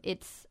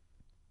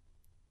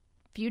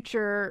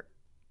future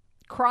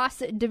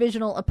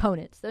cross-divisional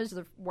opponents. Those are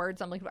the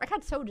words I'm looking for. I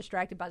got so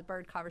distracted by the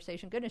bird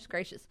conversation. Goodness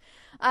gracious.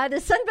 The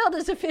Sun Belt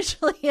has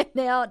officially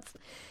announced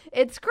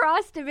its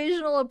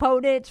cross-divisional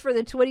opponents for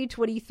the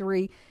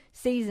 2023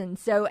 season.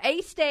 So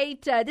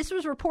A-State, this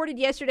was reported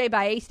yesterday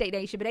by A-State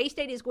Nation, but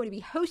A-State is going to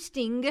be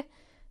hosting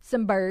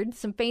some birds,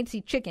 some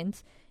fancy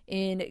chickens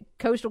in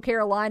Coastal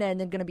Carolina, and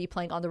then going to be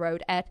playing on the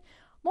road at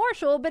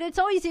Marshall. But it's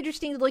always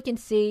interesting to look and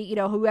see,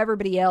 who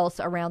everybody else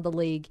around the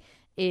league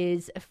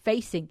is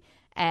facing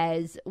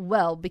as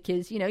well,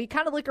 because, you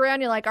kind of look around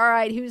and you're like, all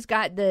right, who's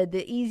got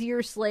the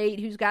easier slate?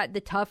 Who's got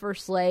the tougher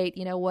slate?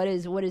 What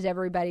is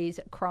everybody's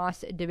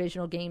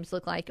cross-divisional games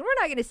look like? And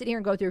we're not going to sit here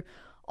and go through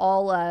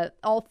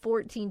all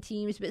 14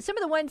 teams, but some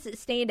of the ones that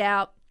stand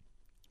out,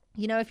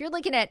 if you're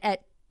looking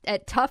at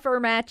tougher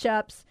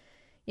matchups,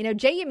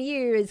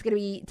 JMU is going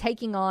to be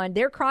taking on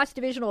their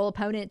cross-divisional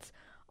opponents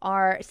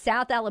are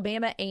South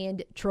Alabama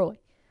and Troy.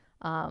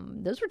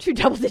 Those were 2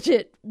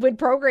 double-digit win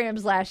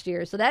programs last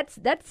year, so that's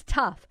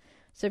tough.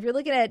 So if you're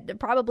looking at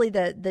probably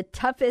the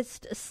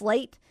toughest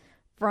slate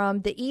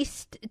from the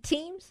East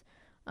teams,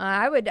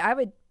 I would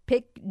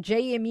pick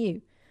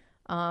JMU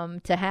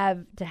to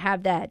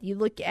have that. You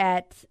look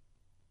at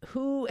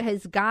who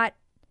has got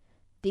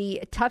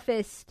the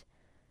toughest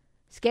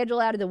schedule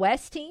out of the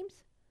West teams.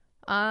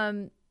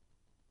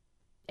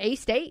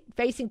 A-State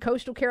facing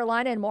Coastal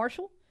Carolina and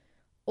Marshall,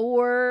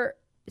 or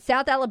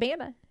South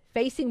Alabama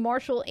facing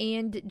Marshall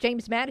and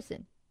James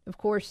Madison. Of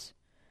course,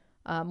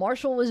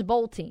 Marshall was a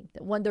bowl team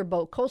that won their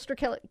bowl. Coastal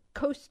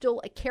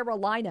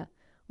Carolina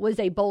was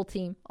a bowl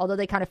team, although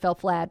they kind of fell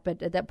flat,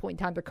 but at that point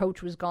in time, their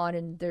coach was gone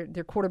and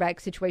their quarterback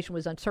situation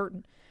was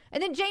uncertain.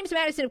 And then James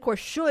Madison, of course,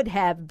 should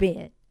have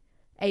been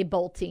a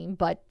bowl team,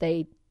 but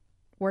they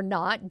were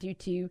not due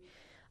to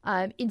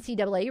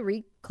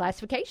NCAA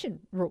reclassification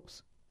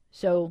rules.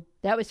 So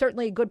that was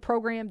certainly a good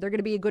program. They're going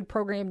to be a good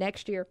program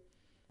next year.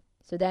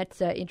 So that's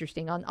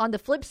interesting. On the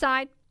flip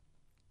side,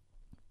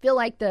 feel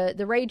like the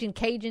Ragin'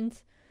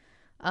 Cajuns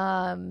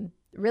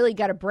really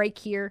got a break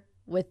here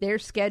with their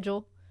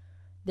schedule.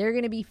 They're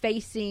going to be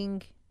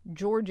facing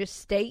Georgia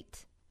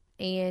State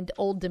and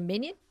Old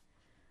Dominion.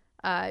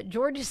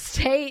 Georgia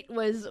State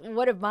was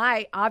one of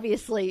my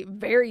obviously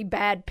very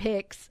bad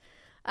picks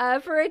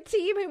for a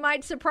team who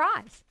might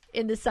surprise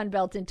in the Sun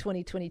Belt in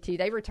 2022.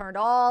 They returned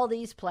all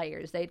these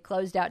players. They'd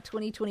closed out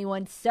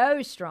 2021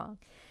 so strong.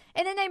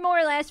 And then they more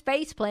or less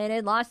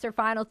face-planted, lost their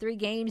final 3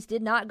 games,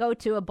 did not go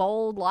to a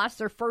bowl, lost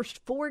their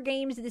first 4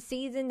 games of the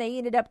season. They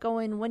ended up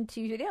going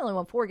 1-2. They only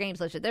won 4 games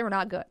last year. They were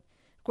not good.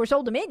 Of course,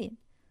 Old Dominion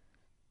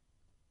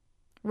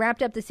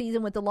wrapped up the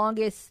season with the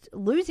longest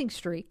losing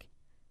streak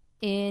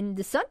in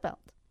the Sun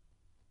Belt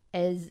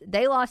as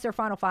they lost their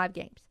final 5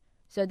 games.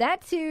 So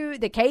that's who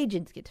the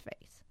Cajuns get to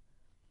face.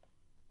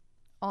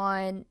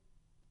 On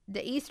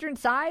the eastern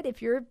side,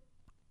 if you're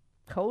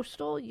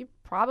Coastal, you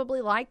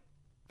probably like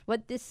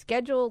what this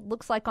schedule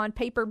looks like on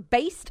paper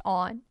based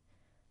on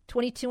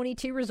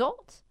 2022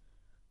 results.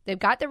 They've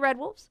got the Red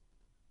Wolves,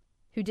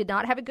 who did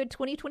not have a good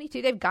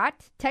 2022. They've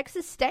got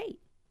Texas State,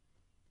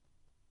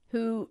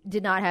 who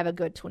did not have a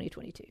good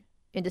 2022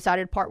 and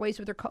decided to part ways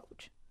with their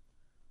coach.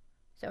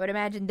 So I would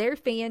imagine their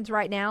fans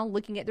right now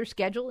looking at their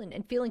schedule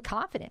and feeling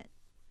confident.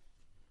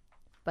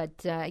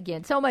 But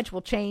again, so much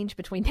will change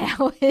between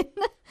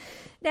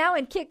now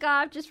and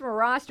kickoff, just from a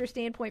roster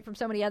standpoint, from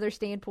so many other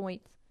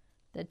standpoints,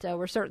 that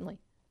we're certainly.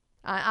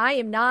 I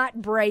am not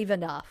brave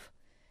enough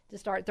to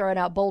start throwing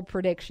out bold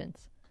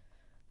predictions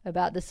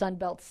about the Sun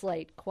Belt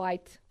slate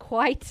quite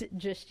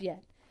just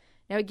yet.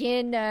 Now,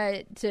 again,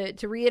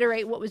 to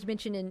reiterate what was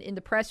mentioned in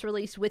the press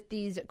release with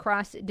these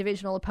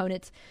cross-divisional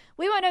opponents,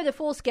 we won't know the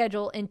full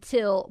schedule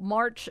until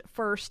March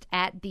 1st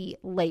at the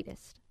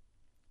latest.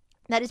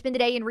 That has been the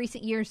day in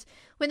recent years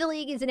when the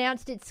league has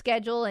announced its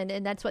schedule,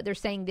 and that's what they're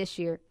saying this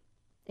year.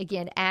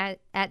 Again, at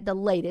the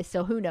latest,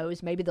 so who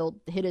knows? Maybe they'll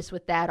hit us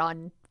with that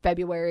on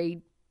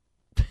February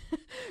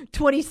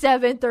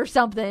 27th or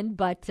something,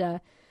 but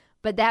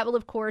But that will,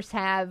 of course,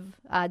 have,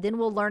 then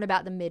we'll learn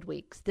about the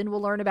midweeks. Then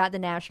we'll learn about the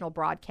national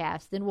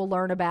broadcast. Then we'll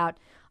learn about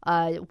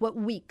what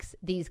weeks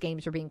these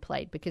games are being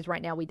played, because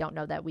right now we don't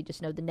know that. We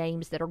just know the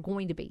names that are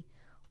going to be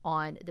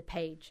on the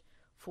page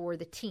for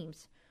the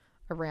teams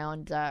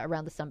around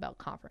the Sun Belt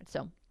Conference.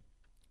 So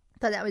I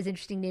thought that was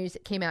interesting news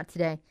that came out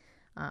today.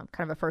 Kind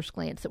of a first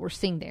glance that we're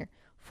seeing there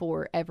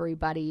for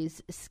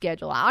everybody's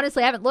schedule. I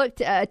honestly haven't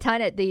looked a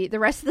ton at the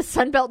rest of the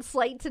Sun Belt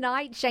slate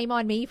tonight. Shame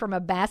on me from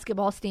a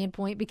basketball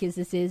standpoint, because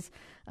this is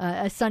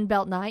a Sun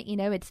Belt night. You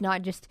know, it's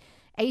not just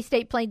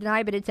A-State playing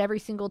tonight, but it's every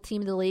single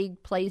team in the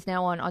league plays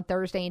now on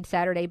Thursday and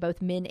Saturday,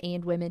 both men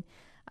and women.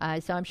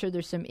 So I'm sure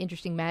there's some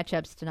interesting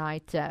matchups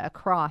tonight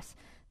across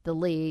the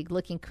league.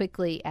 Looking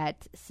quickly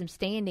at some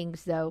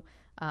standings, though,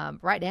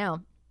 right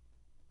now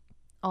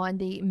on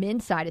the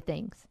men's side of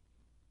things.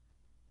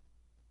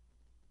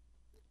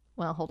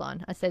 Well, hold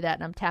on. I say that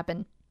and I'm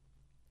tapping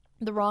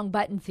the wrong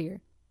buttons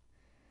here.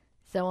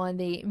 So on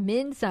the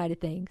men's side of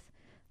things,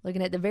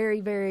 looking at the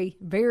very, very,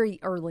 very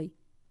early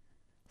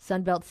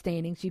Sun Belt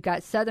standings, you've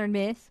got Southern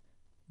Miss,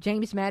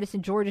 James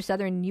Madison, Georgia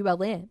Southern, and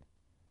ULM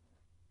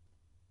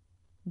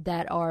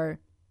that are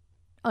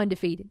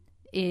undefeated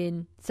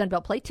in Sun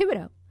Belt play,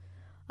 2-0.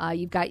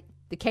 You've got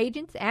the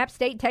Cajuns, App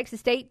State,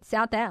 Texas State,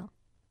 South Al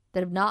that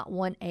have not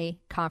won a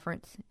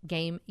conference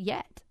game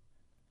yet.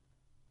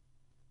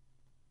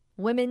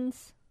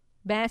 Women's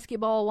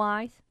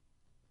basketball-wise,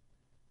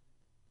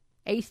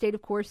 A-State,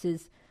 of course,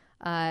 is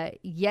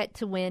yet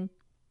to win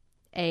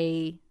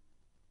a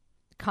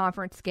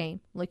conference game.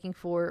 Looking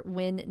for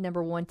win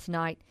number 1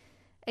 tonight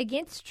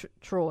against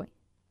Troy.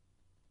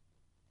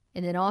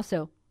 And then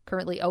also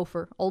currently 0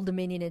 for Old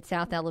Dominion in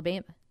South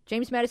Alabama.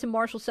 James Madison,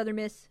 Marshall, Southern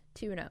Miss,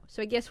 2-0.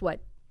 So guess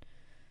what?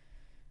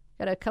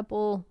 Got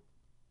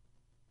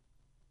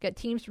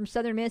teams from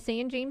Southern Miss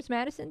and James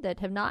Madison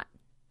that have not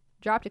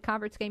dropped a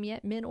conference game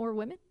yet, men or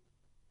women.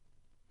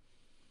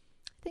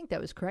 I think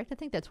that was correct. I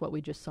think that's what we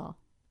just saw.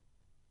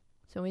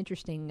 So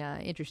interesting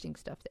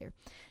stuff there.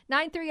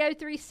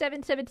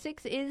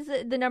 930-3776 is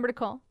the number to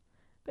call.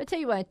 But I tell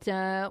you what,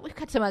 we've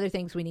got some other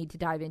things we need to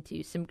dive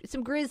into. Some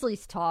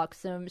Grizzlies talk,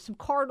 some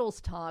Cardinals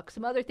talk,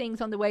 some other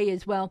things on the way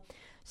as well.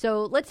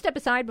 So let's step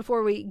aside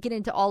before we get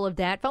into all of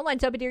that. Phone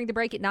line's open during the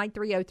break at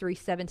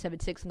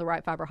 930-3776 on the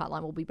Right Fiber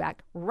hotline. We'll be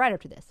back right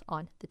after this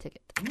on The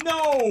Ticket.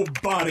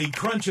 Nobody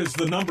crunches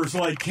the numbers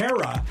like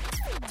Kara.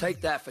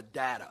 Take that for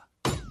data.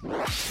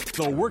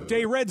 The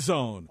Workday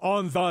Redzone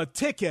on the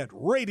Ticket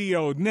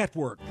Radio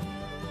Network.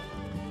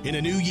 In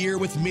a new year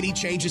with many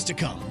changes to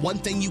come, one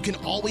thing you can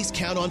always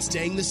count on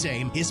staying the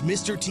same is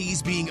Mr.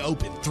 T's being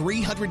open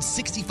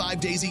 365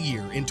 days a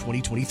year in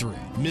 2023.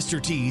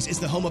 Mr. T's is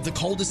the home of the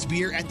coldest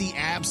beer at the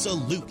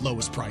absolute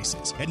lowest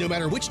prices. And no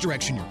matter which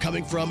direction you're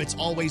coming from, it's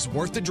always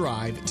worth the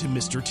drive to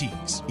Mr.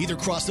 T's. Either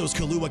cross those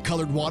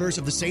Kahlua-colored waters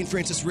of the St.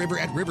 Francis River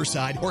at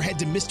Riverside or head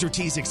to Mr.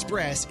 T's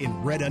Express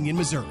in Red Onion,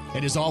 Missouri.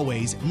 And as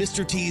always,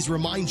 Mr. T's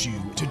reminds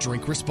you to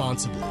drink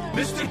responsibly.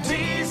 Mr.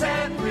 T's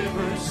at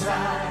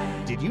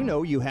Riverside. Did you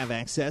know you have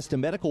access to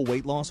medical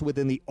weight loss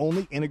within the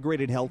only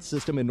integrated health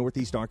system in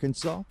Northeast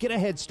Arkansas? Get a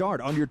head start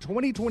on your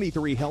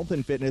 2023 health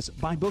and fitness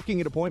by booking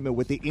an appointment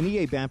with the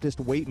NEA Baptist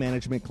Weight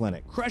Management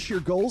Clinic. Crush your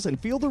goals and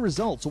feel the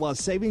results while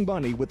saving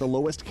money with the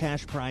lowest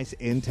cash price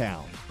in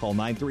town. Call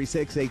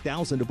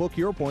 936-8000 to book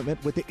your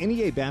appointment with the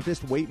NEA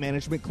Baptist Weight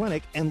Management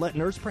Clinic and let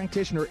nurse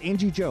practitioner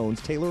Angie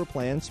Jones tailor a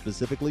plan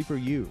specifically for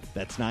you.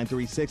 That's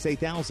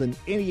 936-8000,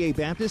 NEA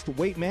Baptist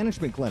Weight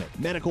Management Clinic.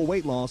 Medical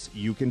weight loss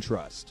you can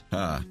trust.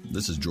 Hi,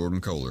 this is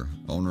Jordan Kohler,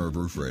 owner of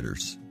Roof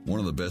Raiders. One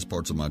of the best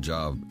parts of my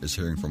job is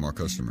hearing from our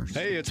customers.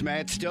 Hey, it's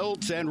Matt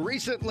Stoltz, and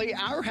recently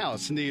our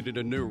house needed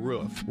a new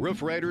roof.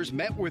 Roof Raiders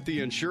met with the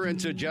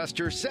insurance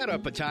adjuster, set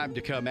up a time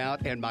to come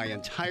out, and my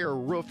entire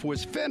roof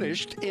was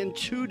finished in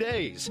 2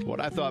 days. What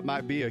I thought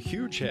might be a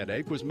huge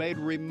headache was made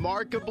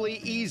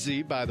remarkably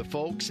easy by the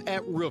folks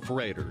at Roof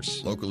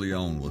Raiders. Locally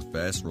owned with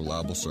fast,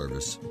 reliable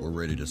service, we're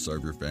ready to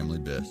serve your family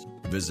best.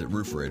 Visit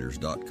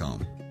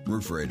roofraiders.com.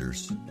 Roof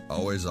Raiders,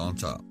 always on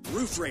top.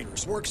 Roof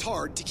Raiders works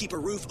hard to keep a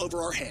roof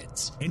over our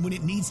heads. And when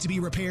it needs to be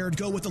repaired,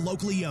 go with the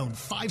locally owned,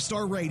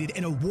 5-star rated,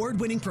 and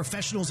award-winning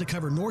professionals that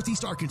cover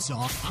Northeast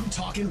Arkansas. I'm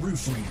talking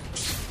Roof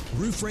Raiders.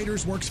 Roof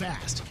Raiders works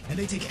fast, and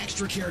they take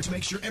extra care to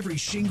make sure every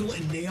shingle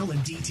and nail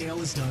and detail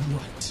is done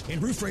right.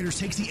 And Roof Raiders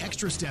takes the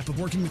extra step of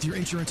working with your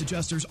insurance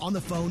adjusters on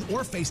the phone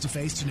or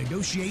face-to-face to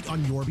negotiate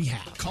on your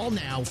behalf. Call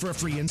now for a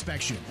free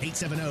inspection.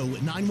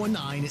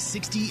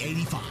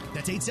 870-919-6085.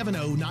 That's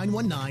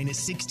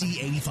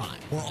 870-919-6085.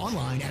 Or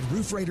online at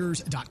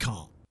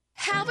roofraiders.com.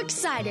 How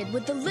excited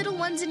would the little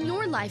ones in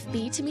your life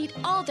be to meet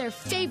all their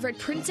favorite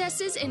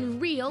princesses in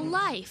real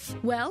life?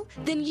 Well,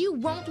 then you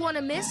won't want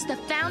to miss the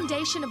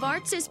Foundation of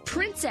Arts'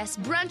 Princess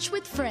Brunch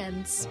with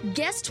Friends.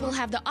 Guests will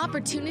have the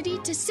opportunity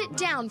to sit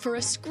down for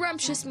a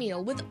scrumptious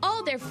meal with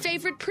all their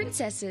favorite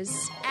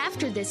princesses.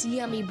 After this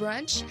yummy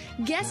brunch,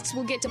 guests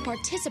will get to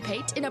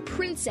participate in a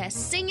princess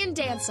sing and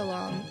dance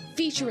along.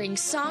 featuring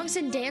songs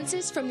and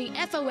dances from the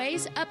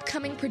FOA's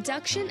upcoming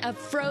production of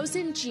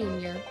Frozen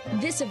Jr.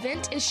 This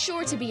event is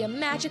sure to be a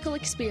magical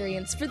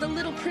experience for the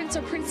little prince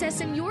or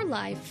princess in your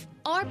life.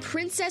 Our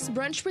Princess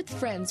Brunch with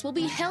Friends will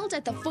be held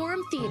at the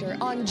Forum Theater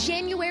on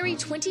January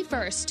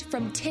 21st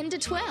from 10 to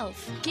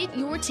 12. Get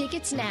your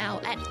tickets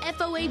now at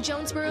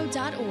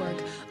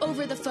foajonesboro.org,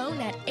 over the phone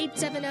at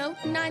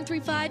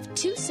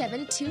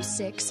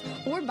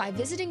 870-935-2726, or by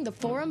visiting the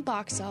Forum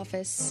box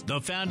office. The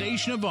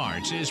Foundation of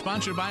Arts is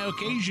sponsored by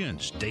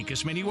Occasions,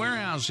 Dacus Mini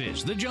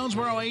Warehouses, the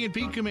Jonesboro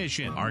A&P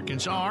Commission,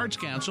 Arkansas Arts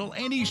Council,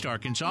 and East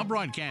Arkansas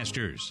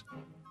Broadcasters.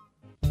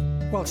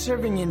 While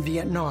serving in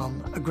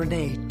Vietnam, a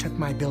grenade took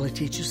my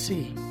ability to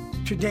see.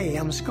 Today,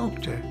 I'm a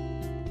sculptor.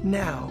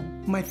 Now,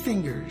 my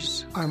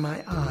fingers are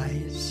my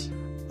eyes.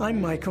 I'm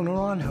Michael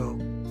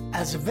Naranjo.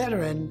 As a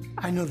veteran,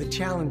 I know the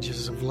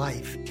challenges of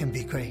life can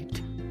be great.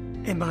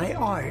 In my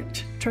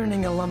art,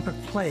 turning a lump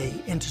of clay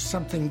into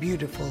something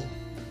beautiful,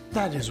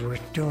 that is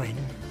worth doing.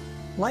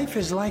 Life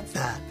is like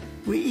that.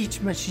 We each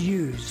must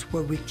use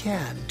what we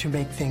can to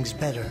make things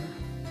better.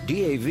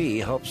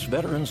 DAV helps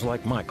veterans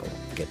like Michael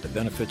get the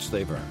benefits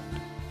they've earned.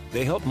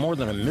 They help more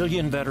than 1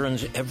 million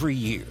veterans every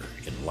year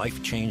in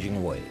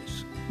life-changing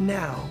ways.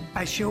 Now,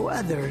 I show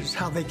others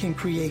how they can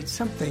create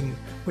something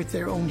with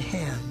their own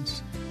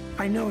hands.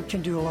 I know it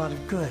can do a lot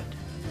of good.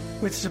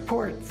 With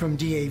support from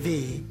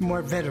DAV,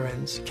 more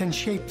veterans can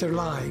shape their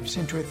lives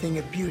into a thing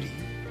of beauty.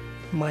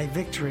 My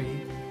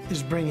victory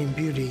is bringing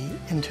beauty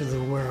into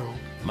the world.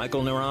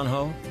 Michael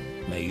Naranjo,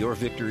 may your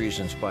victories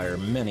inspire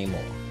many more.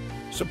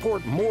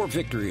 Support more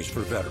victories for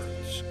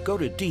veterans. Go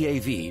to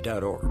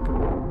DAV.org.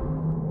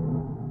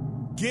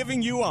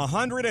 Giving you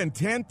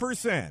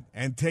 110%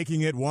 and taking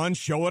it one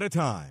show at a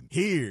time.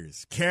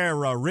 Here's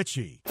Kara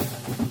Richey.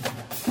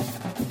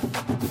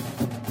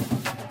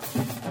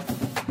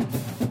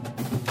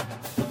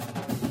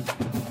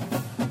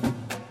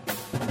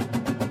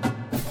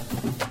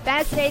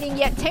 Fascinating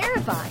yet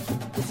terrifying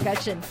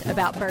discussion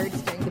about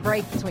birds during the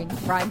break between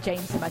Brian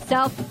James and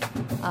myself.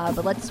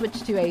 But let's switch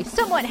to a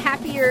somewhat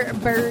happier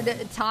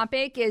bird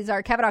topic. Is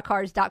our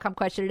CavenaughCars.com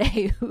question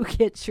today: who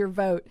gets your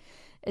vote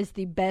as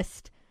the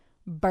best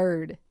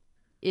bird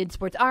in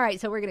sports? All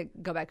right, so we're going to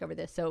go back over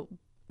this. So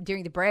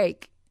during the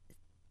break,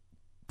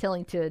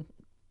 telling to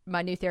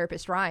my new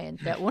therapist, Ryan,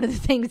 that one of the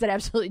things that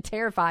absolutely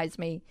terrifies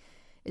me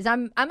is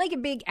I'm like a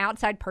big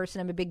outside person.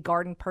 I'm a big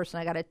garden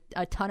person. I got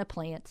a ton of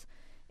plants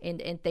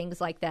and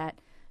things like that.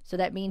 So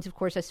that means, of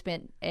course, I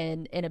spent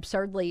an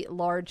absurdly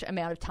large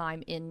amount of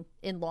time in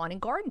lawn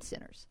and garden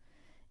centers.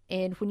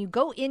 And when you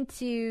go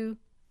into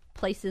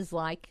places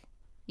like,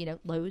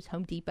 Lowe's,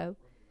 Home Depot,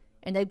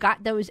 and they've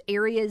got those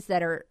areas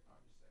that are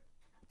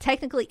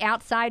technically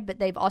outside, but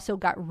they've also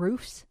got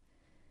roofs,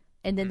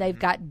 and then they've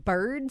got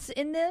birds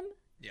in them.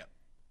 Yep.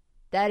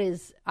 That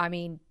is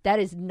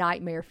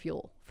nightmare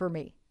fuel for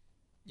me.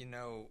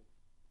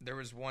 There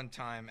was one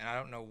time, and I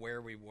don't know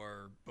where we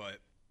were, but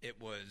it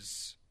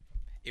was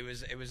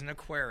an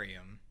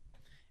aquarium,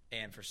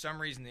 and for some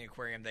reason the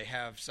aquarium, they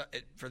have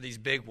for these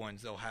big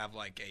ones, they'll have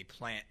like a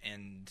plant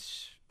and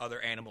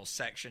other animal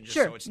section, just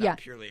so it's not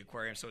purely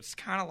aquarium. So it's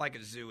kind of like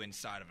a zoo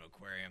inside of an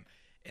aquarium.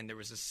 And there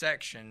was a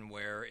section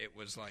where it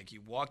was like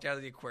you walked out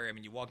of the aquarium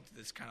and you walked into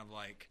this kind of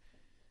like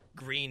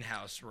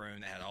greenhouse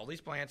room that had all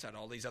these plants, had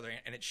all these other,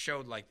 and it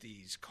showed like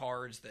these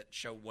cards that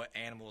show what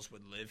animals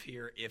would live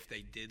here if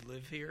they did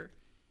live here.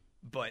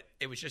 But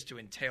it was just to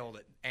entail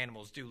that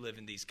animals do live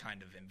in these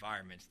kind of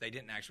environments. They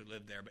didn't actually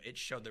live there, but it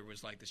showed there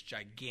was like this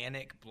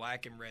gigantic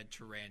black and red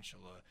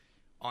tarantula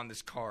on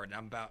this card. And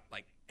I'm about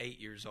like 8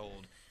 years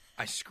old.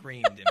 I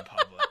screamed in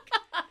public.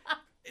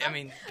 I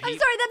mean, I'm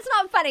sorry, that's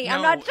not funny.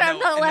 I'm not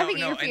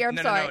laughing at your fear. I'm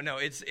sorry. No,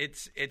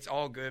 it's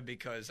all good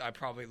because I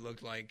probably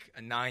looked like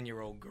a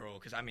 9-year-old girl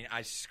because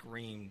I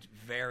screamed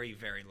very,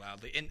 very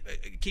loudly. And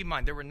keep in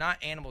mind, there were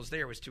not animals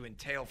there. It was to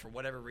entail for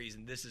whatever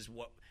reason. This is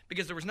what,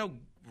 because there was no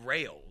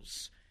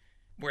rails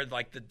where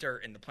like the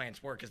dirt and the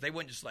plants were, because they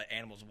wouldn't just let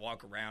animals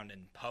walk around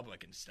in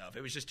public and stuff.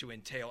 It was just to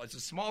entail. It's a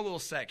small little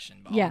section,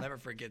 but I'll never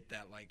forget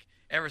that. Like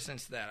ever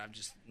since that, I'm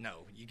just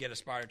you get a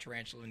spider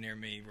tarantula near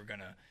me,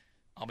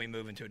 I'll be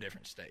moving to a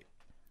different state.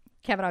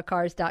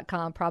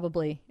 CavenaughCars.com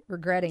probably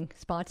regretting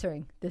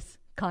sponsoring this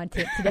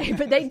content today.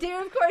 But they do,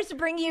 of course,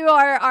 bring you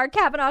our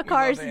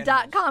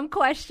CavenaughCars.com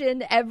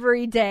question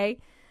every day,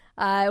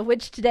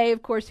 which today,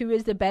 of course, who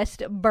is the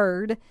best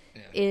bird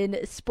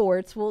in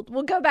sports? We'll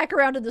go back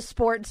around to the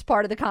sports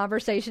part of the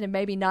conversation and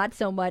maybe not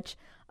so much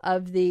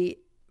of the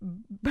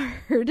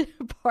bird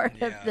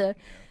part of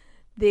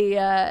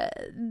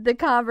the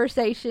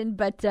conversation.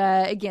 But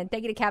again,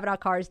 thank you to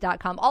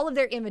CavenaughCars.com. All of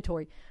their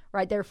inventory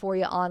right there for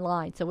you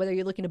online. So whether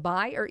you're looking to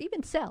buy or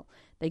even sell,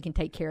 they can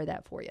take care of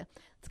that for you.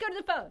 Let's go to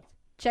the phones.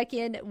 Check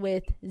in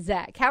with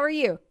Zach. How are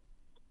you?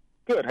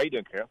 Good. How you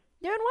doing, Carol?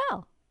 Doing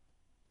well.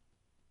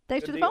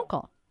 Thanks for the phone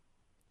call.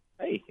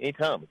 Hey,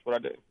 anytime. It's what I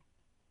do.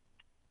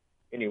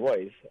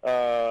 Anyways,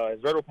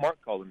 has Red Wolf Mark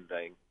called in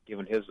today,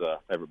 given his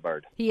favorite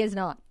bird? He is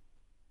not.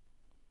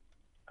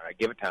 All right,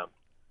 give it time.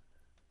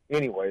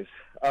 Anyways,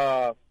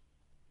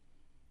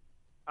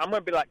 I'm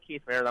going to be like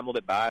Keith Merritt. I'm a little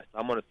bit biased.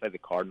 I'm going to say the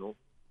Cardinals.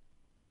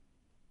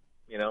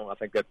 I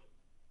think that's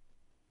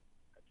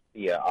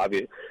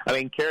obvious. I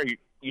mean, Kara,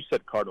 you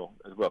said Cardinal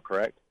as well,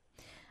 correct?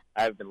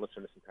 I've been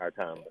listening this entire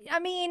time. I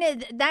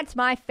mean, that's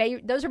my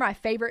favorite. Those are my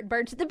favorite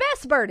birds. The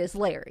best bird is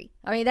Larry.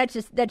 I mean, that's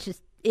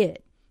just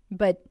it.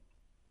 But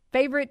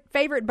favorite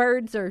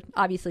birds are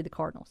obviously the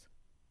Cardinals.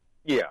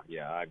 Yeah,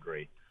 I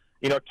agree.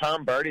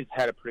 Tom Brady's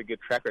had a pretty good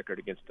track record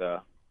against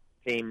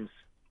teams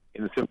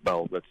in the Super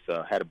Bowl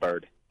that's had a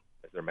bird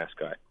as their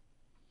mascot.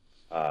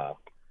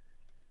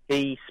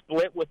 He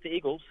split with the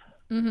Eagles,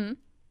 beat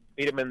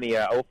them in the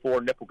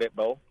 2004 Nipplegate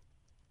Bowl,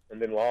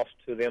 and then lost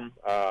to them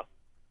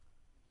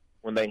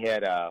when they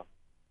had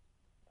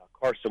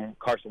Carson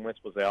Wentz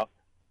was out.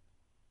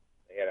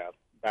 They had a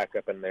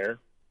backup in there.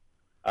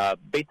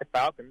 Beat the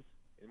Falcons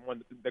in one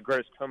of the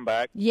greatest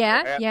comeback.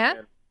 Yeah.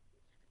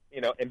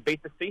 And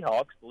beat the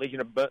Seahawks, the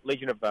Legion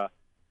of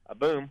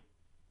Boom.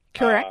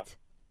 Correct.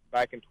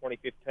 Back in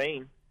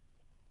 2015.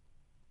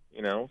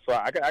 So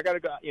I got to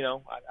go.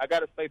 I got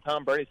to say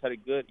Tom Brady's had a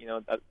good.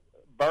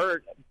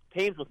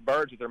 Teams with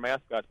birds as their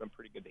mascots been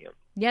pretty good to him.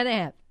 Yeah, they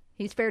have.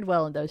 He's fared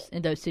well in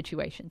those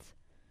situations.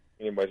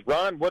 Anyways,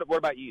 Ron, what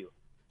about you?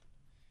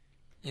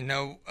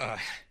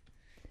 Ryan's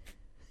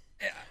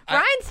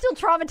still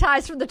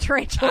traumatized from the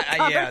tarantula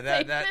yeah,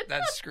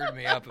 that screwed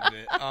me up a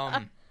bit.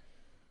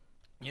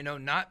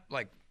 Not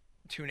like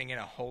tuning in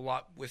a whole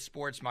lot with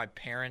sports. My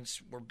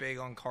parents were big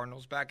on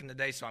Cardinals back in the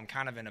day, so I'm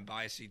kind of in a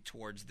bias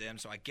towards them.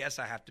 So I guess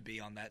I have to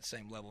be on that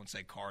same level and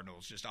say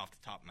Cardinals just off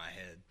the top of my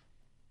head.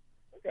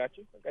 I got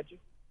you.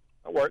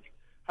 That works.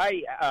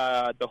 Hey,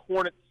 the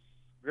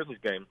Hornets-Grizzlies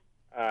game,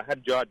 how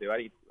did y'all do?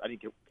 I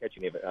didn't catch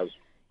any of it. I was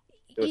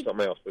doing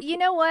something else. You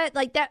know what?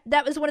 Like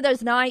that was one of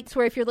those nights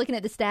where if you're looking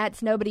at the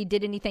stats, nobody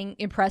did anything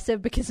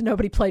impressive because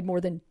nobody played more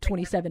than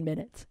 27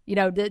 minutes.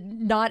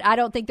 I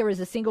don't think there was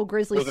a single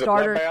Grizzlies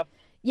starter.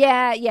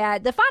 Yeah.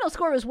 The final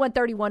score was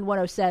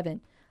 131-107.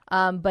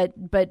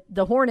 But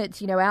the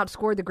Hornets,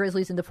 outscored the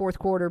Grizzlies in the fourth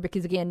quarter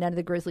because again, none of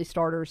the Grizzlies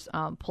starters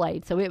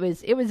played. So it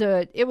was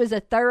a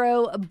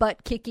thorough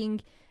butt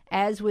kicking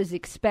as was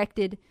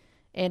expected.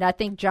 And I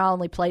think Ja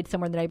only played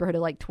somewhere in the neighborhood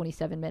of like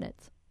 27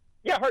 minutes.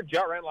 Yeah, I heard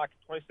Ja ran like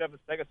 27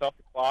 seconds off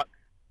the clock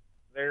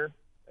there.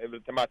 They were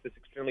talking about this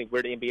extremely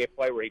weird NBA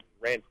play where he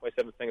ran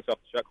 27 seconds off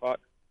the shot clock.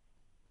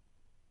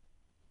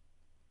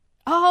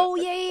 Oh,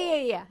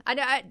 yeah.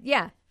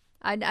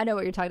 I know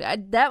what you're talking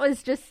about. That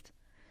was just...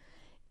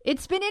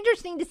 It's been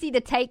interesting to see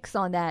the takes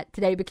on that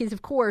today because,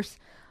 of course,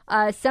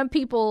 some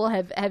people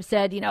have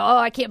said,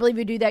 I can't believe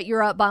you do that.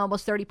 You're up by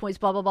almost 30 points,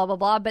 blah, blah, blah, blah,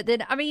 blah. But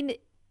then, I mean...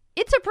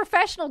 It's a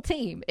professional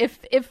team. If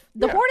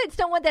the Hornets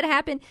don't want that to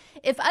happen,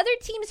 if other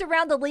teams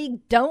around the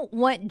league don't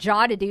want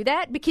Ja to do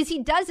that, because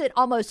he does it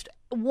almost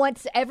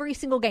once every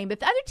single game,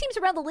 if other teams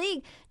around the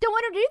league don't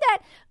want to do that,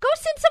 go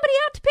send somebody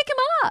out to pick him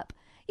up.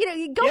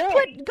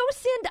 Go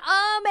send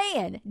a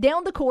man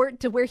down the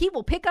court to where he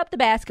will pick up the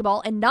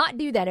basketball and not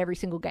do that every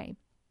single game.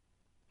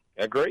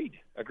 Agreed.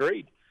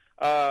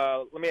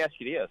 Let me ask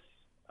you this: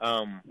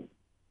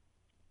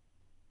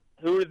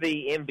 who are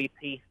the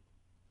MVP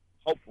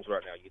hopefuls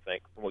right now, you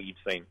think, from what you've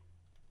seen?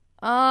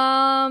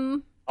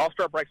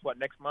 All-Star breaks,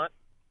 next month?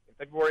 In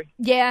February?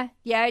 Yeah,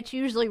 it's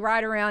usually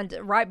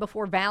right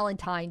before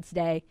Valentine's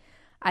Day.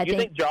 You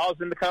think Jaws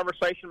in the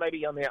conversation maybe?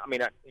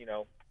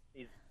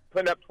 He's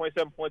putting up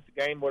 27 points a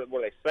game. What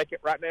are they, second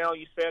right now,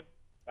 you said,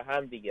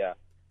 behind the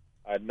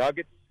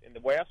Nuggets in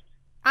the West?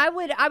 I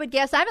would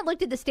guess. I haven't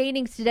looked at the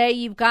standings today.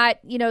 You've got,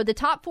 the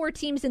top four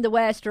teams in the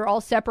West are all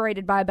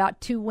separated by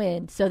about 2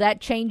 wins, so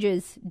that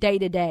changes day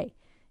to day.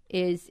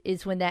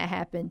 Is when that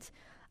happens.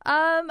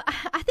 I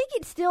think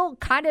it's still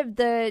kind of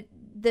the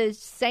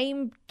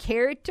same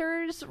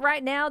characters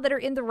right now that are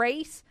in the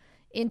race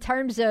in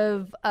terms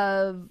of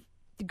the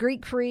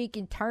Greek Freak,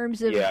 in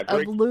terms of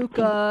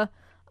Luka.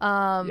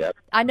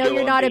 I know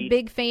you're not a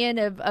big fan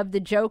of the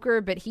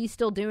Joker, but he's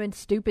still doing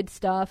stupid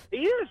stuff. He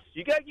is.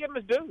 You got to give him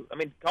his due. I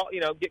mean, call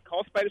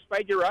spade a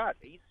spade. You're right.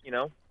 He's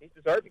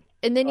deserving.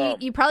 And then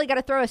you probably got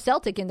to throw a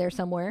Celtic in there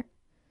somewhere.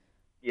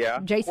 Yeah,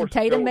 Jason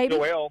Tatum, maybe.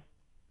 Joel,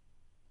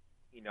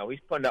 he's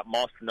putting up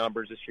monster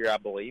numbers this year, I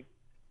believe,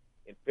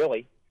 in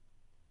Philly.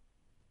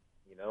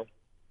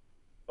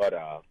 But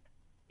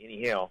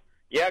anyhow,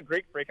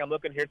 Greek Freak. I'm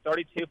looking here,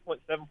 32.7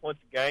 points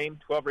a game,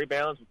 12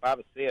 rebounds, and 5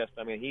 assists.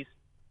 I mean, he's,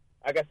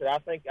 like I said, I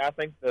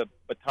think the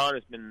baton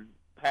has been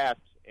passed,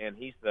 and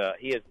he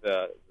is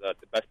the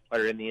best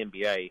player in the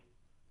NBA.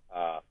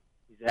 I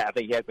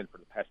think he has been for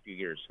the past few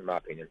years, in my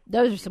opinion.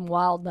 Those are some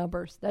wild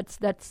numbers. That's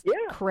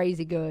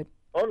crazy good.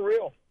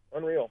 Unreal.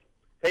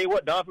 Tell you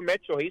what, Donovan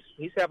Mitchell,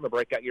 he's having a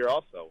breakout year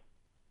also.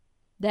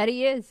 That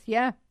he is,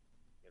 yeah.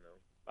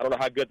 I don't know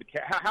how good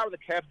how are the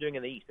Cavs doing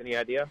in the East? Any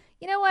idea?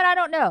 You know what? I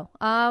don't know.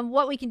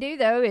 What we can do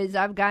though is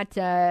I've got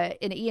an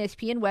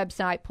ESPN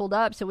website pulled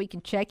up so we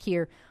can check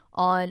here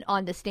on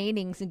the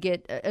standings and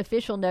get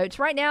official notes.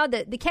 Right now,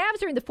 the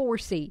Cavs are in the 4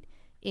 seed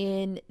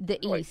in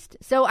the East.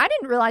 So I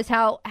didn't realize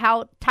how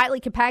tightly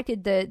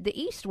compacted the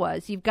East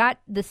was. You've got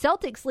the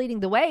Celtics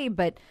leading the way,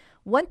 but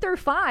 1 through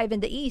 5 in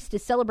the East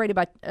is separated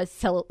by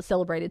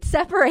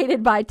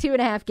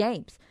 2.5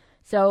 games.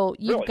 So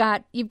you've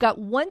got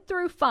 1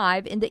 through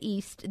 5 in the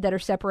East that are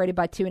separated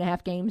by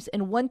 2.5 games,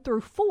 and 1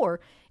 through 4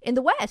 in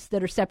the West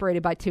that are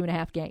separated by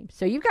 2.5 games.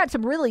 So you've got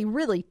some really,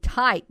 really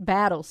tight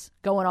battles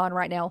going on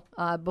right now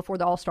before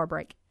the All-Star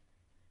break.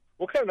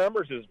 What kind of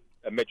numbers is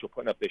Mitchell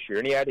putting up this year?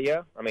 Any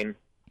idea? I mean,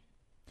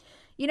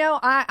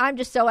 I'm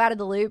just so out of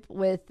the loop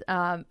with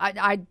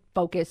I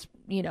focus,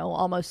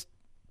 almost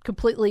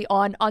completely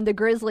on the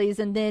Grizzlies,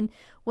 and then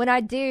when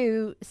I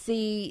do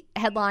see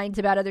headlines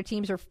about other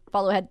teams or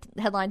follow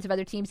headlines of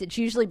other teams, it's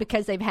usually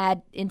because they've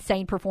had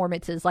insane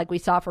performances like we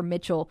saw from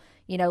Mitchell,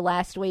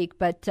 last week.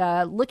 But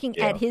looking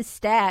at his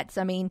stats,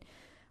 I mean,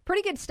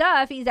 pretty good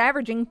stuff. He's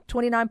averaging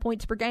 29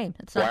 points per game.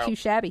 It's not too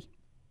shabby.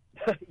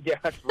 Yeah,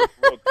 that's real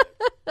good.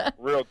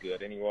 Real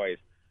good, anyways.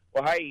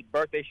 Well, hey,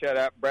 birthday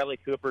shout-out. Bradley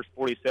Cooper's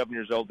 47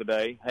 years old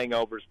today.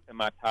 Hangover's in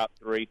my top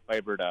 3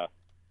 favorite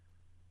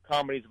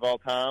comedies of all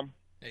time.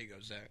 There you go,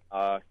 Zach.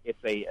 It's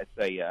a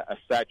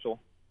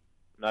satchel,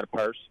 not a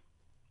purse.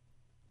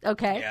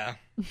 Okay. Yeah.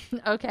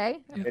 Okay.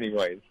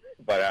 Anyways,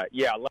 but I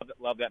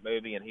love that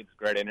movie, and he was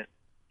great in it.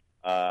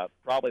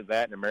 Probably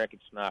that and American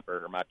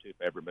Sniper are my 2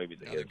 favorite movies.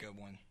 Another good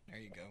one. There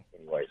you go.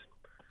 Anyways,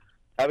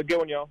 have a good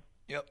one, y'all.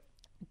 Yep.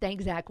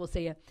 Thanks, Zach. We'll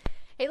see you.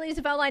 Hey, ladies,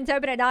 the phone line's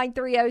open at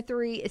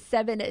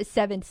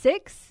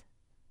 930-3776.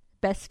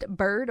 Best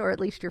bird, or at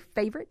least your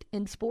favorite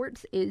in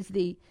sports, is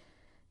the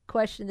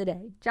question of the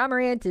day. John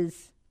Morant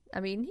is,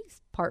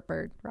 he's part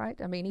bird, right?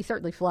 He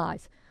certainly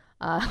flies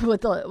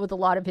with a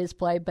lot of his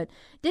play, but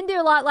didn't do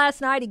a lot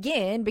last night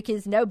again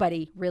because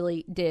nobody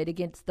really did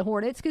against the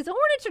Hornets because the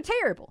Hornets are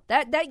terrible.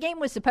 That game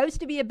was supposed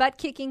to be a butt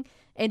kicking,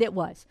 and it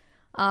was.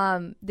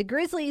 The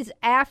Grizzlies,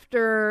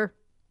 after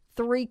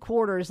 3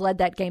 quarters, led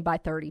that game by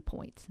 30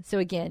 points. So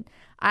again,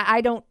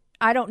 I don't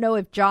know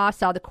if Ja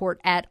saw the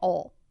court at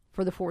all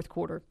for the 4th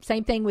quarter.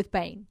 Same thing with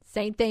Bain.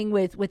 Same thing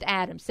with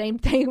Adams. Same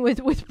thing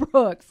with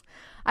Brooks.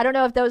 I don't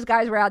know if those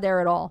guys were out there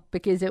at all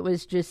because it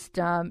was just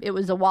it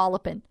was a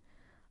walloping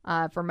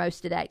for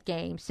most of that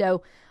game.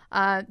 So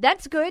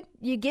that's good.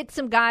 You get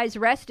some guys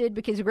rested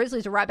because the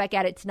Grizzlies are right back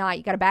at it tonight.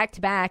 You got a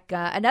back-to-back.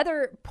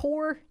 Another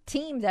poor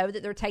team, though,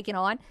 that they're taking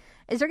on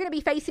is they're going to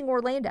be facing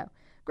Orlando.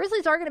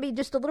 Grizzlies are going to be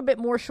just a little bit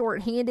more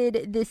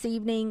shorthanded this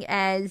evening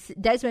as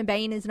Desmond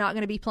Bain is not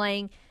going to be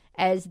playing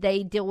as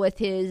they deal with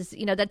his,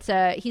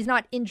 he's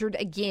not injured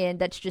again.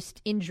 That's just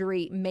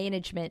injury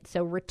management.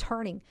 So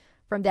returning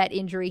from that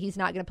injury, he's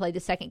not going to play the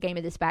second game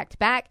of this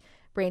back-to-back.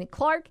 Brandon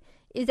Clark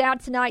is out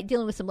tonight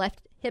dealing with some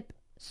left hip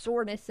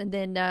soreness, and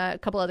then a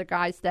couple other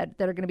guys that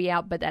are going to be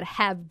out, but that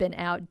have been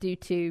out due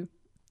to,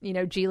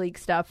 G League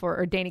stuff,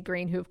 or Danny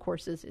Green, who, of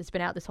course, has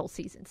been out this whole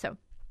season. So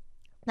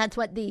that's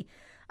what the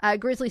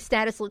Grizzlies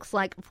status looks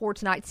like for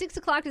tonight. 6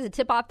 o'clock is a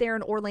tip-off there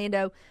in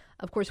Orlando.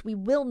 Of course, we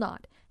will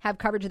not have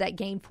coverage of that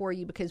game for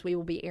you because we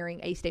will be airing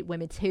A-State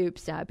Women's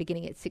Hoops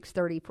beginning at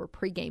 6:30 for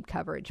pregame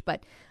coverage.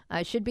 But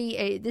this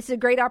is a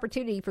great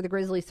opportunity for the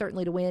Grizzlies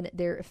certainly to win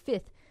their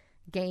 5th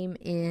game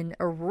in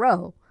a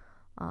row.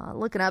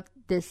 Looking up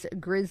this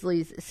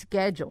Grizzlies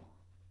schedule,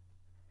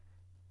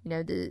 I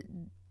don't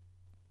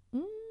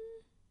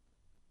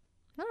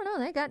know.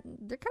 They're kind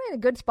of in a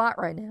good spot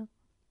right now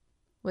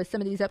with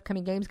some of these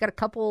upcoming games. Got a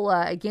couple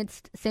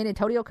against San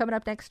Antonio coming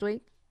up next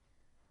week.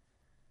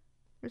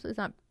 Grizzlies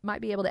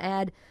might be able to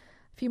add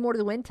a few more to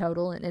the win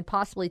total and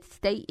possibly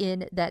stay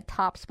in that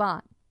top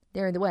spot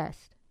there in the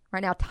West.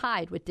 Right now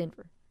tied with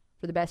Denver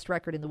for the best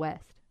record in the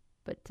West.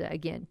 But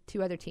again,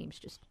 2 other teams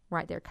just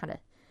right there kind of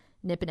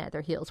nipping at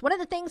their heels. One of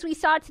the things we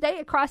saw today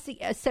across the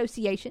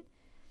association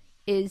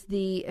is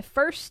the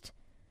first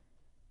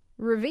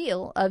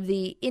reveal of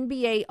the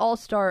NBA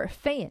All-Star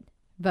fan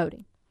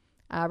voting.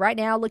 Right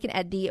now, looking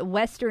at the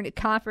Western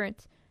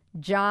Conference,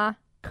 Ja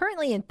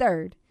currently in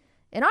 3rd.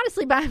 And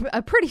honestly, by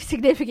a pretty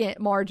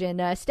significant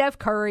margin. Steph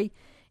Curry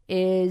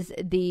is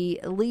the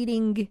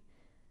leading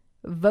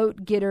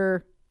vote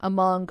getter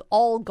among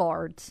all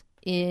guards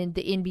in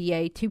the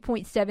NBA,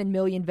 2.7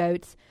 million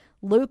votes.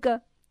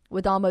 Luka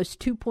with almost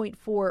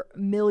 2.4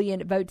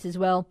 million votes as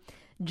well.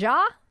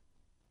 Ja,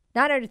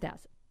 900,000.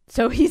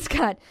 So he's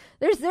got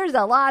there's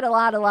a lot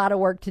of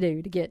work to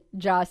do to get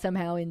Ja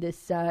somehow in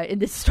this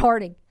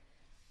starting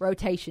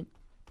rotation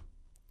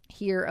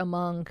here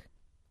among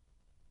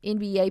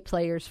NBA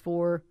players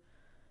for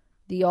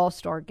the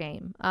All-Star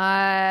game.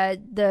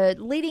 The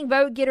leading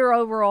vote getter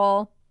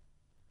overall,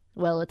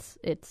 well, it's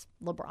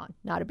LeBron.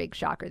 Not a big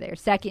shocker there.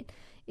 Second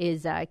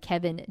is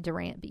Kevin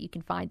Durant, but you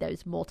can find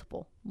those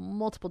multiple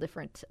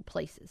different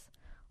places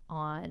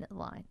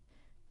online.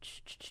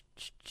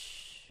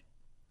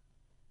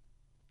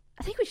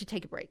 I think we should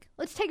take a break.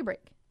 Let's take a break.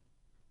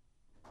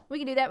 We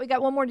can do that. We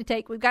got one more to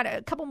take. We've got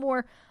a couple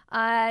more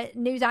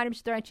news items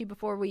to throw at you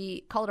before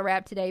we call it a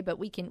wrap today, but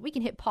we can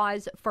hit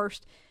pause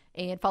first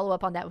and follow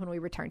up on that when we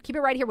return. Keep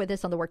it right here with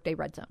us on the Workday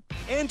Red Zone.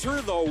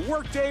 Enter the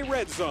Workday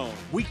Red Zone.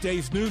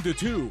 Weekdays noon to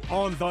 2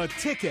 on the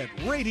Ticket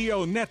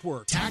Radio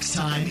Network. Tax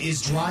time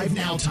is drive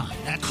now time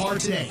at Car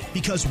Today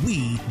because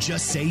we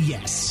just say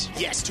yes.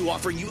 Yes to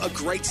offering you a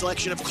great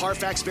selection of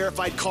Carfax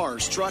verified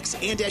cars, trucks,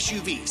 and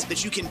SUVs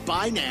that you can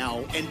buy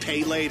now and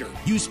pay later.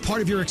 Use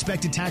part of your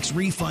expected tax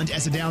refund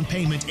as a down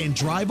payment and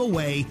drive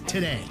away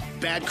today.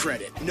 Bad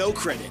credit, no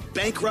credit,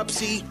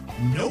 bankruptcy,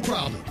 no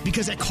problem.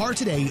 Because at Car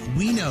Today,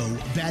 we know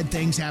bad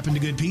things happen to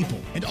good people.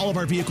 And all of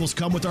our vehicles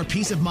come with our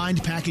Peace of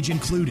Mind package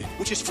included,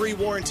 which is free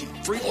warranty,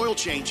 free oil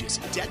changes,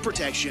 debt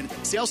protection,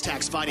 sales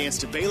tax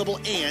financed available,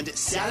 and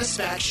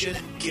satisfaction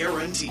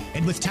guarantee.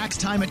 And with tax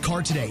time at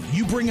Car Today,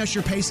 you bring us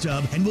your pay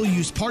stub and we'll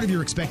use part of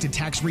your expected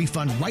tax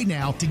refund right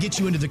now to get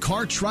you into the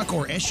car, truck,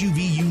 or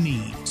SUV you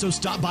need. So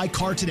stop by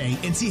Car Today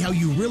and see how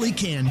you really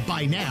can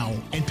buy now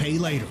and pay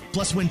later.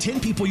 Plus, when 10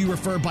 people you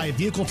refer buy a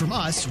vehicle from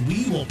us,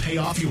 we will pay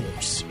off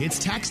yours. It's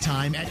tax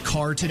time at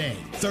Car Today,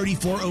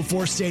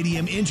 3404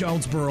 Stadium in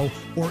Jonesboro,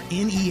 or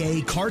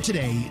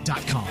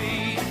neacartoday.com.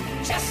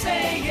 Just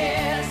say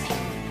yes.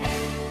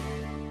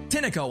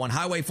 Tenneco on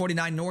Highway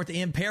 49 North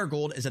in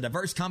Paragould is a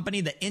diverse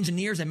company that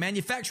engineers and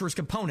manufactures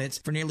components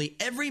for nearly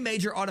every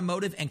major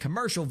automotive and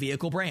commercial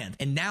vehicle brand.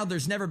 And now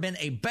there's never been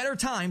a better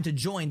time to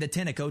join the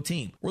Tenneco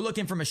team. We're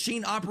looking for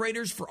machine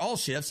operators for all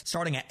shifts,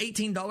 starting at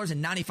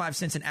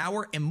 $18.95 an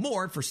hour and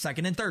more for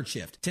second and third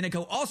shift.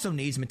 Tenneco also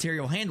needs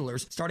material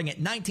handlers, starting at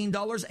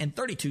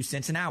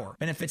 $19.32 an hour.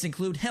 Benefits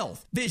include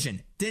health,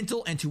 vision,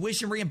 dental, and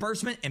tuition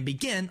reimbursement, and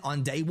begin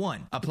on day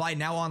one. Apply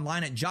now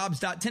online at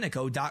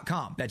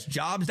jobs.tenneco.com. That's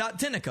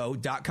jobs.tenneco.com.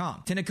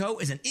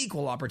 Tenneco is an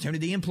equal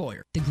opportunity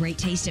employer. The great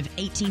taste of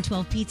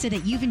 1812 pizza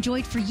that you've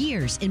enjoyed for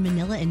years in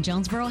Manila and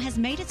Jonesboro has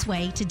made its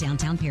way to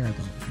downtown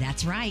Paragould.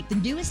 That's right. The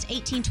newest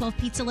 1812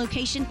 pizza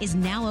location is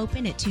now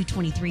open at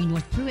 223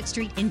 North Pruitt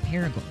Street in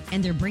Paragould,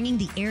 and they're bringing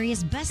the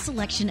area's best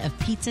selection of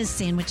pizzas,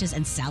 sandwiches,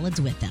 and salads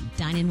with them.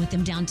 Dine in with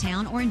them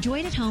downtown or enjoy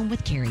it at home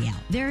with carryout.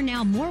 There are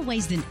now more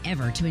ways than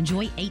ever to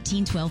enjoy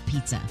 1812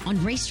 pizza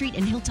on Ray Street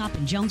and Hilltop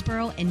in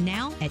Jonesboro, and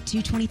now at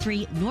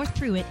 223 North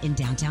Pruitt in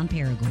downtown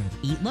Paragould.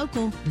 Eat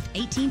local with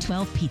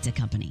 1812 Pizza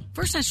Company.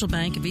 First National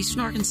Bank of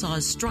Eastern Arkansas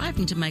is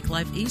striving to make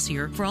life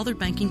easier for all their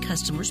banking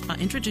customers by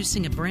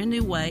introducing a brand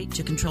new way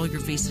to control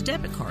your Visa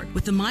debit card.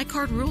 With the My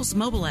Card Rules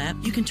mobile app,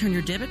 you can turn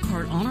your debit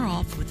card on or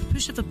off with the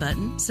push of a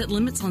button, set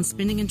limits on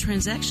spending and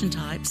transaction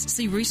types,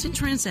 see recent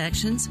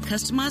transactions,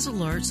 customize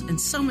alerts, and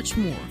so much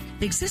more.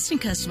 Existing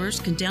customers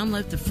can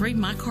download the free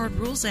My Card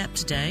Rules app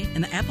today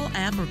in the Apple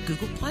app or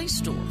Google Play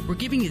Store. We're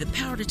giving you the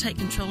power to take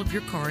control of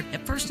your card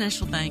at First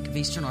National Bank of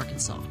Eastern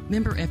Arkansas.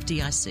 Member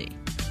FDIC.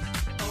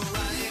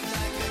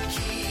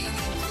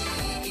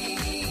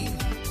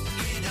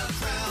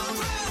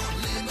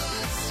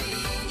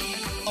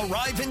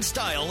 Arrive in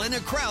style in a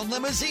Crown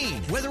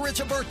Limousine. Whether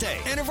it's a birthday,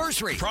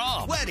 anniversary,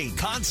 prom, wedding,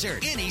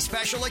 concert, any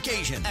special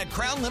occasion. At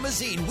Crown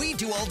Limousine, we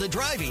do all the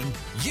driving.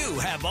 You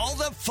have all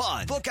the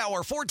fun. Book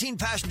our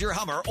 14-passenger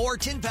Hummer or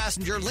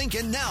 10-passenger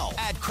Lincoln now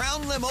at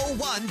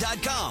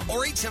CrownLimo1.com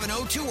or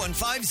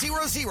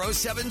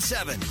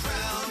 870-215-0077.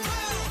 Crown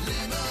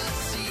Limousine.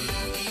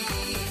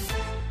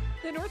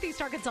 The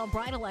Northeast Arkansas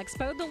Bridal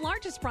Expo, the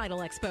largest bridal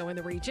expo in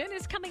the region,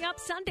 is coming up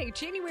Sunday,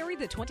 January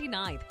the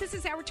 29th. This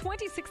is our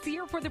 26th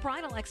year for the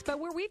Bridal Expo,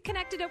 where we've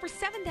connected over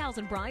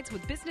 7,000 brides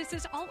with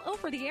businesses all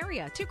over the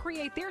area to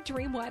create their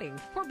dream wedding.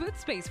 For booth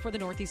space for the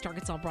Northeast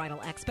Arkansas Bridal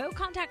Expo,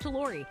 contact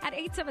Lori at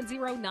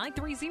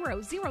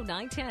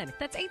 870-930-0910.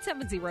 That's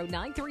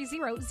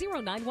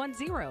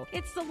 870-930-0910.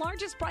 It's the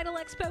largest bridal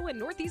expo in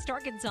Northeast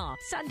Arkansas.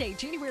 Sunday,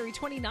 January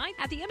 29th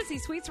at the Embassy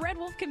Suites Red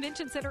Wolf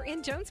Convention Center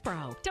in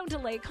Jonesboro. Don't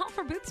delay. Call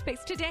for booth space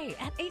today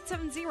at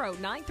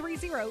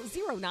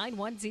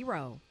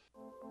 870-930-0910.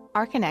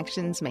 Our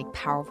connections make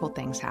powerful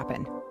things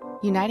happen,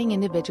 uniting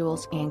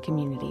individuals and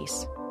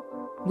communities.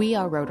 We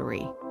are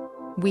Rotary.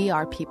 We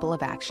are people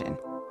of action.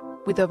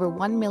 With over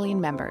 1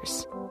 million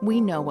members,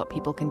 we know what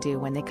people can do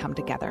when they come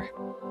together.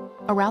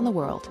 Around the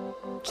world,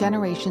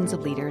 generations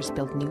of leaders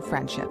build new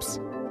friendships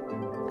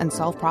and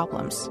solve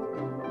problems,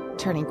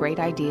 turning great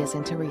ideas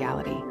into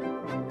reality.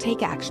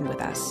 Take action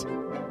with us.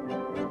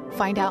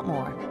 Find out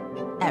more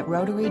at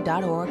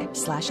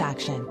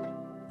Rotary.org/action.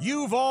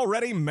 You've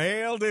already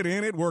mailed it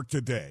in at work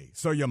today,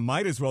 so you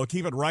might as well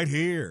keep it right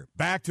here.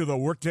 Back to the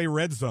Workday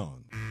Red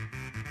Zone.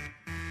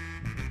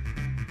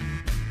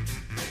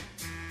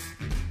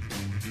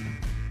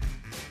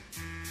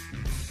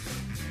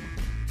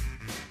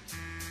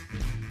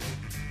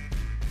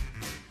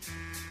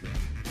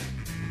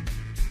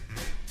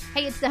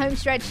 Hey, it's the home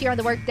stretch here on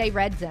the Workday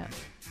Red Zone.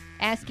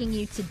 Asking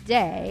you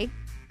today,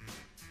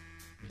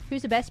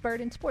 who's the best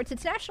bird in sports?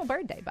 It's National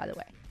Bird Day, by the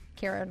way.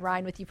 Kara and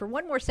Ryan with you for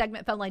one more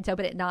segment. Phone lines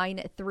open at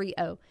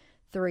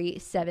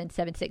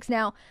 930-3776.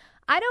 Now,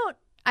 I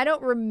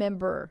don't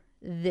remember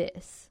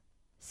this.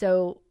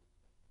 So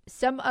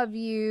some of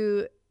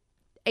you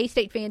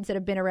A-State fans that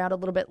have been around a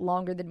little bit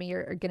longer than me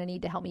are going to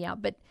need to help me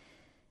out. But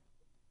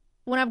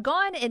when I've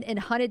gone and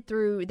hunted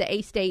through the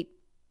A-State,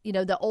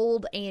 the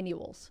old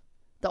annuals,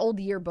 the old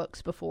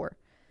yearbooks before,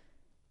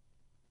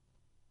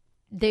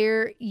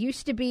 there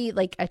used to be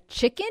like a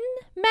chicken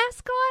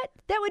mascot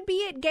that would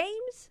be at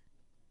games.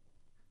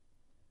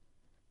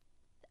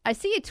 I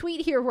see a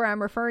tweet here where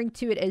I'm referring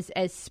to it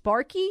as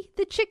Sparky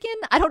the chicken.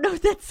 I don't know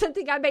if that's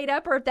something I made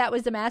up or if that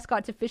was the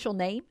mascot's official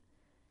name.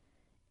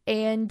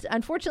 And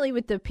unfortunately,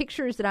 with the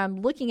pictures that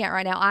I'm looking at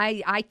right now,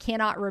 I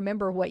cannot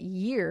remember what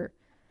year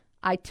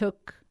I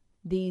took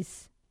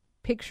these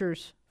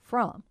pictures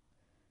from.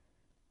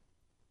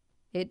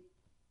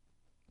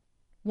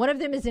 One of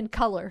them is in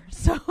color,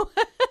 so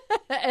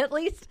at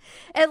least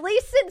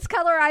since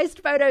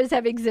colorized photos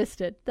have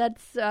existed,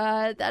 that's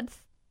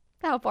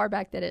how far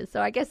back that is.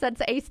 So I guess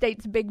that's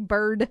A-State's Big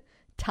Bird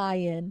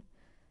tie-in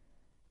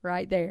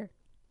right there.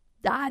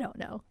 I don't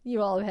know.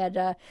 You all have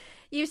had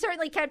you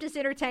certainly kept us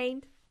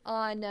entertained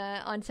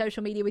on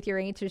social media with your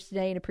answers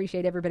today, and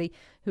appreciate everybody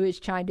who has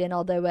chimed in.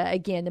 Although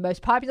again, the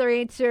most popular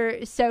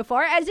answer so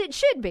far, as it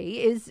should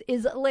be,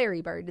 is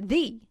Larry Bird,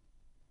 the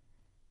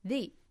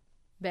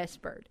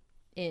best bird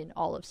in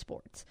all of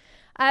sports.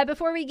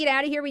 Before we get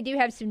out of here, we do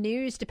have some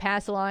news to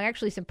pass along,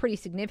 actually some pretty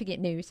significant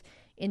news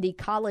in the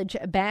college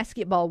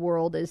basketball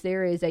world, as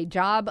there is a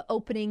job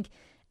opening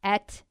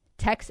at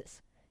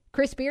Texas.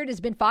 Chris Beard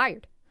has been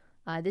fired.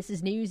 This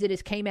is news that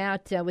has came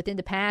out within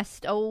the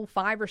past, 5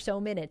 or so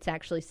minutes,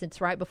 actually,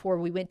 since right before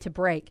we went to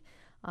break.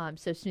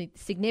 So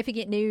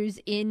significant news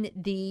in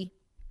the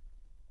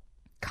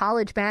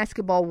college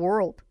basketball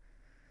world,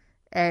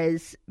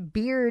 as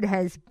Beard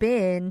has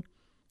been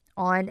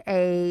on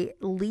a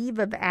leave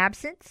of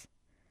absence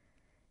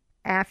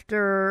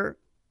after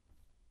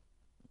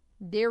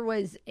there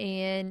was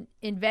an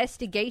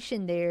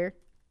investigation there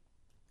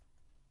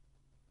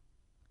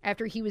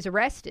after he was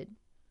arrested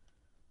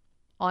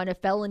on a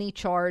felony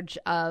charge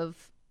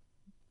of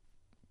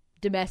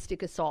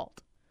domestic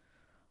assault.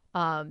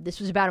 This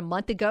was about a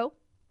month ago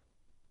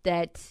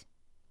that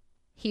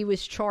he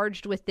was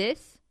charged with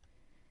this,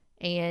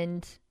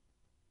 and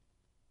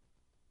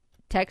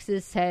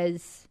Texas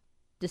has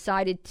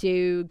decided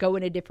to go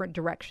in a different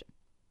direction.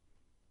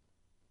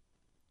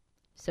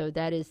 So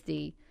that is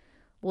the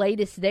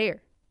latest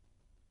there.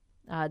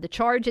 The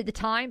charge at the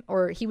time,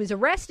 or he was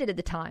arrested at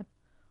the time,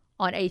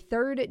 on a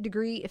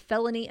third-degree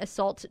felony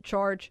assault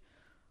charge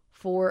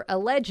for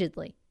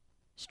allegedly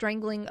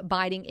strangling,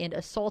 biting, and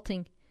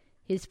assaulting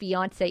his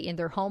fiancée in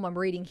their home. I'm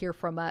reading here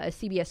from a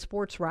CBS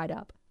Sports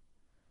write-up.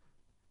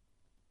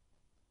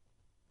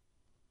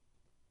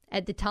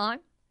 At the time,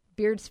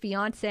 Beard's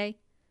fiancée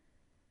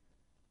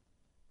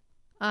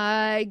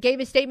gave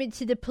a statement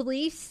to the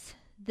police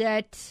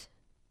that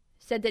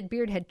said that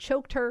Beard had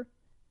choked her,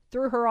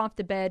 threw her off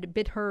the bed,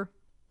 bit her.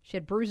 She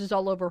had bruises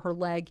all over her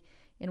leg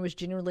and was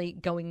generally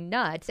going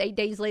nuts. 8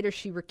 days later,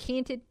 she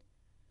recanted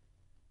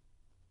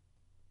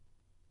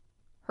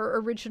her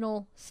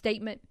original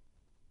statement.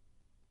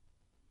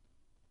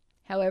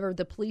 However,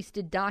 the police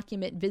did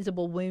document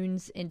visible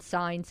wounds and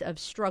signs of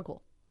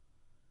struggle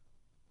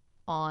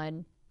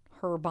on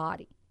her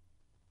body.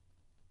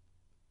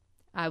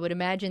 I would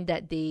imagine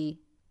that the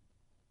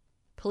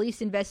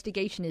police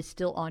investigation is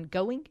still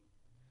ongoing,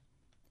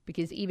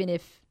 because even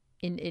if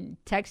in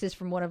Texas,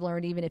 from what I've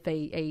learned, even if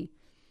a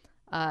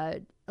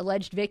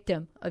alleged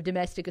victim of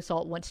domestic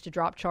assault wants to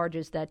drop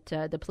charges, that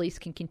the police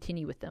can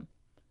continue with them.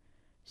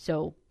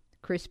 So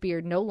Chris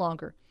Beard no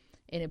longer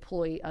an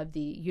employee of the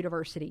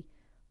University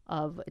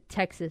of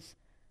Texas.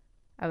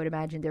 I would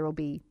imagine there will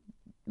be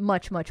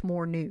much, much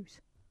more news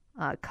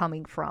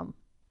coming from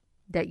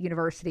that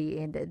university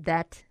and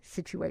that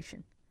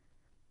situation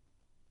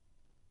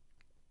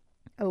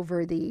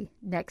over the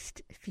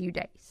next few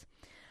days.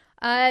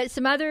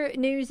 Some other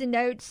news and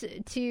notes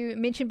to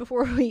mention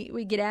before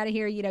we get out of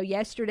here. You know,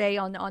 yesterday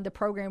on the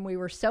program, we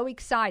were so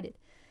excited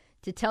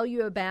to tell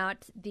you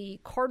about the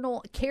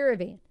Cardinal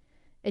Caravan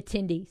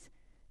attendees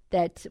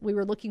that we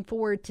were looking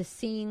forward to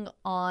seeing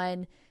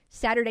on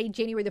Saturday,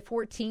 January the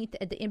 14th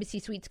at the Embassy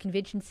Suites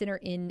Convention Center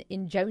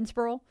in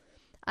Jonesboro.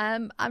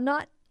 I'm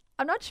not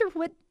sure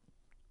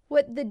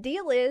what the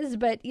deal is,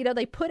 but you know,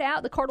 the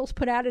Cardinals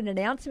put out an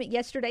announcement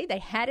yesterday. They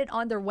had it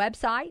on their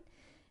website,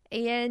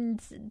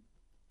 and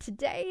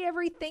today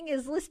everything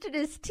is listed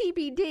as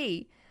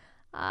TBD.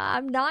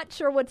 I'm not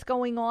sure what's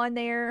going on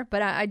there,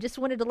 but I just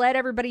wanted to let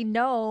everybody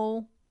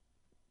know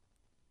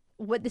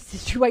what the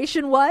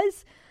situation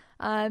was.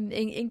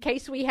 In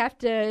case we have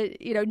to,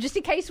 just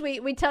in case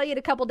we tell you in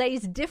a couple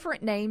days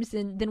different names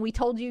than we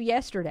told you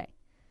yesterday.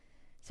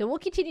 So we'll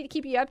continue to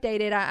keep you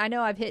updated. I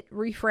know I've hit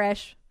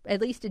refresh at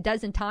least a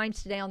dozen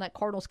times today on that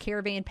Cardinals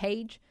Caravan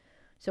page.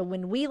 So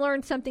when we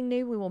learn something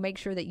new, we will make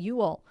sure that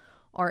you all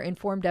are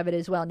informed of it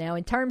as well. Now,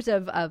 in terms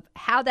of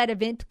how that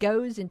event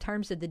goes, in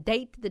terms of the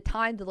date, the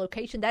time, the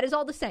location, that is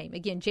all the same.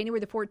 Again,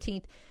 January the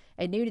 14th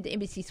at noon at the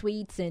Embassy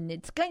Suites, and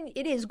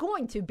it is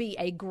going to be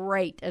a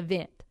great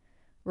event,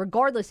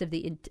 regardless of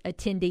the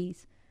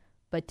attendees.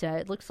 But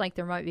it looks like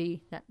that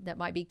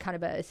might be kind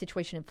of a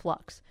situation in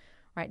flux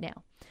right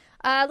now.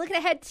 Looking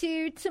ahead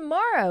to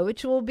tomorrow,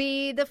 which will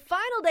be the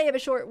final day of a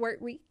short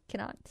work week.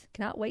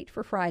 Cannot wait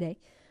for Friday.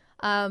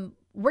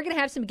 We're going to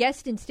have some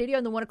guests in studio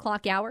in the 1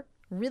 o'clock hour.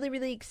 Really,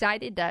 really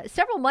excited.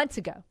 Several months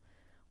ago,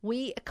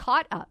 we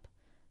caught up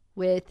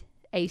with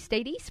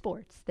A-State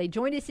Esports. They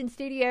joined us in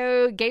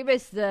studio, gave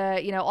us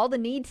the, all the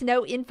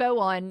need-to-know info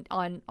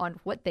on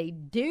what they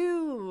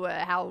do,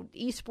 how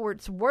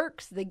esports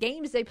works, the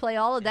games they play,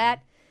 all of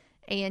that.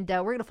 And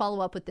we're going to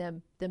follow up with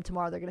them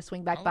tomorrow. They're going to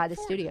swing back by the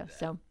studio.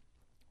 So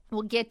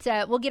we'll get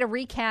a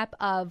recap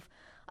of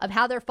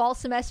how their fall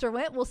semester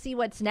went. We'll see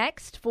what's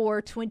next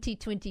for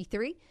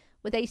 2023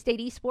 with A-State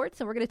Esports.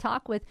 And we're going to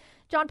talk with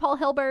John Paul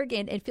Helberg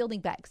and Fielding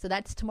Beck. So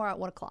that's tomorrow at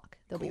 1 o'clock.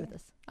 They'll be with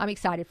us. I'm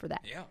excited for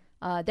that.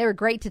 Yeah. They were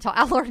great to talk.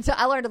 I learned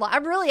a lot.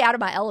 I'm really out of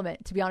my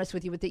element, to be honest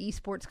with you, with the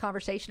esports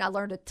conversation. I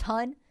learned a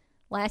ton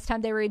last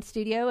time they were in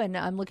studio, and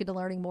I'm looking to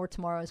learning more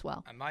tomorrow as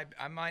well.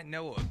 I might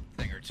know a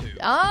thing or two.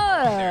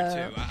 Oh.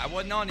 There too. I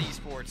wasn't on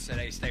esports at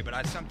A-State, but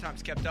I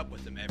sometimes kept up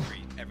with them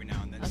every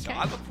now and then. Okay. So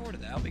I look forward to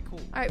that. That'll be cool.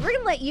 All right, we're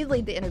going to let you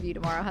lead the interview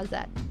tomorrow. How's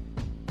that?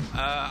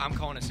 I'm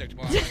calling it sick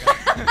tomorrow.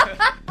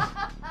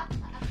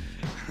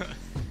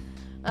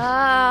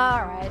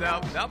 All right.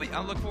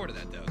 I'll look forward to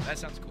that, though. That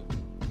sounds cool.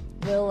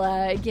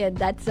 Well, again,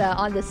 that's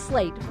on the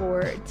slate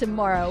for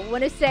tomorrow.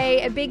 Want to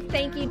say a big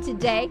thank you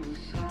today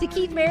to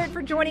Keith Merritt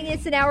for joining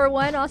us in Hour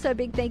 1. Also, a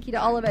big thank you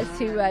to all of us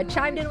who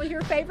chimed in with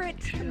your favorite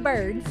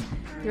birds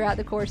throughout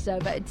the course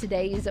of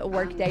today's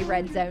Workday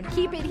Red Zone.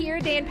 Keep it here.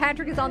 Dan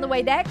Patrick is on the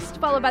way next,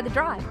 followed by The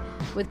Drive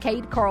with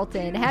Cade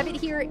Carlton. Have it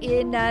here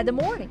in the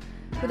morning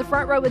with the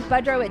Front Row with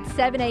Budrow at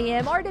 7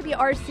 a.m.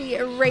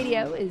 RWRC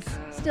Radio is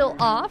still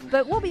off,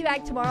 but we'll be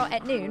back tomorrow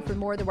at noon for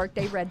more of the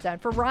Workday Red Zone.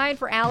 For Ryan,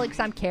 for Alex,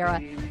 I'm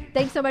Kara.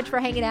 Thanks so much for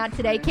hanging out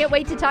today. Can't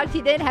wait to talk to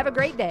you then. Have a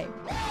great day.